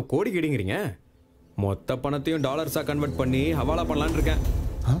 என்ன மியாவ் கோடி கிடிங்கிறீங்க? மொத்த பணத்தையும் டாலர்ஸா கன்வெர்ட் பண்ணி ஹவாலா பண்ணலாம்னு இருக்கேன்.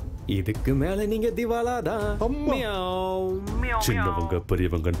 இதுக்கு மேல நீங்க திவாலா தான். சின்னவங்க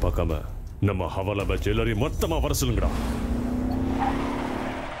பெரியவங்கன்னு பார்க்காம நம்ம ஹவாலா பேட்ச் எல்லாரையும் மொத்தமா வர சொல்லுங்கடா.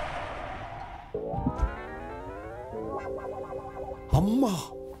 அம்மா,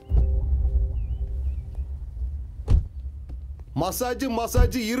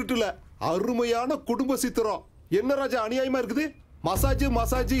 மசாஜ் இருட்டுல அருமையான குடும்ப சித்திரம். என்ன ராஜா அநியாயமா இருக்குது?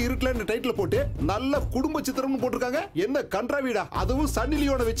 மசாஜ் இருட்டுல டைட்டில் போட்டு நல்ல குடும்ப சித்திரம்னு போட்டிருக்காங்க. என்ன கன்றாவிடா, அதுவும் சன்னி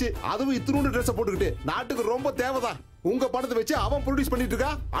லியோனை வச்சு, அதுவும் இத்தினூண்டு ட்ரெஸ் போட்டுக்கிட்டு. நாட்டுக்கு ரொம்ப தேவைதான். உங்க படத்தை வச்சு அவன் ப்ரொடியூஸ் பண்ணிட்டு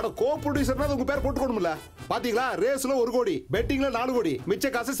இருக்கா. ஆனா கோ ப்ரொடியூசர்னா உங்க பேர் போட்டுக்கணும்ல. பாத்தீங்களா, ரேஸ்ல 1 கோடி, பெட்டிங்ல 4 கோடி,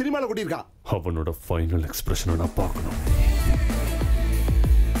 மிச்ச காசு சினிமால கொட்டியிருக்கான். அவனோட ஃபைனல் எக்ஸ்பிரஷனை நான் பார்க்கணும்.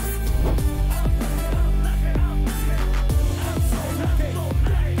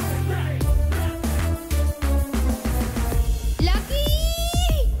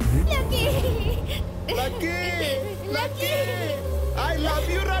 I love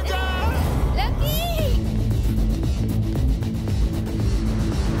you, Raja.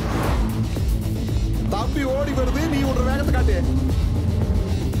 தம்பி ஓடி வருது, நீ உன் வேகத்தை காட்டு.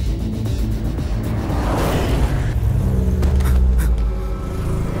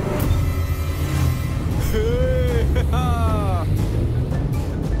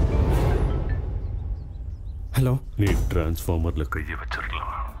 ஹலோ, நீ டிரான்ஸ்ஃபார்மர்ல கையை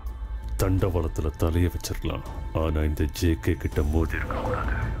வச்சிருக்கலாம், தண்டவாளத்துல தலையை வச்சிருக்கலாம். ஆனா இந்த ஜேகே கிட்ட மோதி இருக்க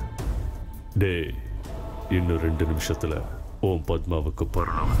கூடாது. டே, இன்னும் 2 நிமிஷத்துல ஓம் பத்மாவுக்கு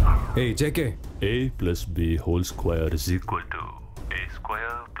பரணம். ஏய் JK, a plus b whole square is equal to a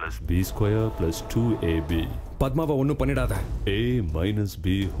square plus b square plus 2ab. பத்மாவை ஒன்றும் பண்ணிடாத. a minus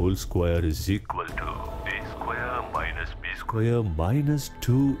b whole square is equal to a square minus b square minus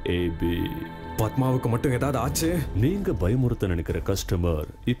 2ab. பத்மாவுக்கு மட்டும் ஏதாவது ஆச்சு? நீங்க பயமுறுத்த நினைக்கிற customer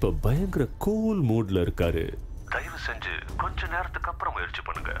இப்ப பயங்கர cool மூட்ல இருக்காரு. தயவு செஞ்சு கொஞ்ச நேரத்துக்கு அப்புறம் முயற்சி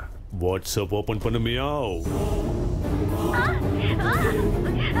பண்ணுங்க. WhatsApp open பண்ணுமியா?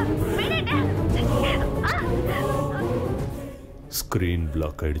 ஸ்கிரீன்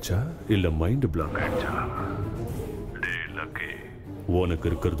பிளாக் ஆயிடுச்சா இல்ல மைண்ட் பிளாக் ஆயிடுச்சா? டேய் லக்கி, உனக்கு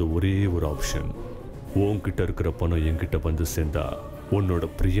இருக்கிறது ஒரே ஒரு ஆப்ஷன். உன்கிட்ட இருக்கிற பணம் என்கிட்ட வந்து சேர்ந்தா உன்னோட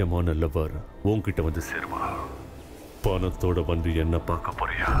பிரியமான லவர் உன்கிட்ட வந்து சேருவா. பணத்தோட வந்து என்ன பார்க்க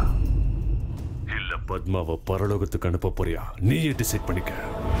போறியா இல்ல பத்மாவை பரலோகத்துக்கு அனுப்ப போறியா? நீயே டிசைட் பண்ணிக்க.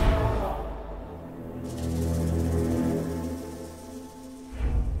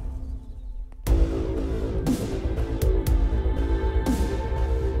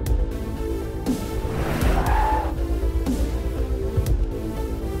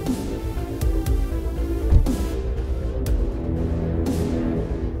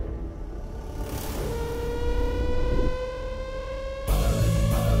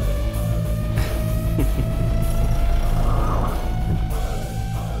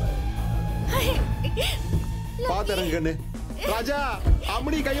 பாத்தரங்கன்னு ராஜா,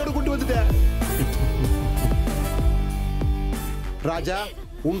 அம்மணி கையோட கூட்டு வந்துட்ட. ராஜா,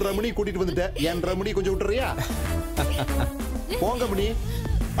 உன் ரமணி கூட்டிட்டு வந்துட்ட. என் ரமணி கொஞ்சம் விட்டுறியா? போங்க மணி.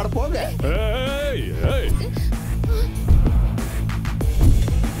 அட போங்க. ஏய் ஏய்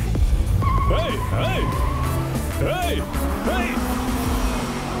ஏய் ஏய் ஏய் ஏய்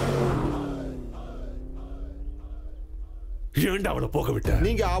ஏன்டா அவளை போக விட்ட?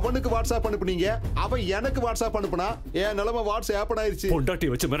 நீங்க அவனுக்கு வாட்ஸ்அப் அனுப்புனீங்க, அவன் எனக்கு வாட்ஸ்அப் அனுப்புனா, என் நிலைமை வாட்ஸ்அப் ஆயிருச்சு. பொண்டாட்டி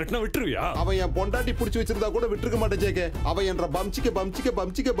வச்சு மிரட்டினா விட்டுருவியா? அவன் என் பொண்டாட்டி புடிச்சு வச்சிருந்தா கூட விட்டுருக்க மாட்டேன் ஜேகே. அவன் என்ற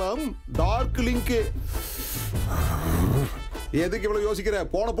பம்சிக்க பம் டார்க் லிங்க். எதுக்கு இவ்வளவு யோசிக்கிற?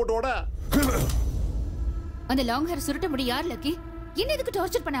 போன போட்டு ஓட. அந்த லாங் ஹேர் சுருட்ட முடி யார் லக்கி? என்ன எதுக்கு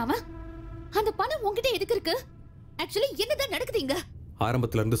டார்ச்சர் பண்ணாம? அந்த பணம் உன்கிட்ட எதுக்கு இருக்கு? ஆக்சுவலி என்னதான் நடக்குதுங்க?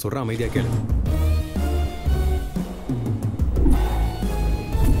 ஆரம்பத்துல இருந்து சொல்ற, அமைதியா கேளு.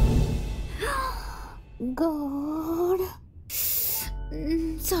 God.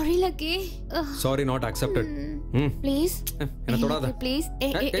 Sorry, Lucky. Sorry, not accepted. Please. என்ன தொடாத. Please.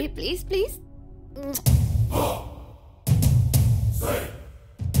 Please, please.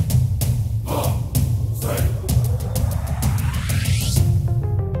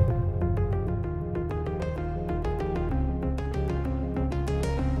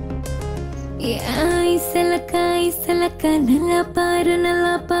 ஐசலக்கா நல்லா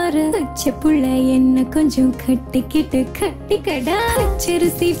பாரு பச்சை புள்ள என்ன கொஞ்சம் கட்டிக்கடா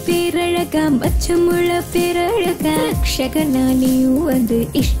பச்சரிசி பேரழகா மச்சமுள்ள பேரழகா ரக்ஷகனா நீயும் வந்து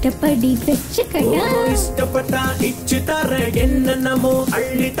இஷ்டப்படி வச்சுக்கடா. இஷ்டப்பட்டா இச்சு தர என்ன நமோ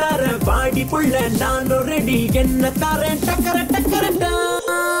அள்ளி தர பாடி புள்ள நானும் ரெடி என்ன தரேன் டக்கரட்டா.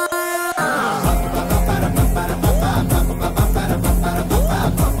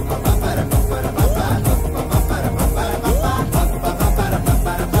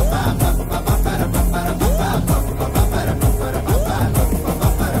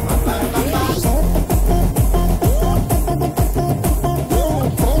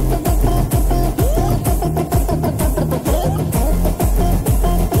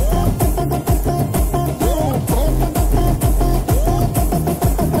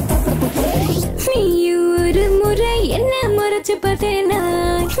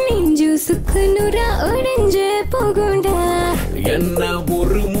 என்ன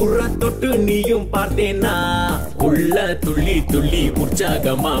ஒரு முறை தொட்டு நீயும் பார்த்தேனா உள்ள துள்ளி துள்ளி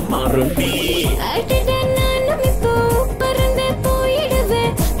உற்சாகமா மாறும். நானும் இப்போ பறந்து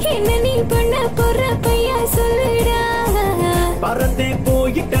போயிடுவேன். என்ன நீ பண்ண போற பையா சொல்லுடா. பறந்தே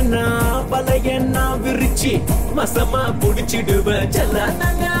போயிட்டனா பலைய நான் விரிச்சு மசமா புடிச்சிடுவேன்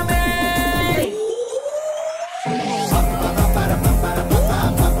செல்லாமே.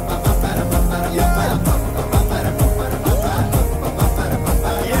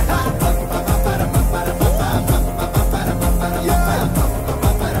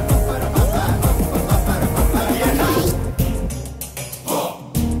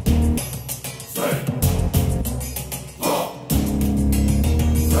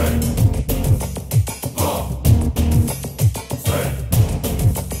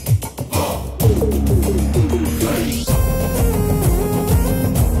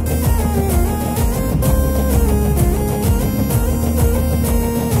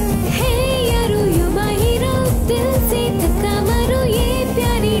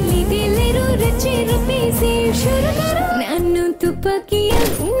 நானும் துப்பாக்கிய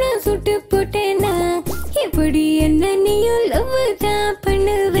உன்னை சுட்டு போட்டேனா எப்படி என்ன நீயும் லவ் தான்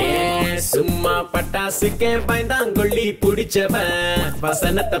பண்ணுவேன். சும்மா பட்டாசுக்கே பயந்தாங்கொள்ளி புடிச்சவன்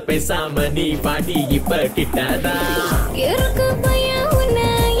வசனத்தை பேசாம நீ பாடி இப்ப கிட்டாதா. எனக்கு பையன் உன்னை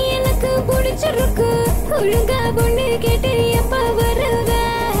எனக்கு பிடிச்சிருக்கு. ஒழுங்கா பொண்ணு கேட்டு எப்ப வருவ?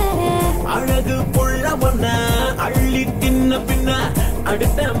 அழகு புள்ள ஒன்ன அள்ளி தின்ன பின்ன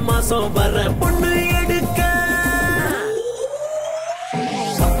அடுத்த மாசம் வர பொண்ணு எடுக்க.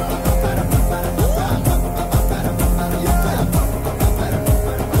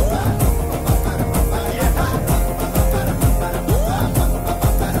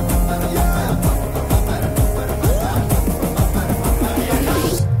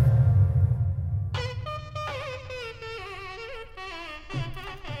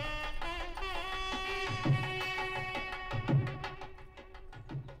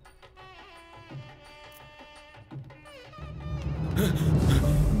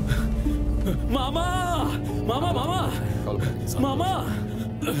 மாமா மாமா மாமா மாமா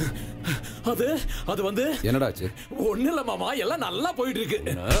அது அது வந்து என்னடாச்சு? ஒண்ணு இல்ல மாமா, எல்லாம் நல்லா போயிட்டு இருக்கு.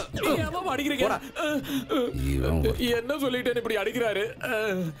 ஏன் மாமா அடிக்கிறீங்க? என்ன சொல்லிட்டேன்னு இப்படி அடிக்கிறாரு?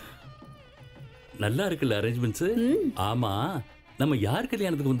 நல்லா இருக்குல்ல அரேஞ்ச்மெண்ட்ஸ்? ஆமா, நம்ம யார்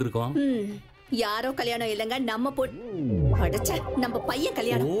கல்யாணத்துக்கு வந்திருக்கோம்? யாரோ கல்யாணம் இல்லங்க, நம்ம அடச்சே நம்ம பையன்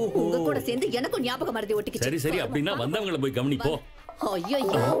கல்யாணம். உங்க கூட சேர்ந்து எனக்கும் ஞாபகம் மறதி ஒட்டிக்கிச்சு. சரி சரி, அப்படின்னா வந்தவங்கள போய் கவனிப்போ. ஐயோ,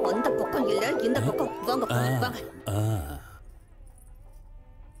 அந்த பக்கம் இல்ல இந்த பக்கம் வாங்க வாங்க.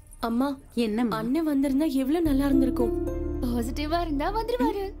 அம்மா என்ன அண்ணன் வந்திருந்தா எவ்வளவு நல்லா இருந்திருக்கும். பாசிட்டிவா இருந்தா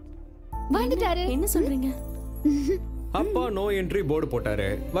வந்துருவாரு. வந்துட்டாரு. என்ன சொல்றீங்க? அப்பா நோ என்ட்ரி போர்டு போட்டாரு.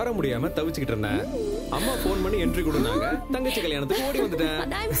 வர முடியாம தவிச்சுக்கிட்டு இருந்தேன். அம்மா போன் பண்ணி என்ட்ரி கொடுத்தாங்க. தங்கச்சி கல்யாணத்துக்கு ஓடி வந்துட்டேன்.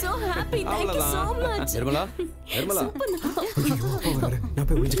 I am so happy. Thank you so much. Nirmala Nirmala நான்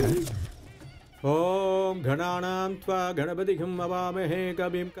போய் ஒளிஞ்சுக்கிறேன். ஓம் கணானாம் த்வா கணபதிகம் அவாமஹே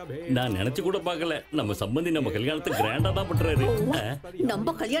கபீம் கபே. நான் நினைச்சு கூட பார்க்கல நம்ம சம்பந்தி நம்ம கல்யாணத்தை கிராண்டா தான் பண்றாரு.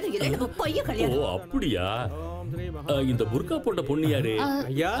 நம்ம கல்யாணம் இல்ல, நம்ம பையன் ஓ கல்யாணம். அப்படியா? இந்த புர்கா போட்ட பொண்ணு யாரு?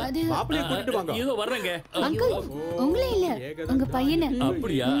 ஐயா மாப்பிளைய கூட்டிட்டு வாங்க. இதோ வர்றேங்க. அங்கிள் உங்களே இல்ல உங்க பையனை.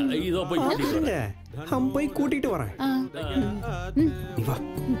 அப்படியா? இதோ போய் கூட்டிட்டு வரேன். நான் போய் கூட்டிட்டு வரேன். நீ வா.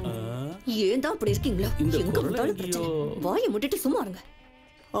 ஏன் தான் அப்படி இருக்கீங்களா? எங்க வந்தாலும் பிரச்சனை. வாயை முட்டிட்டு சும்மா இருங்க.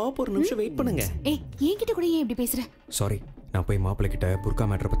 ஒரு நிமிஷம் வெயிட் பண்ணுங்க. ஏய் என்கிட்ட கூட ஏன் இப்படி பேசுற? சாரி, நான் போய் மாப்பிள்ளை கிட்ட புர்கா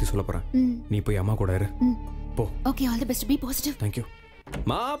மேட்டரை பத்தி சொல்ல போறேன். நீ போய் அம்மா கூட இரு. போ. Okay, all the best. B positive. Thank you.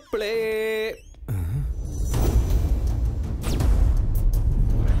 மாப்பிள்ளை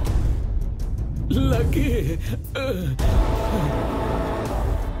லக்கி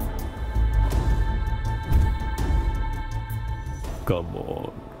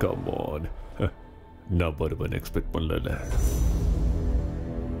கம் ஆன் நான் வருவன் எக்ஸ்பெக்ட் பண்ணல.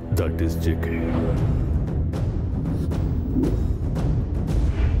 That is JK.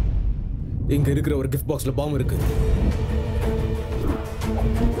 இங்க இருக்கிற ஒரு கிஃப்ட் பாக்ஸ்ல பாம் இருக்கு.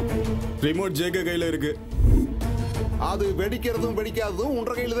 ரிமோட் ஜேகே கையில இருக்கு. அது வெடிக்கிறதும் வெடிக்காததும்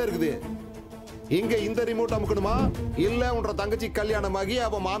உன்ற கையில தான் இருக்குது. இங்க இந்த ரிமோட் அமுக்கணுமா இல்ல உன்ற தங்கச்சி கல்யாணமாகி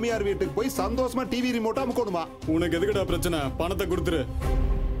அவ மாமியார் வீட்டுக்கு போய் சந்தோஷமா டிவி ரிமோட் அமுக்கணுமா? உனக்கு எதுக்குடா பிரச்சனை? பணத்தை கொடுத்துரு.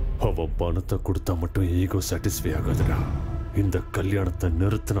 அவன் பணத்தை கொடுத்தா மட்டும் ஈகோ சாட்டிஸ்ஃபை ஆகாதுடா. இந்த கல்யாணத்தை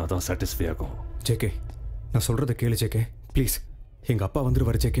நிறுத்தினாதான் சாட்டிஸ்ஃபை ஆகும். ஜேகே, நான் சொல்றத கேளு ஜேகே ப்ளீஸ். எங்க அப்பா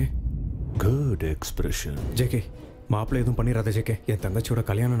வந்துருவாரு ஜேகே. Good expression. ஜேகே, மாப்பிள்ளை எதுவும் பண்ணிடாத ஜேகே. என் தங்கச்சியோட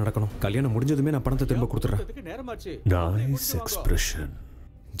கல்யாணம் நடக்கணும். கல்யாணம் முடிஞ்சதுமே நான் பணத்தை திரும்ப கொடுத்துறேன். Nice expression.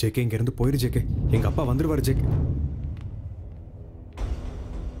 ஜேகே, இங்க இருந்து போயிரு ஜேகே. எங்க அப்பா வந்துருவாரு ஜேகே.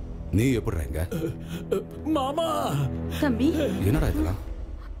 நீ எப்படிங்க? மாமா தம்பி, என்னடா இதெல்லாம்?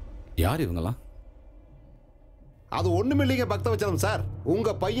 யார் இவங்கலாம்? அது ஒண்ணுமே இல்லைங்க பக்தவச்சலம் சார். உங்க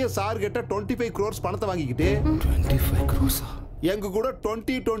பையன் சார் கிட்ட 25 crores பணத்தை வாங்கிக்கிட்டு 25 crores எங்க கூட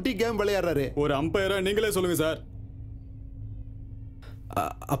 2020 கேம் விளையாடுறாரு. ஒரு அம்பையரா நீங்களே சொல்லுங்க சார்.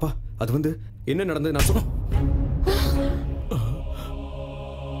 அப்பா, அது வந்து என்ன நடந்தது நான் சொல்றேன்.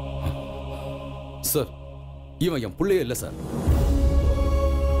 சார், இவன் என் புள்ளையே இல்ல சார்.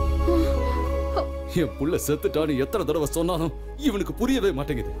 என் புள்ள செத்துட்டான்னு எத்தனை தடவை சொன்னாலும் இவனுக்கு புரியவே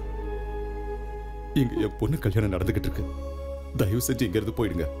மாட்டேங்குது. இங்க என் பொண்ணு கல்யாணம் நடந்துகிட்டு இருக்கு. தயவு செஞ்சு இங்க இருந்து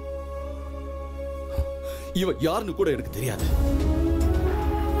போயிடுங்க. இவன் யாருன்னு கூட எனக்கு தெரியாது.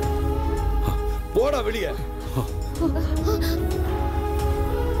 போடா வெளியே.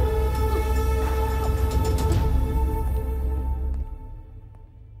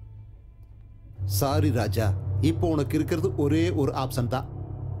 சாரி ராஜா, இப்போ உனக்கு இருக்கிறது ஒரே ஒரு ஆப்ஷன் தான்.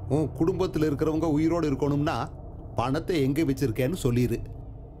 உன் குடும்பத்தில் இருக்கிறவங்க உயிரோடு இருக்கணும்னா பணத்தை எங்க வச்சிருக்கேன்னு சொல்லிடு.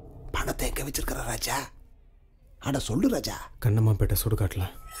 பணத்தை எங்க வச்சிருக்கிற ராஜா? அட சொல்லு ராஜா. கண்ணம்மாப்பேட்டை சுடுகாட்டுல.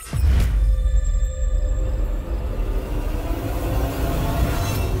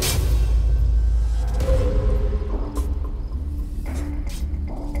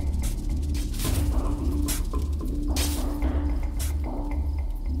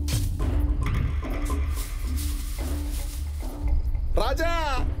 ராஜா,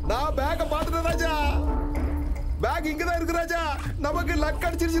 நான் பேக்க பாத்துட்டேன் ராஜா. பேக் இங்கதான் இருக்கு ராஜா. நமக்கு லக்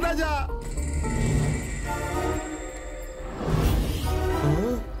அடிச்சிருச்சு ராஜா.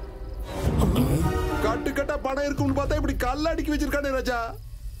 கட்டு கட்டா பணம் இருக்கும்னு பார்த்தா இப்படி கல்ல அடிக்கி வச்சிருக்கானே ராஜா.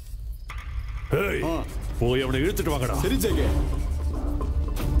 போய் அவனை இழுத்துட்டு வாங்கடா. சரி ஜேகே.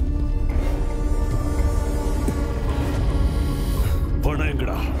 பணம்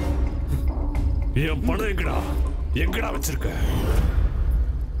எங்கடா? என் பணம் எங்கடா? எங்கடா வச்சிருக்க?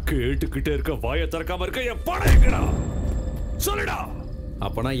 கேட்டுக்கிட்டே இருக்க, வாயை திறக்காம இருக்க. என் பணம் எங்கடா? சொல்லுடா.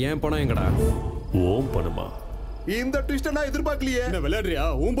 அப்பனா என் பணம் எங்கடா? ஓம் பணமா? இந்த ட்விஸ்ட நான் எதிர்பார்க்கலையே. என்ன விளையாடுறியா?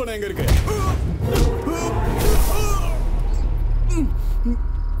 உன் பணம் எங்க இருக்கு?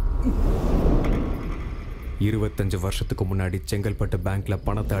 25 வருஷத்துக்கு முன்னாடி செங்கல்பட்டு பேங்க்ல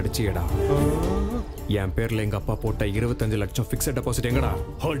பணத்தை அடிச்சியடா. என் பேர்ல எங்க அப்பா போட்ட 25 லட்சம் பிக்ஸட் டெபாசிட் எங்கடா?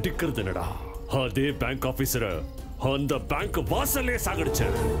 அடிக்கிறது என்னடா? அதே பேங்க் ஆபீசர் அந்த பேங்க் வாசல்லே சாகடிச்ச.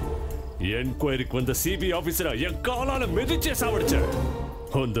 என்கொயரிக்கு வந்த சிபிஐ ஆபீசர் என் காலால மிதிச்சே சாவடிச்ச.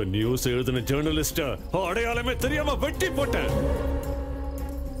 அந்த நியூஸ் எழுதின ஜேர்னலிஸ்ட அடையாளமே தெரியாம வெட்டி போட்டேன்.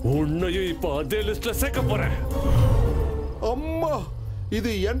 உன்னையும் இப்ப அதே லிஸ்ட்ல சேர்க்க போறேன். அம்மா, இது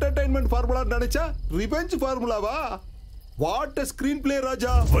என்டர்டைன்மெண்ட் ஃபார்முலா நினைச்சா revenge ஃபார்முலாவா? What a screen play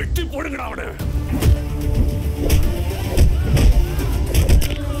ராஜா. வெட்டி போடுங்கடா அவனை.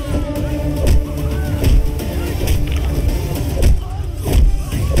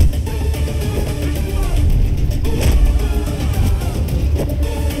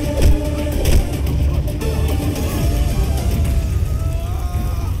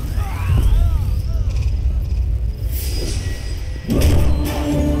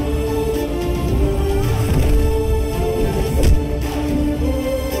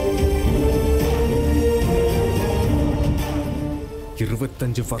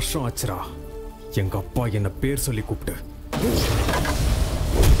 வருஷம் ஆச்சுரா எங்க அப்பா என்ன பேர் சொல்லி கூப்பிட்டு.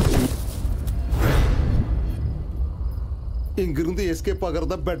 இங்கிருந்து எஸ்கேப்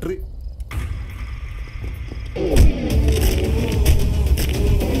ஆகிறதா பெட்டர்.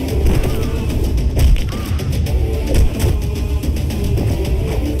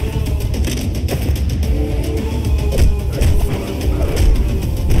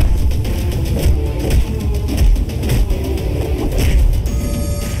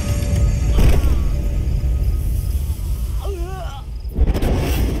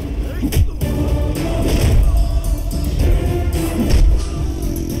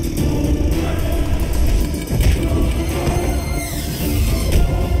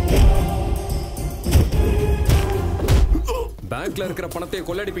 இருக்கிற பணத்தை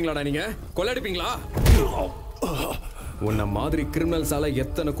கொள்ளடிப்பீங்களாடா நீங்க? கொள்ளடிப்பீங்களா? உன்ன மாதிரி கிரிமினல்ஸால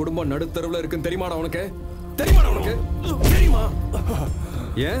எத்தனை குடும்பம் நடுத்தருவுல இருக்குன்னு தெரியுமாடா உனக்கு? தெரியுமாடா உனக்கு? தெரியுமா?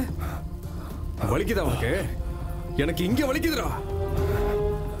 ஏன் வலிக்குதா உனக்கு? எனக்கு இங்க வலிக்குதுடா.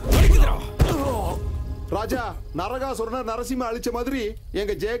 வலிக்குதுடா. ராஜா நரகாசுரனை நரசிம்ம அழிச்ச மாதிரி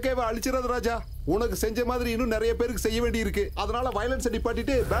எங்க ஜேகேவை அழிச்சிரது ராஜா. உனக்கு செஞ்ச மாதிரி இன்னும் நிறைய பேருக்கு செய்ய வேண்டி இருக்கு. அதனால வயலன்ஸ்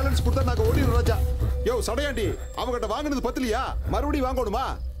நிப்பாட்டிட்டு பேலன்ஸ் கொடுத்தா நாங்க ஓடிடுறோம் ராஜா. யோ சடையாண்டி அவங்கிட்ட வாங்கினது பத்தலையா? மறுபடியும் வாங்கணுமா?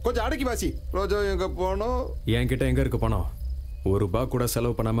 கொஞ்சம் அடக்கி வாசி. ராஜா எங்க போனோம்? என்கிட்ட எங்க இருக்கு பணம்? ₹1 கூட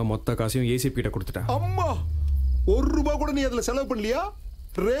செலவு பண்ணாம மொத்த காசையும் ஏசிபி கிட்ட கொடுத்துட்டேன். அம்மா ₹1 கூட நீ அதுல செலவு பண்ணலையா?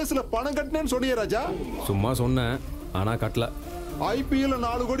 ரேஸ்ல பணம் கட்டினேன்னு சொன்னியே ராஜா. சும்மா சொன்னேன் ஆனா கட்டல. ஐபிஎல்ல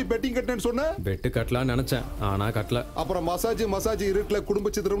 4 கோடி பெட்டிங் கட்டினேன்னு சொன்ன. பெட்டு கட்டலாம்னு நினைச்சேன் ஆனா கட்டல. அப்புறம் மசாஜ் இருட்டுல குடும்ப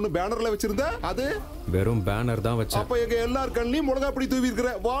சித்திரம்னு பேனர்ல வச்சிருந்த அது வெறும் பேனர் தான் வச்சேன். அப்ப எங்க எல்லார் கண்ணியும் முளகா அப்படி தூவி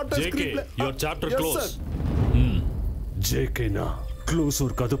இருக்கிற. What a script. your chapter close. ஜேகேனா close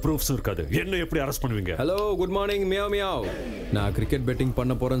இருக்காது ப்ரூஃப்ஸ் இருக்காது. என்ன எப்படி அரெஸ்ட் பண்ணுவீங்க? Hello good morning meow meow. நான் கிரிக்கெட் பெட்டிங்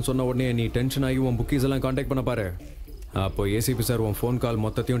பண்ண போறேன்னு சொன்ன உடனே நீ டென்ஷன் ஆகி உன் புக்கீஸ் எல்லாம் கான்டாக்ட் பண்ண பாரு. அப்போ ஏசிபி சார் உன் ஃபோன் கால்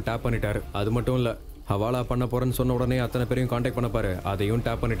மொத்தத்தையும் டேப் பண்ணிட்டாரு. அது மட்டும் இல்ல ஹவாலா பண்ண போறேன்னு சொன்ன உடனே அத்தனை பேரையும் கான்டாக்ட் பண்ண பாரு. அதையும்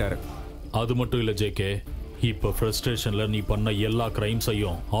டேப் பண்ணிட்டாரு. அது மட்டும் இல்ல ஜேகே, இப்ப ஃப்ரஸ்ட்ரேஷன்ல நீ பண்ண எல்லா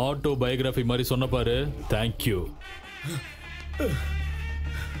கிரைம்ஸையும் ஆட்டோ பயோகிராஃபி மாதிரி சொன்ன பாரு. தேங்க்யூ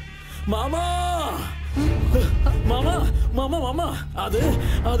மாமா. மாமா மாமா மாமா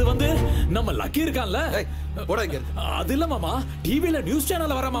அது வந்து நம்ம லக்கி இருக்கான்ல, அது இல்ல மாமா, டிவில நியூஸ்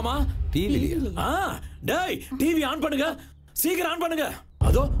சேனல்ல வர மாமா. டிவில டேய் டிவி ஆன் பண்ணுங்க, சீக்கிரம் ஆன் பண்ணுங்க.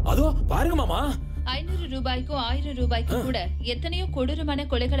 அதோ பாருங்க மாமா. 500 ரூபாய்க்கும் 1000 ரூபாய்க்கும் கூட எத்தனையோ கொடூரமான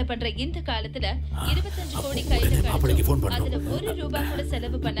கொலைகளை பண்ற இந்த காலத்துல 25 கோடி கையில அதுல ₹1 கூட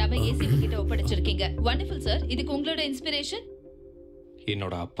செலவு பண்ணாம ஏசிபி கிட்ட ஒப்படைச்சிருக்கீங்க. Wonderful sir. இதுக்கு உங்களோட இன்ஸ்பிரேஷன்?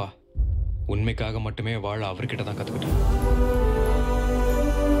 என்னோட அப்பா உண்மைக்காக மட்டுமே வாழ அவர்கிட்ட தான் கத்துக்கிட்டேன்.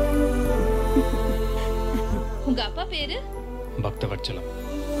 உங்க அப்பா பேரு? பக்தவத்சலம்.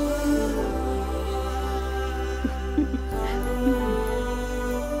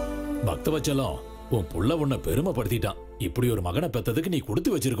 பக்தவத்சலம், உன் புள்ள உன்னை பெருமைப்படுத்திட்டான். இப்படி ஒரு மகனை பெத்ததுக்கு நீ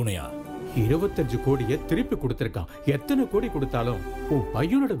கொடுத்து வச்சிருக்கணும்யா. 25 கோடியை திருப்பி கொடுத்திருக்கான். எத்தனை கோடி கொடுத்தாலும் உன்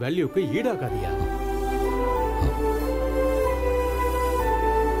பையனோட வேல்யூக்கு ஈடாகாதியா?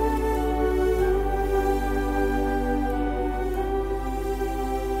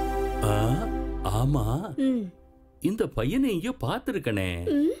 ஆமா, இந்த பையனை எங்கேயோ பார்த்திருக்கனே.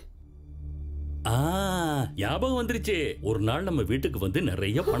 ஞாபகம் வந்துருச்சு. ஒரு நாள் நம்ம வீட்டுக்கு வந்து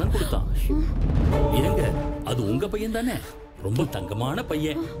நிறைய பணம் கொடுத்தான். ஏங்க அது உங்க பையன் தானே? ரொம்ப தங்கமான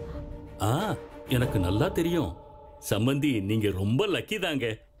பையன். எனக்கு நல்லா தெரியும். சம்பந்தி நீங்க ரொம்ப லக்கி தாங்க.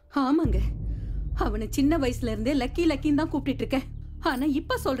 ஆமாங்க, அவனை சின்ன வயசுல இருந்தே லக்கி லக்கின்னு தான் கூப்பிட்டு இருக்கேன். ஆனா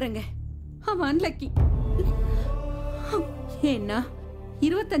இப்ப சொல்றேங்க அவன் அன்லக்கி. ஏன்னா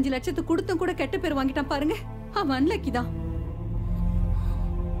 25 லட்சத்து கொடுத்தும் கூட கெட்ட பேர் வாங்கிட்டான் பாருங்க. அவன் அன்லக்கி தான்.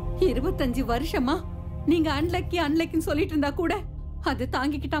 25 வருஷமா நீங்க அன்லக்கின்னு சொல்லிட்டு இருந்தா கூட அது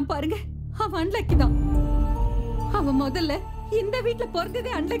தாங்கிக்கிட்டான் பாருங்க. அவன் அன்லக்கி தான். அவன் முதல்ல இந்த வீட்டுல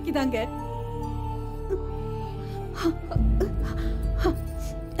பிறந்ததே அன்லக்கி தாங்க.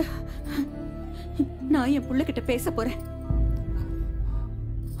 நான் என் புள்ள கிட்ட பேச போறேன்.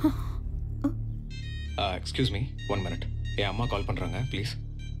 Excuse me 1 minute. என் அம்மா கால் பண்றாங்க ப்ளீஸ்.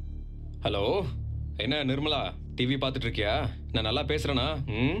 ஹலோ, என்ன நிர்மலா டிவி பார்த்துட்டு இருக்கியா? நான் நல்லா பேசுறேனா?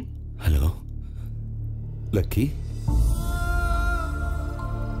 Hello lucky.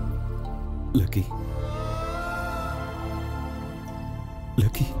 லக்கி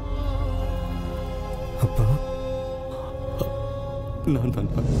லக்கி அப்பா, நான் தான்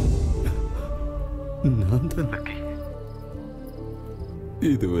லக்கி.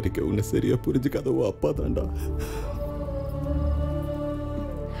 இது வரைக்கும் உன்னை சரியா புரிஞ்சுக்காத உன் அப்பா தான்டா.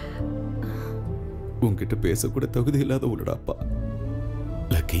 உன்கிட்ட பேசக்கூட தகுதி இல்லாத உன்னோட அப்பா.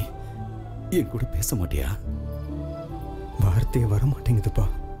 லக்கி, என் கூட பேச மாட்டியா? வார்த்தையே வர மாட்டேங்குதுப்பா.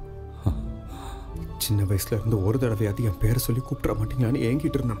 சின்ன வயசுல இருந்து ஒரு தடவையாவது என் பேரை சொல்லி கூப்பிட மாட்டீங்களான்னு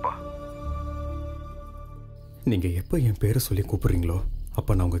ஏங்கிட்டு இருந்தேன்ப்பா. நீங்க எப்ப என் பேரை சொல்லி கூப்பிடுறீங்களோ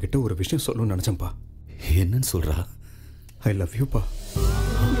அப்ப நான் உங்ககிட்ட ஒரு விஷயம் சொல்லணும்னு நினைச்சேன்ப்பா. என்னன்னு சொல்றா? I love யூப்பா.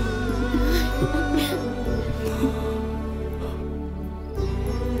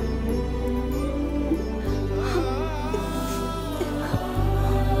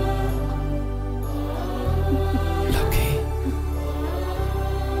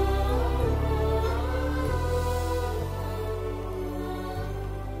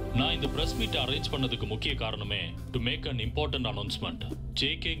 நான் இந்த பிரஸ் மீட் அரேஞ்ச் பண்ணதுக்கு முக்கிய காரணமே to make an important announcement.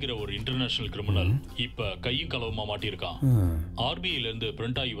 ஜேகேங்கிற ஒரு இன்டர்நேஷனல் கிரிமினல் இப்ப கையும் களவுமா மாட்டியிருக்கான். ஆர்பிஐல இருந்து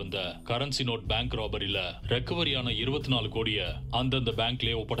பிரிண்ட் ஆகி வந்த கரன்சி நோட் பேங்க் ராபரியில ரெக்கவரியான 24 கோடியை அந்தந்த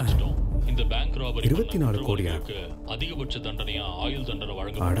பேங்க்லயே ஒப்படைச்சிட்டோம். இந்த பேங்க் ராபரி 24 கோடியா? அதிகபட்ச தண்டனையா ஆயுள் தண்டனை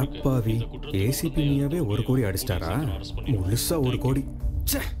வழங்க. அடப்பாவி, ஏசிபி நீயாவே 1 கோடி அடிச்சிட்டாரா? முழுசா 1 கோடி.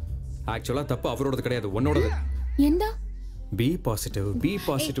 ஆக்சுவலா தப்பு அவரோடது கிடையாது, உன்னோடது. எந்த பி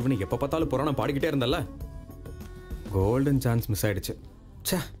பாசிட்டிவ்னு எப்ப பார்த்தாலும் புராணம் பாடிக்கிட்டே இருந்தல்ல, கோல்டன் சான்ஸ் மிஸ் ஆயிடுச்சு.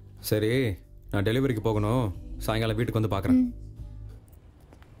 ச்சே, சரி நான் டெலிவரிக்கு போகணும், சாயங்காலம் வீட்டுக்கு வந்து பார்க்குறேன்.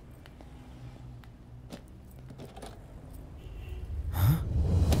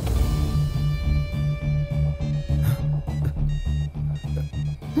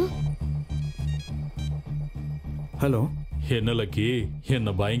 ஹலோ. என்ன லக்கி,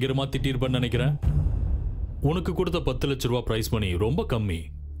 என்ன பயங்கரமா திட்டிருப்பேன்னு நினைக்கிறேன். உனக்கு கொடுத்த 10 லட்ச ரூபா பிரைஸ் மணி ரொம்ப கம்மி,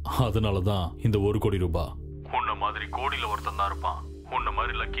 அதனாலதான் இந்த 1 கோடி ரூபாய். உன்ன மாதிரி கோடியில ஒருத்தன் தான் இருப்பான். உன்ன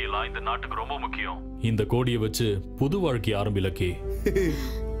மாதிரி லக்கி எல்லாம் இந்த நாட்டுக்கு ரொம்ப முக்கியம். இந்த கோடியை வச்சு புது வாழ்க்கை ஆரம்பி லக்கி.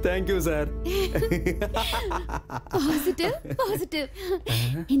 Thank you sir. பாசிட்டிவ்.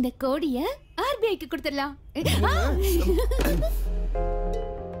 இந்த கோடியை ஆர்பிஐக்கு கொடுத்துடலாம்.